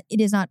not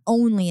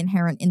only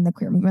inherent in the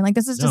queer movement. Like,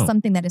 this is just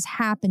something that is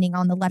happening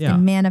on the left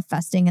and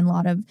manifesting in a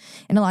lot of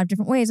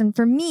different ways. And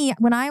for me,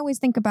 when I always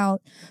think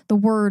about the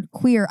word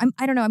queer,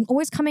 I don't know, I'm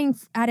always coming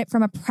at it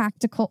from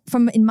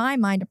in my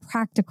mind, a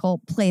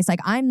practical place. Like,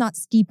 I'm not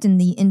steeped in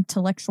the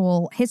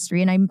intellectual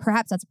history, and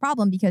perhaps that's a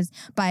problem, because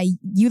by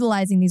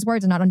utilizing these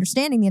words and not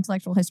understanding the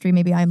intellectual history,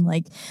 maybe I'm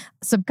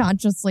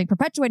subconsciously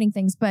perpetuating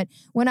things. But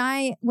when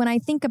I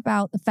think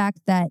about the fact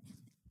that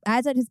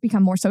as it has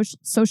become more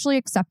socially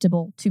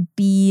acceptable to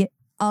be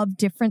of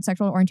different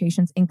sexual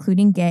orientations,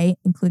 including gay,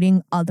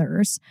 including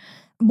others,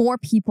 more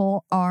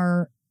people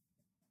are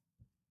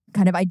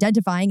kind of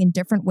identifying in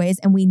different ways,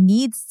 and we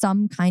need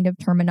some kind of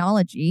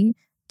terminology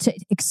to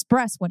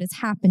express what is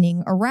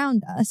happening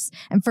around us.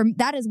 And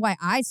that is why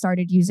I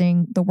started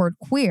using the word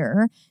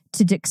queer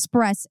to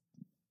express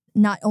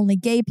not only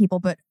gay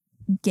people, but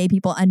gay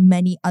people and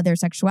many other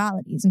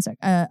sexualities and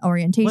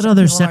orientations. What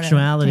other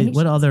sexuality,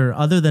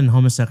 other than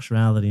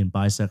homosexuality and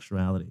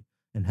bisexuality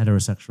and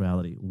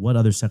heterosexuality, what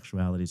other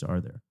sexualities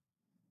are there?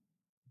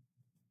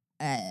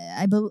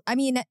 I guess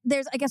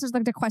there's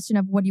the question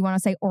of, what do you want to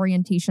say,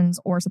 orientations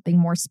or something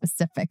more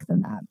specific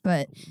than that?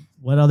 But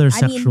what other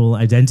sexual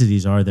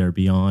identities are there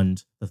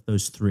beyond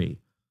those three?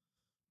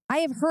 I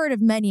have heard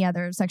of many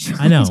other sexual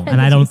I know, identities. and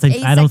I don't think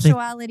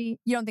asexuality.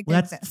 You don't think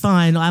that's exist?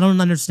 Fine. I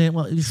don't understand.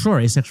 Well, sure,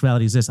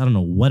 asexuality exists. I don't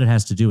know what it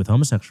has to do with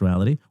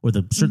homosexuality or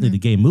certainly the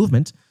gay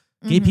movement.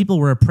 Gay people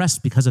were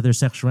oppressed because of their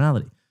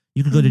sexuality.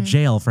 You could go to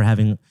jail for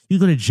having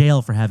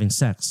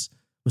sex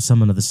with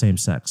someone of the same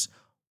sex.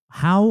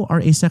 How are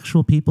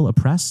asexual people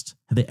oppressed?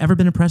 Have they ever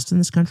been oppressed in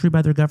this country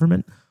by their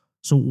government?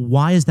 So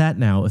why is that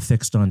now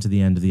affixed onto the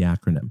end of the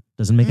acronym?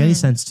 Doesn't make any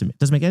sense to me.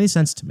 Doesn't make any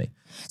sense to me.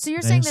 So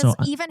you're saying that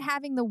even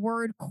having the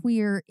word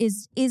queer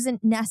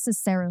isn't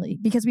necessarily,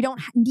 because we don't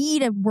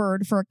need a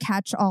word for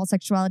catch-all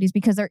sexualities,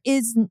 because it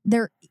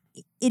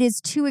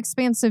is too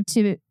expansive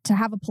to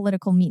have a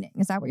political meaning.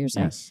 Is that what you're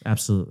saying? Yes,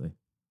 absolutely.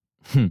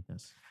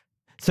 Yes.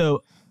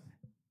 So.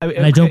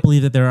 And I don't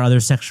believe that there are other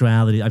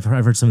sexuality. I've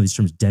heard some of these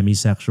terms: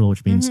 demisexual,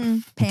 which means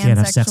you can't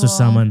have sex with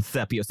someone.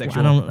 Sapiosexual.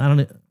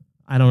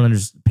 I don't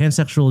understand.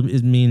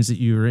 Pansexual means that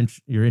you're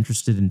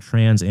interested in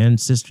trans and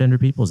cisgender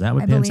people. Is that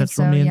what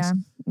pansexual means?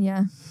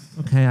 Yeah.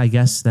 Okay, I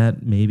guess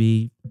that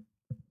maybe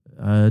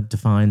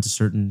defines a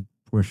certain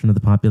portion of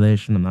the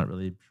population. I'm not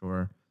really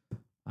sure.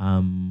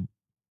 A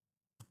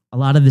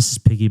lot of this is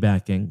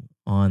piggybacking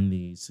on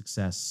the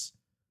success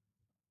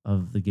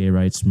of the gay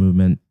rights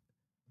movement.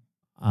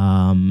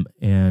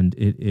 And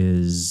it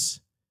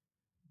is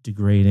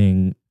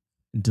degrading,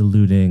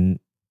 diluting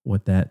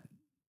what that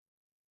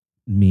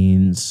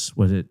means,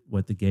 what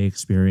the gay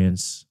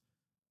experience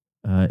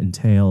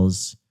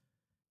entails.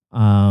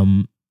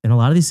 And a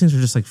lot of these things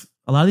are just like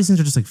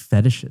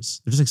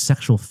fetishes. They're just like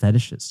sexual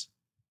fetishes,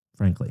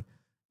 frankly.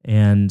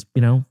 And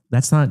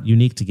that's not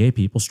unique to gay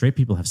people. Straight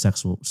people have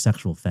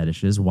sexual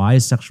fetishes. Why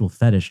is sexual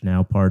fetish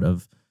now part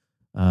of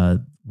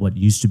what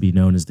used to be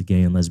known as the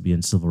gay and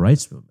lesbian civil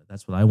rights movement?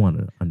 That's what I want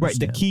to understand. Right.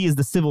 The key is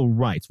the civil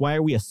rights. Why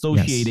are we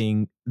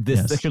associating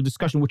this sexual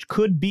discussion, which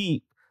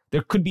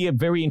there could be a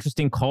very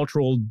interesting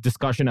cultural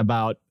discussion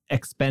about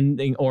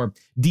expanding or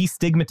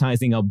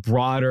destigmatizing a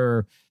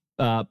broader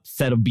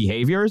set of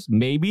behaviors,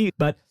 maybe,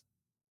 but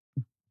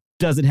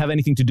does it have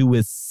anything to do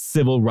with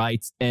civil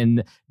rights?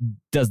 And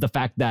does the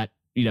fact that,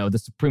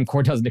 the Supreme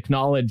Court doesn't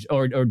acknowledge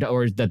or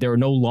that there are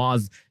no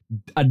laws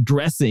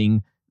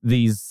addressing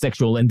these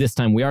sexual, and this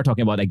time we are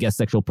talking about, I guess,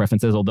 sexual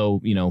preferences,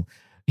 although,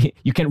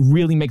 you can't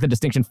really make the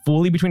distinction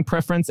fully between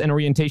preference and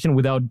orientation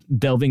without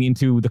delving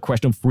into the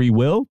question of free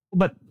will.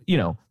 But,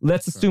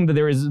 let's assume that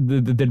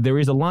there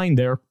is a line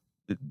there.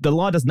 The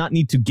law does not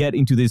need to get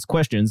into these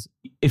questions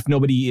if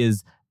nobody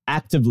is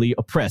actively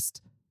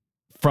oppressed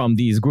from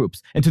these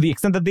groups. And to the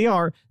extent that they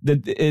are,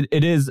 that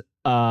it is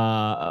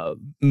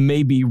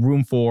maybe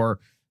room for,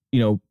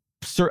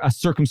 a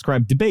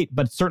circumscribed debate,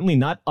 but certainly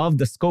not of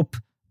the scope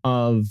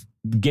of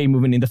gay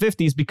movement in the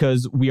 50s,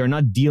 because we are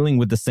not dealing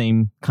with the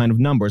same kind of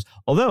numbers.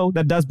 Although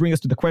that does bring us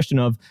to the question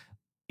of,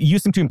 you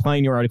seem to imply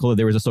in your article that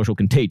there is a social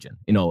contagion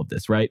in all of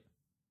this, right?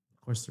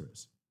 Of course there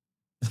is.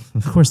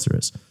 Of course there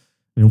is.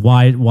 I mean,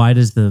 why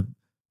does the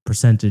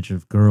percentage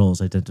of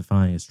girls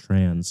identifying as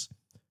trans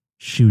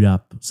shoot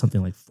up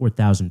something like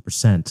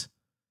 4,000%?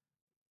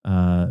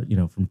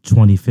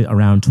 From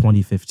around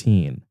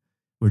 2015,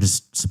 we're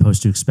just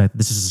supposed to expect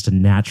this is just a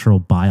natural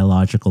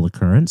biological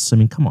occurrence. I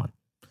mean, come on.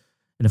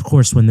 And of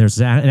course, when there's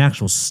an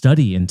actual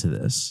study into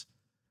this,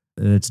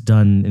 it's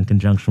done in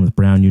conjunction with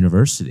Brown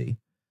University,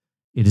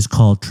 it is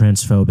called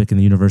transphobic, and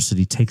the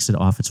university takes it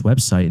off its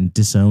website and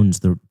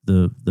disowns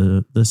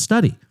the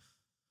study.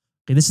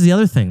 Okay, this is the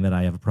other thing that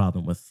I have a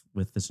problem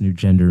with this new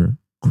gender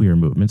queer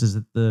movement, is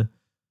that the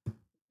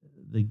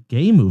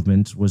gay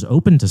movement was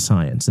open to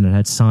science, and it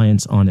had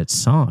science on its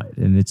side,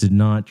 and it did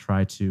not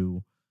try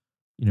to,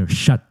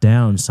 shut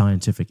down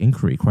scientific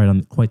inquiry.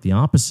 Quite the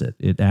opposite.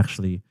 It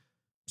actually,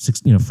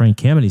 Frank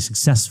Kameny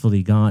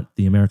successfully got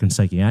the American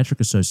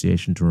Psychiatric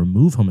Association to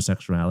remove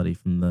homosexuality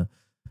from the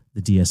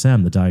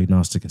DSM, the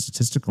Diagnostic and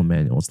Statistical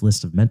Manual, its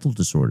list of mental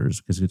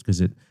disorders, because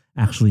it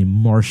actually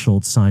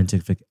marshaled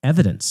scientific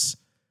evidence.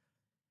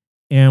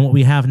 And what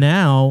we have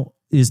now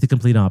is the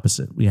complete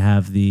opposite. We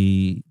have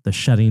the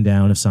shutting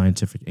down of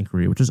scientific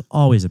inquiry, which is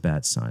always a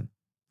bad sign.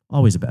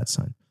 Always a bad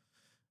sign.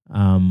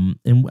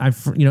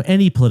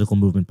 Any political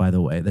movement, by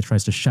the way, that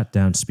tries to shut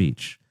down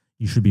speech,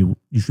 you should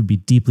be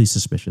deeply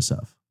suspicious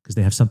of, because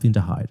they have something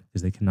to hide,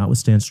 because they cannot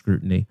withstand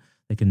scrutiny,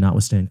 they cannot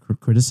withstand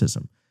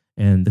criticism.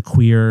 And the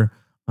queer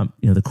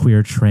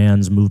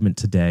trans movement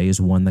today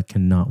is one that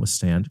cannot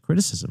withstand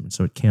criticism.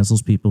 So it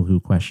cancels people who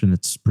question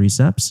its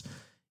precepts.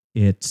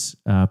 It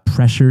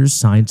pressures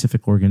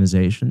scientific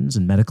organizations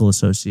and medical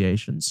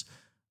associations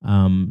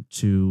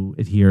to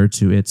adhere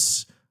to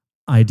its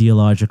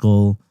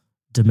ideological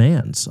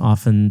demands,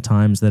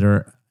 oftentimes that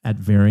are at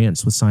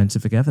variance with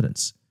scientific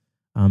evidence.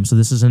 So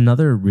this is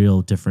another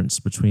real difference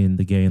between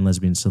the gay and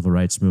lesbian civil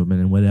rights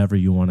movement and whatever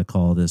you want to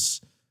call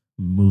this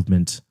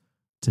movement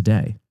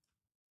today.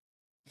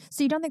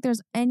 So you don't think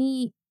there's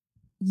any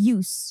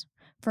use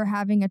for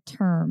having a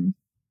term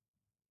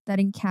that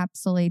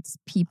encapsulates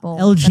people?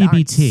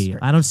 LGBT.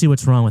 I don't see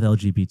what's wrong with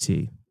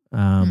LGBT.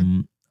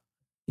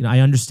 I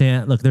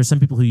understand. Look, there's some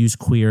people who use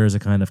queer as a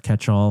kind of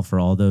catch-all for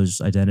all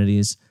those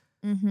identities.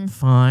 Mm-hmm.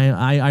 Fine.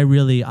 I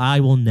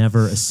will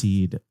never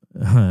accede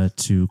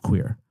to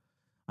queer.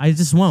 I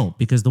just won't,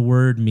 because the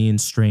word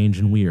means strange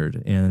and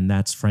weird, and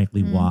that's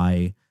frankly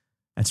why.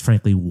 That's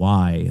frankly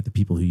why the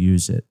people who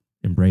use it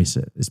embrace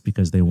it, is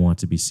because they want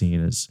to be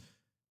seen as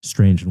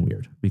strange and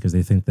weird, because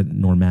they think that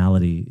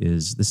normality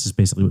is, this is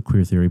basically what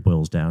queer theory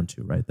boils down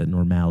to, right? That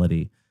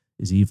normality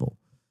is evil.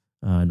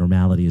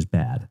 Normality is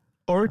bad.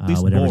 Or at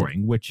least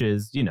boring, which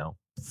is,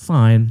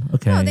 fine.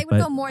 Okay. No, they would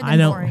go more than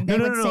boring. They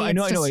would say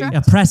it's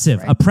destructive. Oppressive.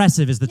 Right?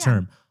 Oppressive is the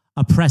term.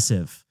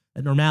 Oppressive.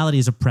 Normality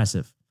is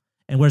oppressive.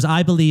 And whereas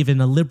I believe in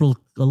a liberal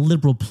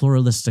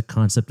pluralistic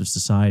concept of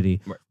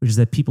society, right, which is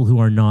that people who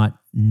are not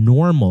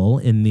normal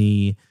in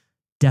the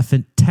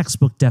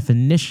textbook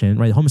definition,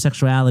 right?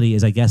 Homosexuality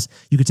is, I guess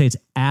you could say, it's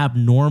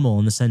abnormal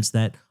in the sense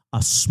that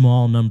a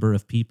small number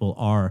of people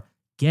are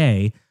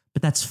gay,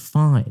 but that's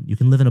fine. You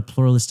can live in a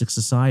pluralistic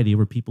society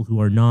where people who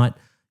are not,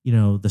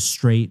 the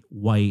straight,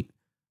 white,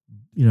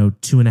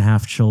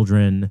 2.5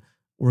 children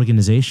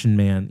organization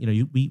man,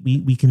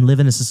 we can live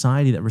in a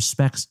society that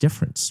respects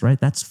difference, right?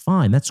 That's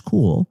fine. That's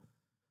cool.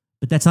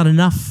 But that's not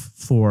enough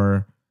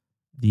for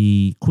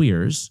the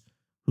queers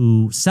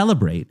who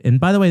celebrate. And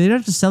by the way, they don't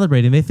have to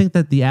celebrate, and they think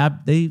that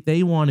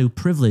they want to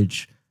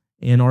privilege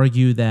and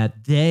argue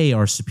that they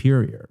are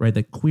superior, right?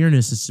 That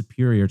queerness is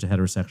superior to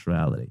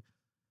heterosexuality,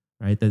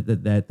 right?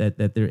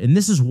 That they're, and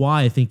this is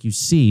why I think you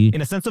see,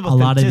 in a sense of a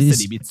lot of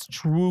these, it's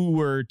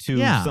truer to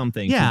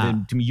something, to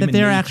human that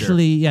they're nature.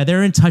 Actually,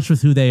 they're in touch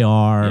with who they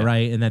are,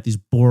 right? And that these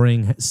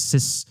boring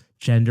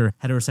cisgender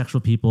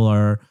heterosexual people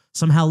are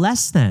somehow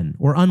less than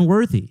or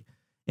unworthy.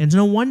 And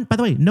by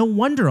the way, no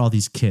wonder all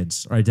these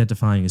kids are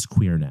identifying as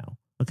queer now,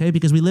 okay?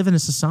 Because we live in a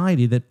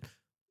society that,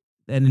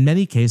 and in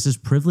many cases,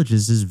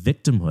 privileges is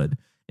victimhood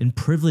and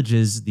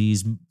privileges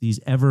these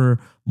ever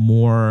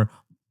more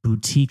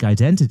boutique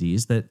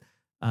identities that,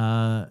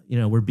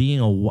 we're being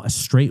a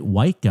straight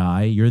white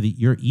guy,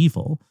 you're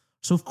evil.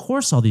 So of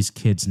course, all these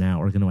kids now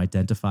are going to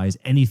identify as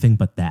anything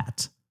but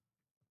that.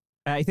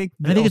 I think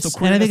and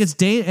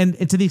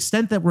to the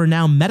extent that we're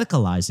now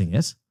medicalizing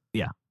it.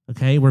 Yeah.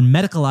 Okay, we're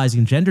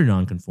medicalizing gender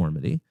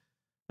nonconformity.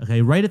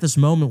 Okay, right at this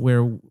moment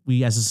where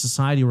we as a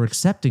society we're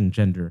accepting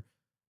gender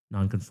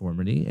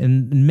nonconformity,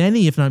 and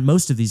many, if not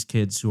most, of these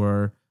kids who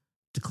are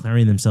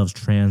declaring themselves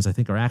trans, I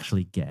think, are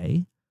actually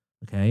gay.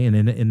 Okay, and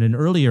in an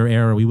earlier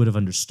era, we would have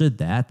understood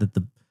that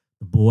the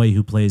boy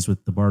who plays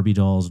with the Barbie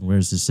dolls and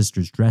wears his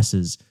sister's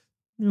dresses,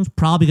 is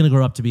probably going to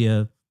grow up to be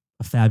a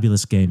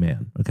fabulous gay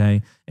man.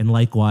 Okay, and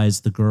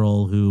likewise, the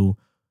girl who,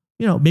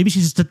 maybe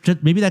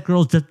that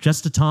girl's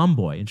just a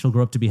tomboy and she'll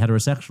grow up to be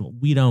heterosexual.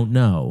 We don't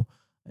know.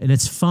 And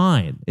it's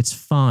fine. It's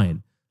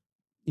fine.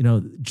 You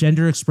know,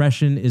 gender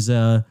expression is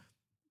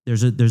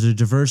there's a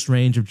diverse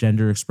range of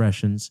gender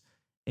expressions.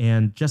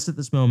 And just at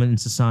this moment in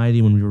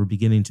society, when we were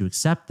beginning to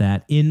accept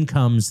that, in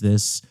comes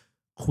this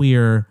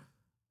queer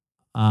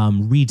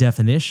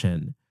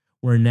redefinition,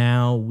 where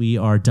now we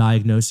are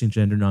diagnosing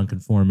gender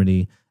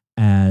nonconformity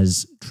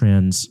as a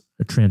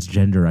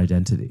transgender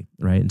identity,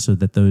 right? And so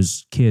that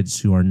those kids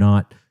who are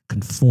not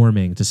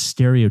conforming to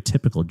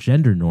stereotypical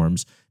gender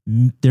norms,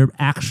 they're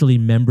actually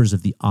members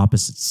of the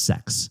opposite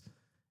sex.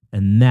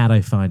 And that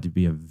I find to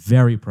be a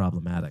very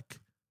problematic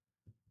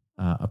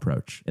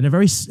approach, and a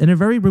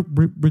very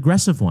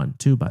regressive one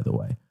too, by the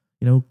way.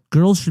 You know,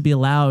 girls should be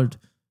allowed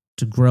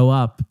to grow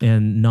up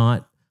and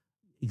not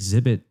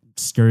exhibit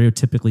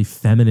stereotypically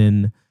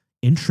feminine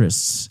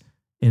interests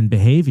and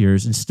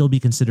behaviors and still be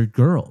considered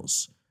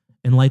girls.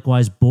 And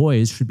likewise,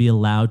 boys should be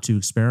allowed to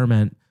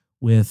experiment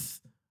with,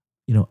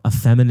 you know,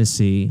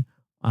 effeminacy,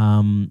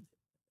 or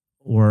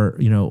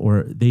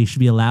they should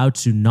be allowed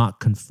to not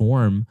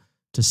conform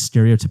to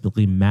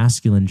stereotypically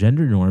masculine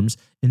gender norms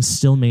and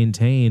still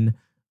maintain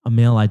a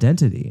male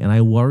identity. And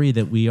I worry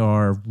that we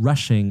are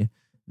rushing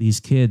these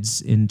kids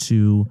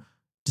into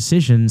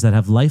decisions that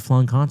have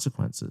lifelong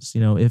consequences. You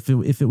know, if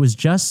it was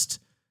just,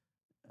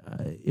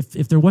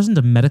 if there wasn't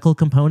a medical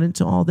component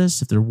to all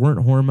this, if there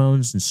weren't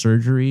hormones and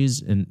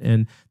surgeries,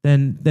 and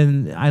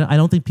then I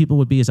don't think people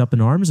would be as up in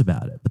arms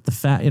about it. But the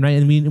fact,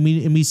 and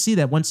we see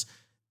that once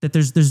that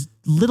there's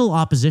little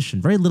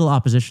opposition, very little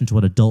opposition to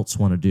what adults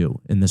want to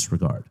do in this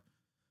regard.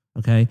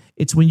 Okay,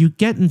 it's when you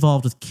get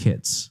involved with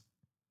kids,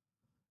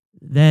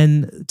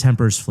 then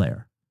tempers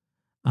flare.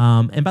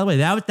 And by the way,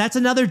 that's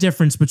another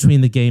difference between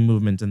the gay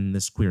movement and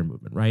this queer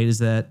movement, right? Is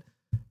that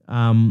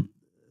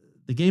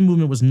the gay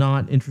movement was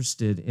not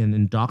interested in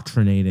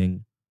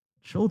indoctrinating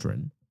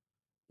children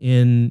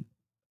in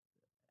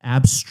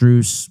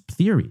abstruse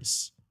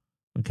theories.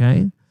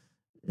 Okay,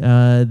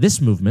 this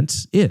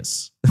movement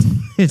is.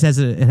 It has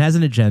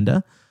an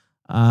agenda.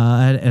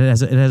 It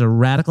has a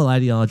radical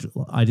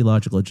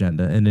ideological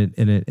agenda, and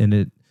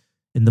it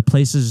in the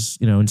places,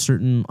 you know, in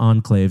certain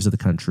enclaves of the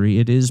country,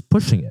 it is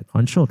pushing it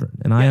on children,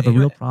 and I have a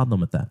real problem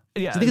with that.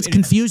 Yeah, I think it's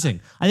confusing.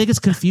 I think it's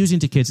confusing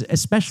to kids,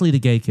 especially the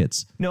gay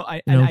kids. No,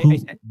 I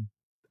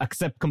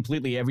accept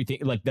completely everything,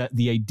 like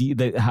the idea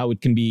that how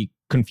it can be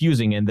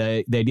confusing, and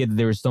the idea that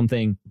there is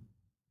something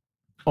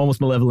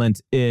almost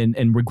malevolent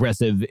and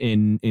regressive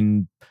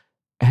in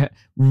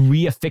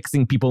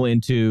reaffixing people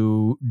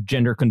into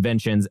gender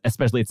conventions,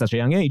 especially at such a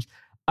young age.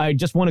 I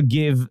just want to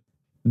give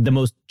the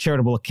most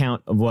charitable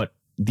account of what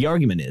the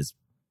argument is,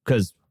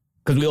 because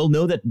we all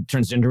know that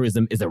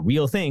transgenderism is a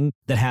real thing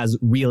that has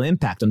real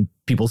impact on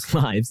people's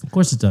lives. Of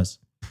course it does.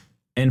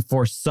 And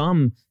for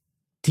some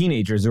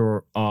teenagers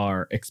who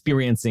are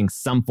experiencing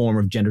some form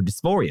of gender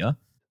dysphoria,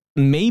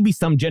 maybe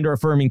some gender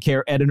affirming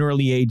care at an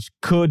early age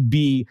could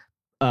be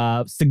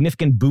a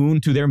significant boon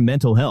to their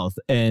mental health.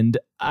 And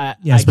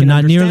yes, but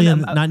not nearly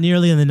in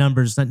the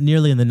numbers that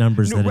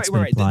it's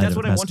been applied. That's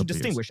what I want to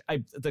distinguish.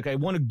 I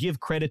want to give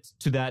credit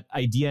to that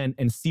idea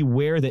and see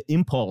where the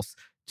impulse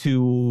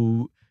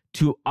to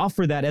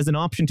offer that as an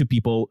option to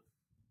people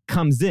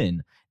comes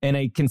in, and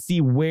I can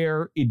see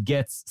where it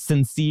gets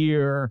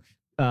sincere,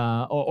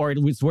 or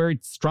it's where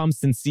it strums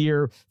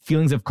sincere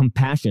feelings of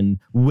compassion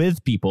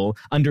with people,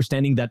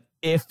 understanding that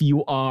if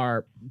you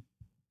are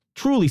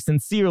truly,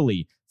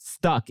 sincerely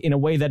stuck in a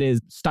way that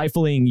is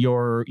stifling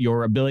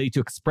your ability to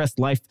express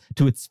life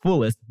to its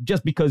fullest,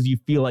 just because you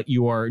feel like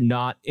you are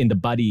not in the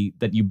body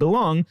that you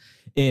belong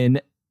in,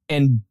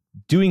 and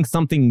doing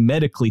something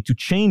medically to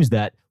change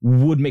that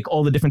would make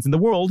all the difference in the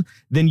world,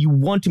 then you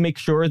want to make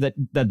sure that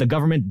the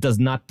government does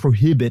not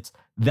prohibit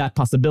that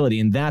possibility.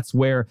 And that's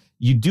where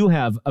you do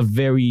have a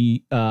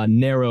very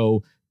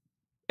narrow,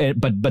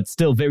 but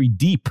still very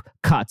deep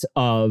cut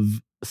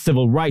of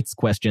civil rights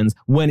questions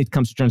when it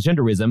comes to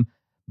transgenderism.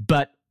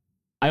 But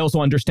I also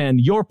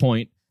understand your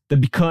point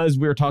that because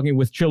we're talking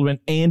with children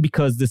and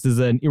because this is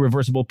an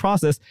irreversible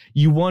process,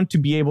 you want to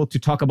be able to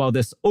talk about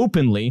this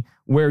openly,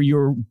 where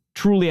you're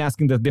truly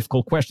asking the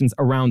difficult questions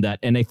around that.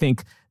 And I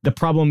think the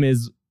problem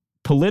is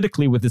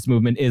politically with this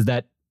movement is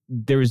that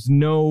there is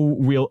no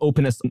real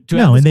openness to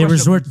and they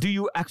resort. Do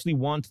you actually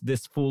want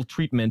this full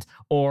treatment,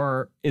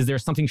 or is there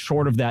something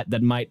short of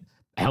that might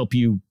help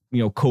you,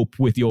 cope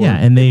with your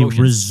and they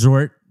emotions?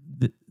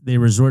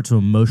 resort to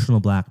emotional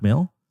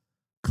blackmail,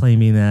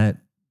 claiming that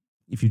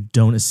if you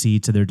don't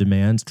accede to their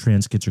demands,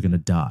 trans kids are going to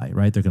die,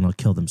 right? They're going to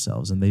kill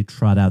themselves. And they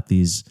trot out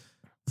these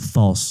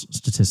false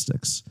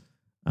statistics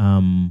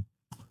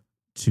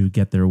to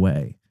get their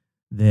way.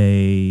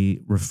 They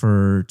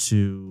refer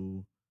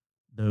to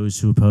those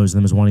who oppose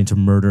them as wanting to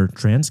murder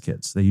trans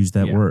kids. They use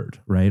that word,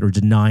 right? Or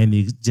denying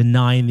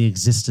the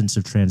existence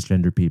of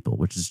transgender people,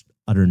 which is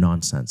utter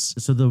nonsense.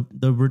 So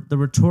the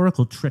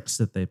rhetorical tricks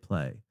that they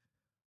play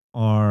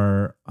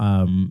are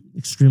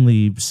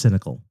extremely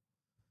cynical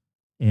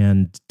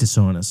and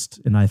dishonest,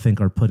 and I think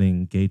are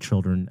putting gay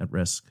children at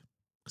risk,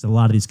 because a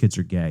lot of these kids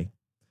are gay,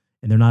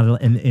 and they're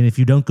not. And if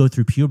you don't go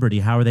through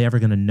puberty, how are they ever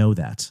going to know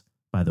that?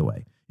 By the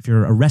way, if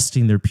you're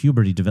arresting their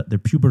their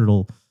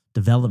pubertal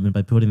development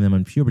by putting them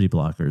on puberty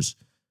blockers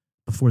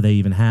before they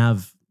even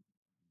have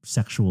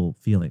sexual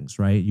feelings,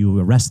 right? You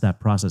arrest that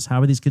process.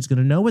 How are these kids going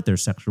to know what their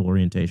sexual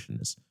orientation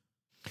is?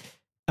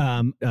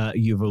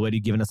 You've already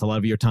given us a lot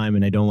of your time,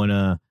 and I don't want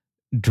to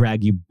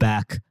drag you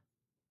back.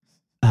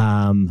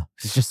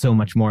 There's just so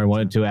much more I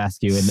wanted to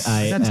ask you, and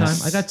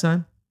I got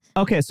time.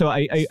 Okay, so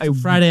I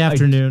Friday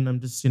afternoon,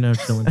 I'm just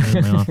chilling here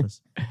in my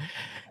office.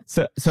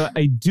 So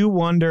I do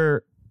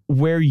wonder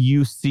where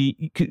you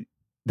see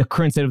the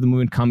current state of the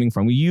movement coming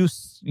from. You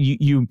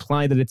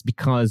imply that it's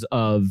because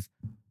of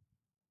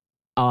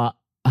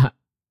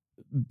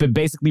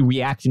basically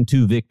reaction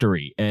to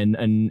victory,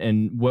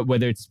 and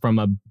whether it's from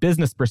a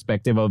business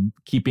perspective of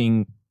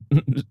keeping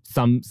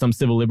some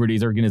civil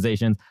liberties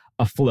organizations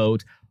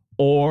afloat,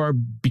 or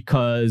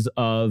because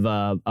of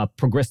a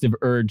progressive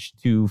urge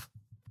to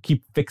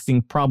keep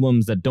fixing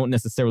problems that don't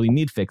necessarily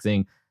need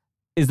fixing.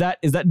 Is that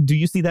do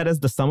you see that as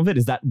the sum of it?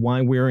 Is that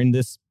why we're in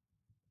this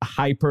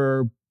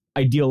hyper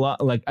the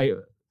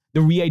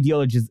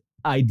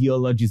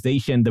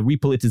ideologization, the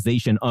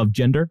repoliticization of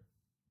gender?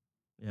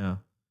 Yeah.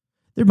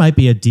 There might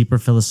be a deeper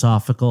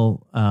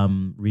philosophical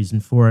reason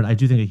for it. I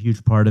do think a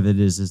huge part of it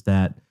is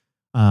that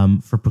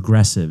for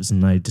progressives,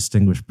 and I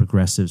distinguish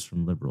progressives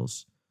from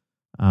liberals,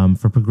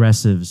 for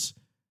progressives,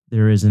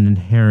 there is an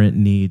inherent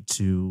need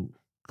to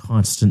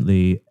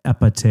constantly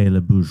épater le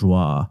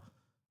bourgeois,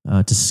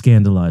 to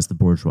scandalize the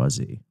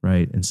bourgeoisie,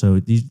 right? And so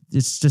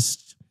it's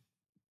just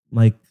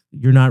like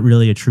you're not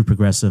really a true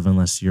progressive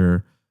unless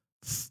you're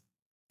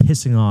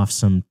pissing off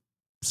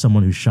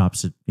someone who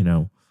shops at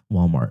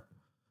Walmart,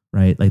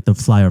 right? Like the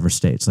flyover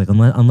states, like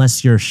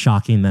unless you're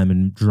shocking them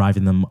and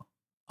driving them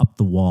up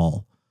the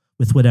wall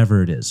with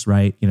whatever it is,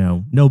 right?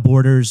 No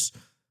borders,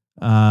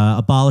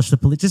 abolish the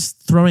police,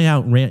 just throwing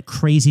out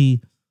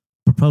crazy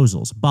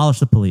proposals, abolish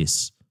the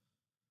police.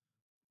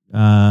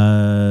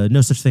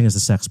 No such thing as the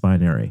sex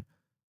binary.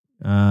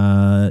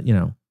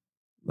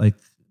 Like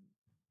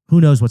who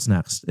knows what's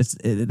next?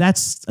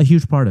 That's a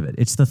huge part of it.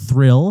 It's the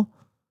thrill.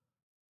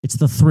 It's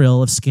the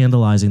thrill of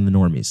scandalizing the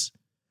normies.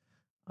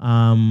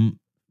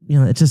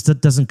 It just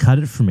doesn't cut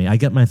it for me. I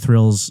get my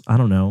thrills, I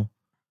don't know,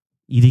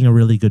 eating a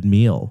really good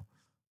meal,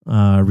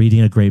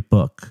 reading a great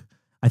book.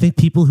 I think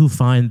people who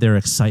find their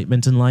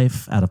excitement in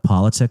life out of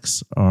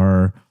politics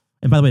are,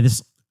 and by the way,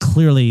 this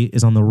clearly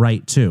is on the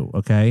right too,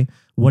 okay?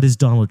 What is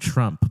Donald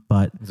Trump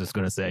but I was just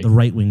going to say the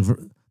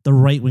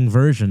right-wing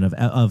version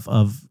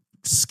of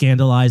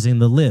scandalizing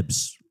the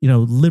libs,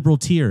 liberal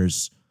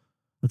tears,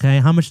 okay?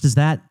 How much does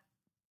that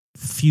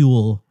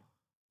fuel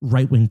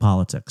right-wing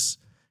politics?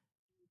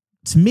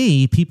 To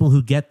me, people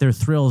who get their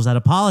thrills out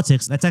of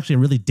politics, that's actually a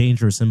really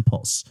dangerous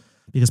impulse,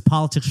 because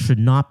politics should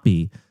not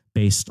be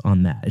based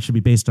on that. It should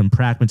be based on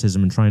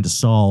pragmatism and trying to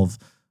solve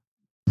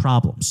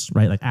problems,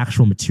 right? Like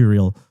actual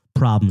material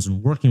problems,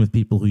 and working with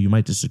people who you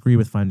might disagree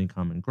with, finding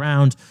common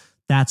ground.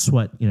 That's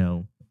what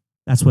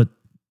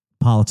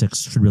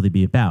politics should really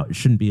be about. It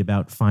shouldn't be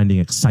about finding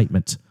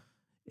excitement.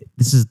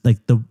 This is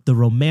like the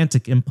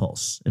romantic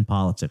impulse in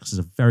politics is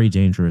a very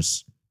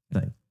dangerous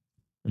thing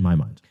in my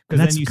mind. Because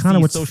then you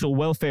see social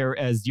welfare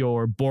as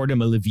your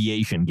boredom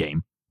alleviation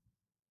game.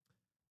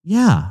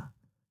 Yeah.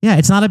 Yeah,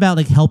 it's not about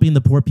like helping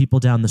the poor people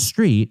down the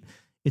street.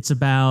 It's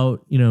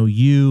about,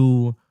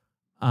 you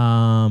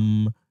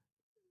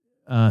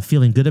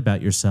feeling good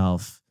about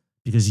yourself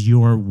because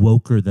you're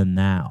woker than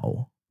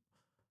thou,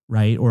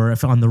 right? Or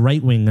if on the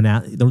right wing,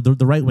 the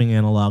right wing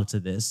analog to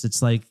this,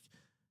 it's like,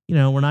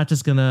 we're not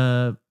just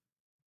gonna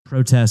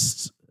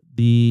protest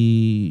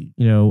the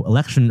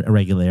election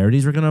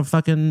irregularities. We're gonna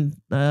fucking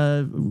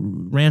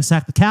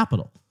ransack the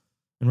Capitol,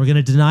 and we're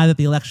gonna deny that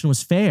the election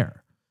was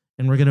fair,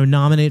 and we're gonna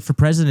nominate for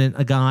president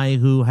a guy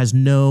who has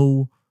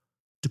no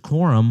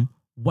decorum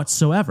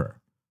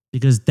whatsoever,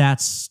 because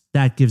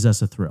that gives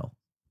us a thrill.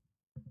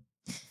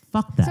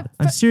 Fuck that.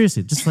 I'm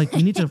seriously just like,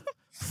 we need to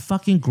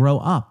fucking grow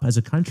up as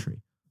a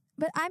country.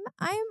 But I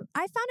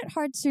found it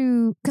hard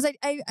to, because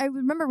I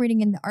remember reading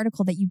in the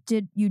article that you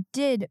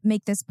did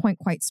make this point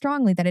quite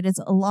strongly, that it is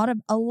a lot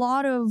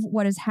of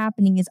what is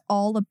happening is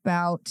all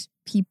about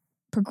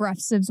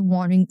progressives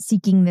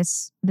seeking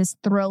this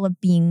thrill of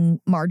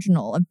being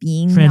marginal, of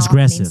being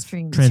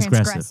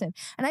transgressive.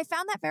 And I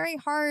found that very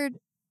hard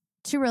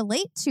to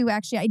relate to.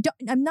 Actually,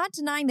 I'm not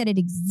denying that it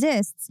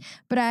exists,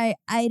 but I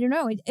don't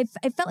know. It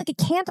felt like it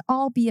can't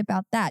all be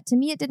about that. To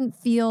me, it didn't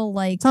feel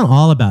like it's not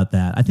all about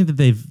that. I think that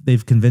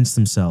they've convinced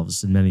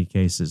themselves in many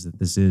cases that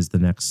this is the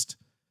next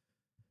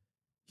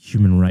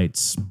human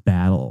rights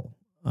battle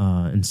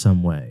in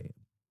some way,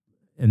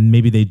 and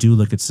maybe they do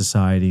look at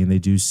society and they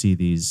do see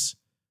these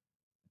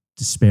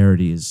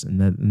disparities, and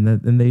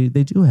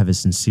they do have a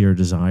sincere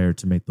desire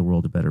to make the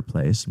world a better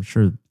place. I'm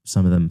sure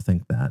some of them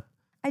think that.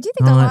 I do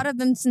think a lot of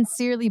them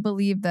sincerely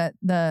believe that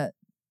the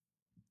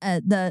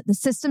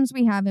systems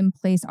we have in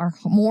place are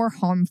more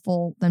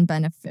harmful than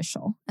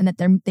beneficial, and that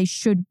they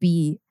should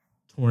be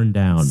torn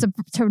down,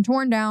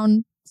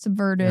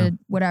 subverted,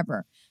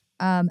 whatever.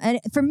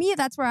 And for me,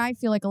 that's where I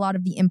feel like a lot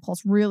of the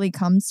impulse really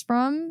comes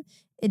from,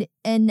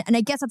 and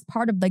I guess that's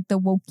part of like the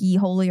wokey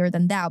holier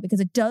than thou, because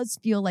it does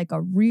feel like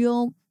a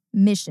real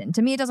mission.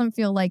 To me, it doesn't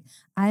feel like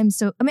I'm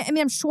so. I mean,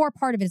 I'm sure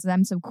part of it is that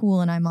I'm so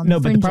cool and I'm on the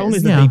fringes. But the problem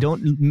is that they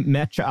don't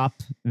match up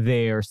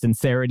their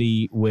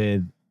sincerity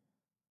with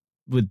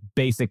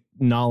basic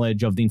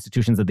knowledge of the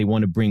institutions that they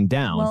want to bring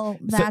down. Well,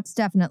 that's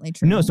definitely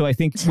true. No, so I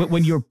think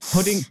when you're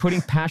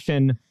putting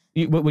passion,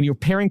 when you're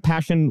pairing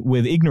passion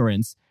with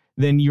ignorance,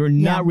 then you're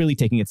not really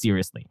taking it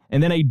seriously.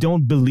 And then I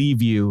don't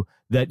believe you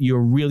that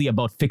you're really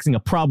about fixing a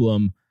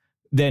problem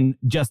than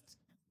just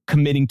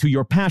committing to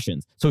your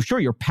passions. So sure,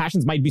 your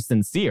passions might be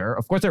sincere.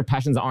 Of course, their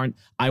passions aren't,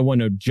 I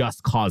want to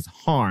just cause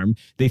harm.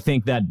 They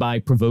think that by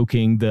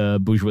provoking the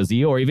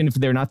bourgeoisie, or even if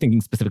they're not thinking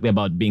specifically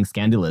about being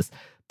scandalous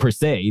per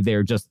se,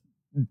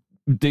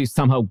 they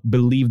somehow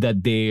believe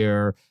that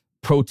their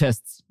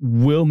protests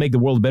will make the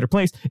world a better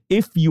place.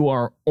 If you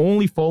are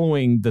only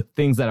following the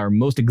things that are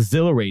most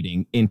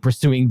exhilarating in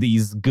pursuing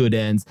these good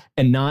ends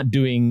and not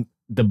doing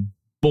the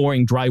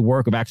boring, dry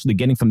work of actually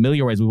getting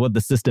familiarized with what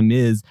the system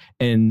is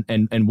and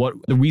what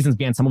the reasons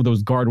behind some of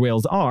those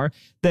guardrails are,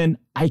 then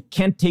I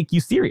can't take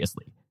you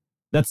seriously.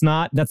 That's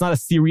not a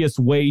serious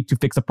way to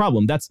fix a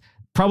problem. That's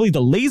probably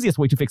the laziest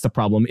way to fix a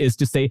problem, is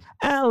to say,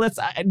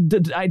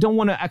 I don't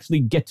want to actually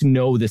get to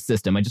know this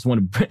system. I just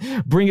want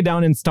to bring it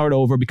down and start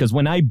over, because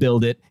when I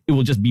build it, it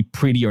will just be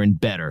prettier and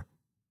better.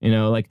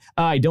 Like,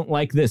 I don't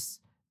like this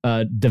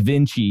Da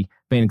Vinci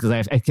painting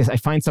because I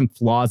find some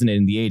flaws in it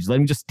in the age. Let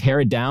me just tear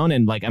it down,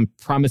 and like, I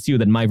promise you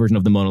that my version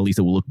of the Mona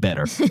Lisa will look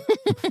better.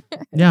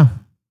 Yeah.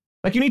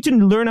 Like, you need to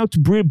learn how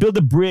to build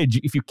a bridge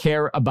if you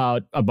care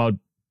about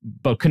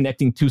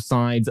connecting two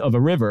sides of a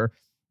river.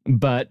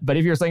 But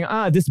if you're saying,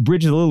 this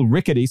bridge is a little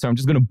rickety, so I'm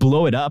just going to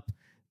blow it up.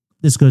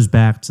 This goes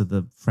back to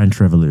the French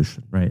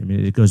Revolution, right? I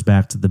mean, it goes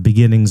back to the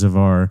beginnings of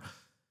our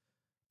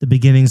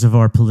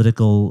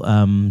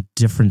political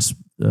difference,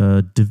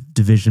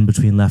 division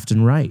between left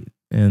and right,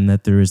 and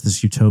that there is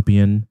this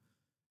utopian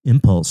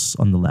impulse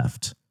on the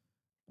left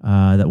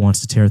that wants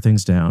to tear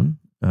things down.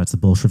 It's the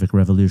Bolshevik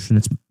Revolution.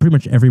 It's pretty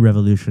much every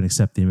revolution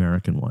except the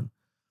American one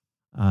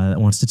that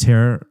wants to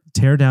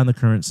tear down the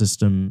current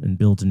system and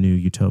build a new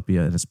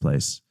utopia in its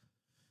place.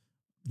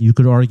 You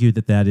could argue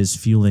that is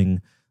fueling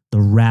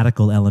the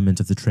radical element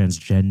of the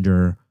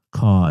transgender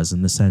cause,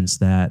 in the sense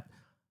that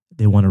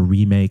they want to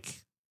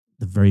remake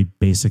the very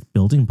basic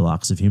building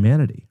blocks of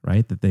humanity,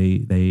 right? That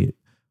they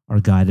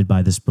are guided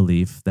by this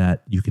belief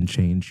that you can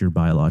change your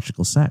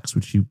biological sex,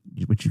 which you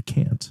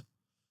can't.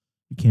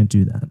 You can't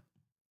do that.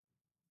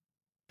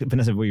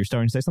 Vanessa, were you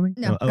starting to say something?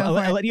 No,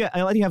 I'll let you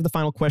have the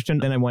final question,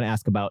 then I want to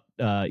ask about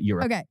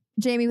Europe. Okay,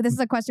 Jamie, this is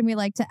a question we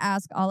like to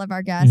ask all of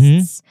our guests.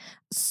 Mm-hmm.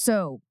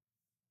 So,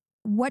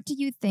 what do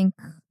you think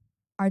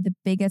are the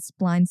biggest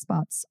blind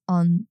spots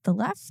on the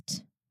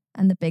left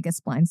and the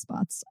biggest blind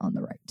spots on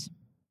the right?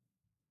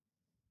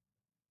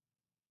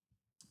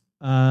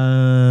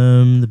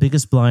 The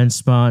biggest blind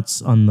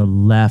spots on the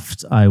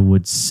left, I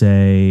would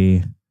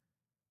say.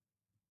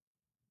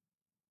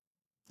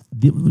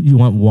 You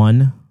want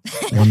one?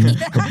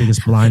 The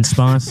biggest blind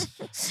spots.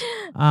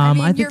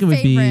 I think it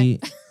would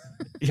be.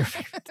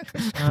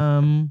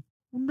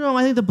 No,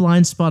 I think the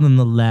blind spot on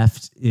the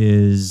left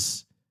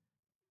is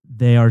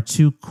they are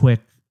too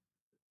quick.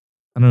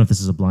 I don't know if this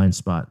is a blind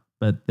spot,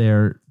 but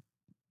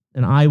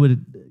and I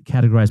would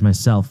categorize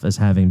myself as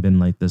having been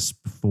like this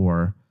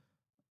before.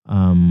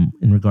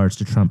 In regards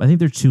to Trump, I think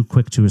they're too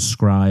quick to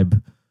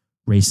ascribe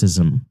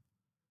racism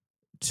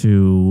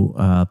to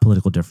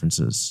political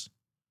differences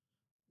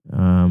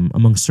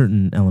among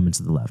certain elements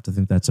of the left. I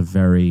think that's a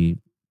very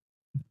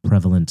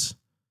prevalent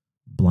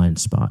blind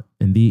spot,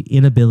 and the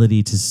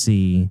inability to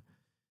see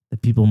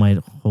that people might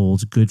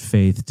hold good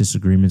faith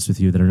disagreements with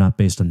you that are not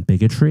based on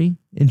bigotry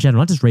in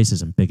general, not just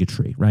racism,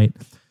 bigotry, right?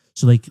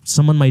 So like,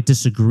 someone might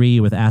disagree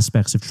with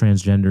aspects of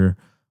transgender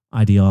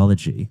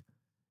ideology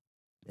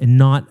and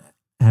not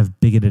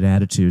have bigoted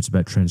attitudes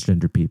about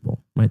transgender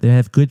people, right? They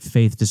have good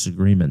faith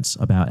disagreements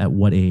about at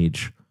what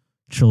age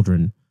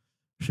children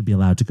should be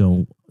allowed to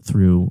go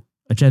through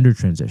a gender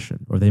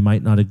transition, or they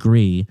might not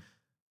agree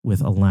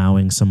with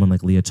allowing someone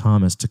like Leah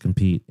Thomas to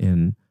compete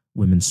in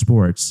women's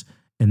sports,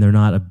 and they're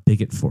not a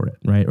bigot for it,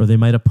 right? Or they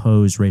might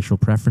oppose racial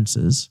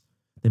preferences.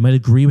 They might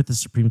agree with the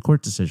Supreme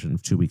Court decision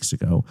of 2 weeks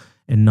ago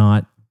and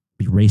not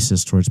be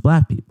racist towards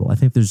black people. I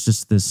think there's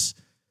just this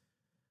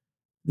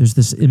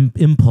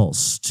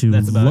impulse to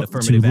that's about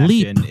affirmative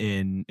leap.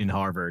 Action in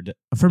Harvard.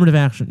 Affirmative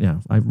action, yeah,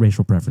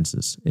 racial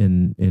preferences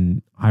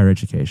in higher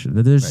education.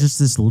 There's just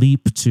this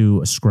leap to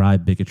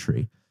ascribe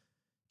bigotry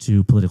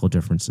to political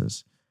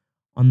differences.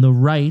 On the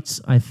right,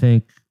 I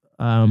think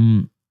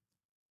the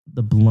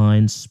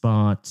blind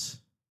spot.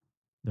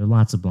 There are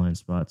lots of blind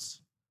spots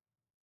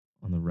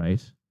on the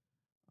right.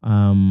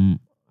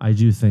 I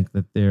do think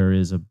that there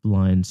is a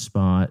blind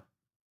spot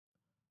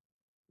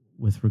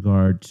with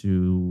regard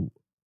to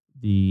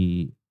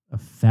the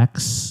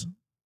effects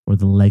or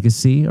the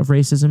legacy of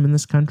racism in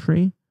this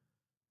country.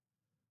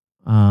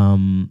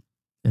 And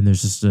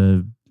there's just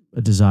a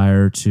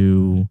desire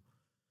to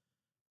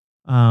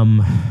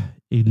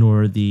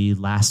ignore the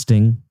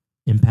lasting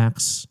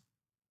impacts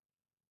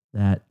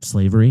that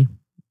slavery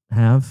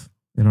have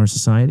in our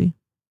society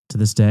to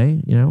this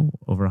day,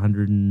 over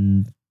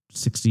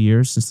 160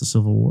 years since the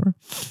Civil War.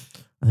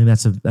 I think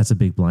that's a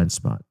big blind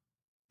spot.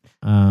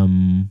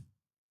 I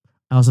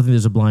also think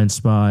there's a blind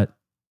spot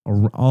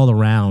all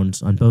around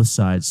on both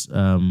sides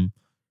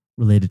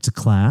related to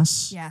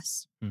class.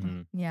 Yes.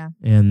 Mm-hmm. Yeah.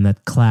 And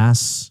that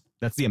class...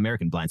 That's the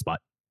American blind spot.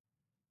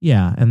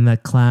 Yeah, and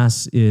that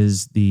class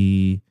is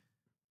the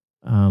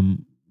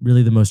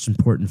really the most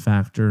important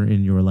factor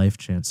in your life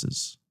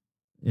chances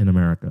in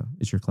America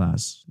is your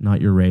class,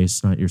 not your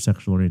race, not your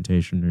sexual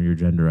orientation or your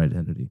gender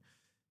identity.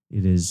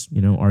 It is,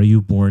 are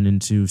you born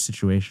into a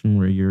situation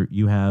where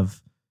you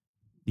have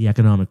the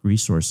economic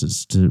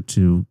resources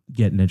to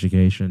get an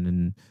education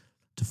and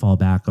to fall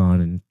back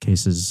on in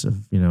cases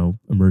of,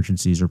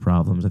 emergencies or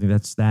problems? I think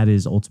that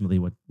is ultimately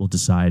what will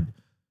decide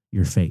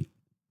your fate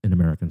in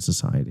American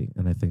society.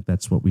 And I think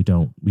that's what we'd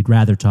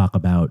rather talk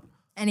about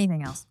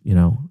anything else,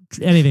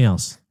 anything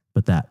else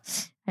but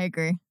that. I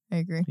agree.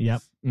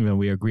 Yep.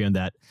 We agree on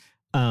that.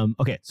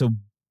 Okay. So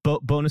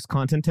bonus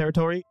content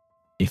territory.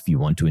 If you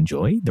want to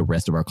enjoy the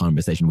rest of our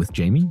conversation with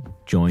Jamie,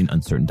 join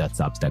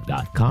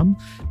uncertain.substack.com.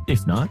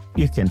 If not,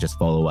 you can just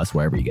follow us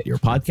wherever you get your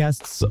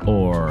podcasts,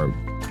 or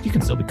you can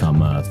still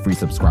become a free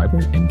subscriber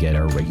and get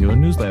our regular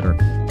newsletter.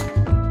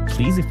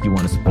 Please, if you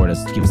want to support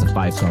us, give us a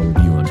 5-star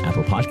review on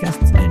Apple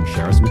Podcasts and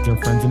share us with your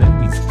friends and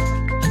enemies.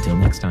 Until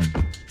next time,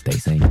 stay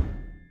sane.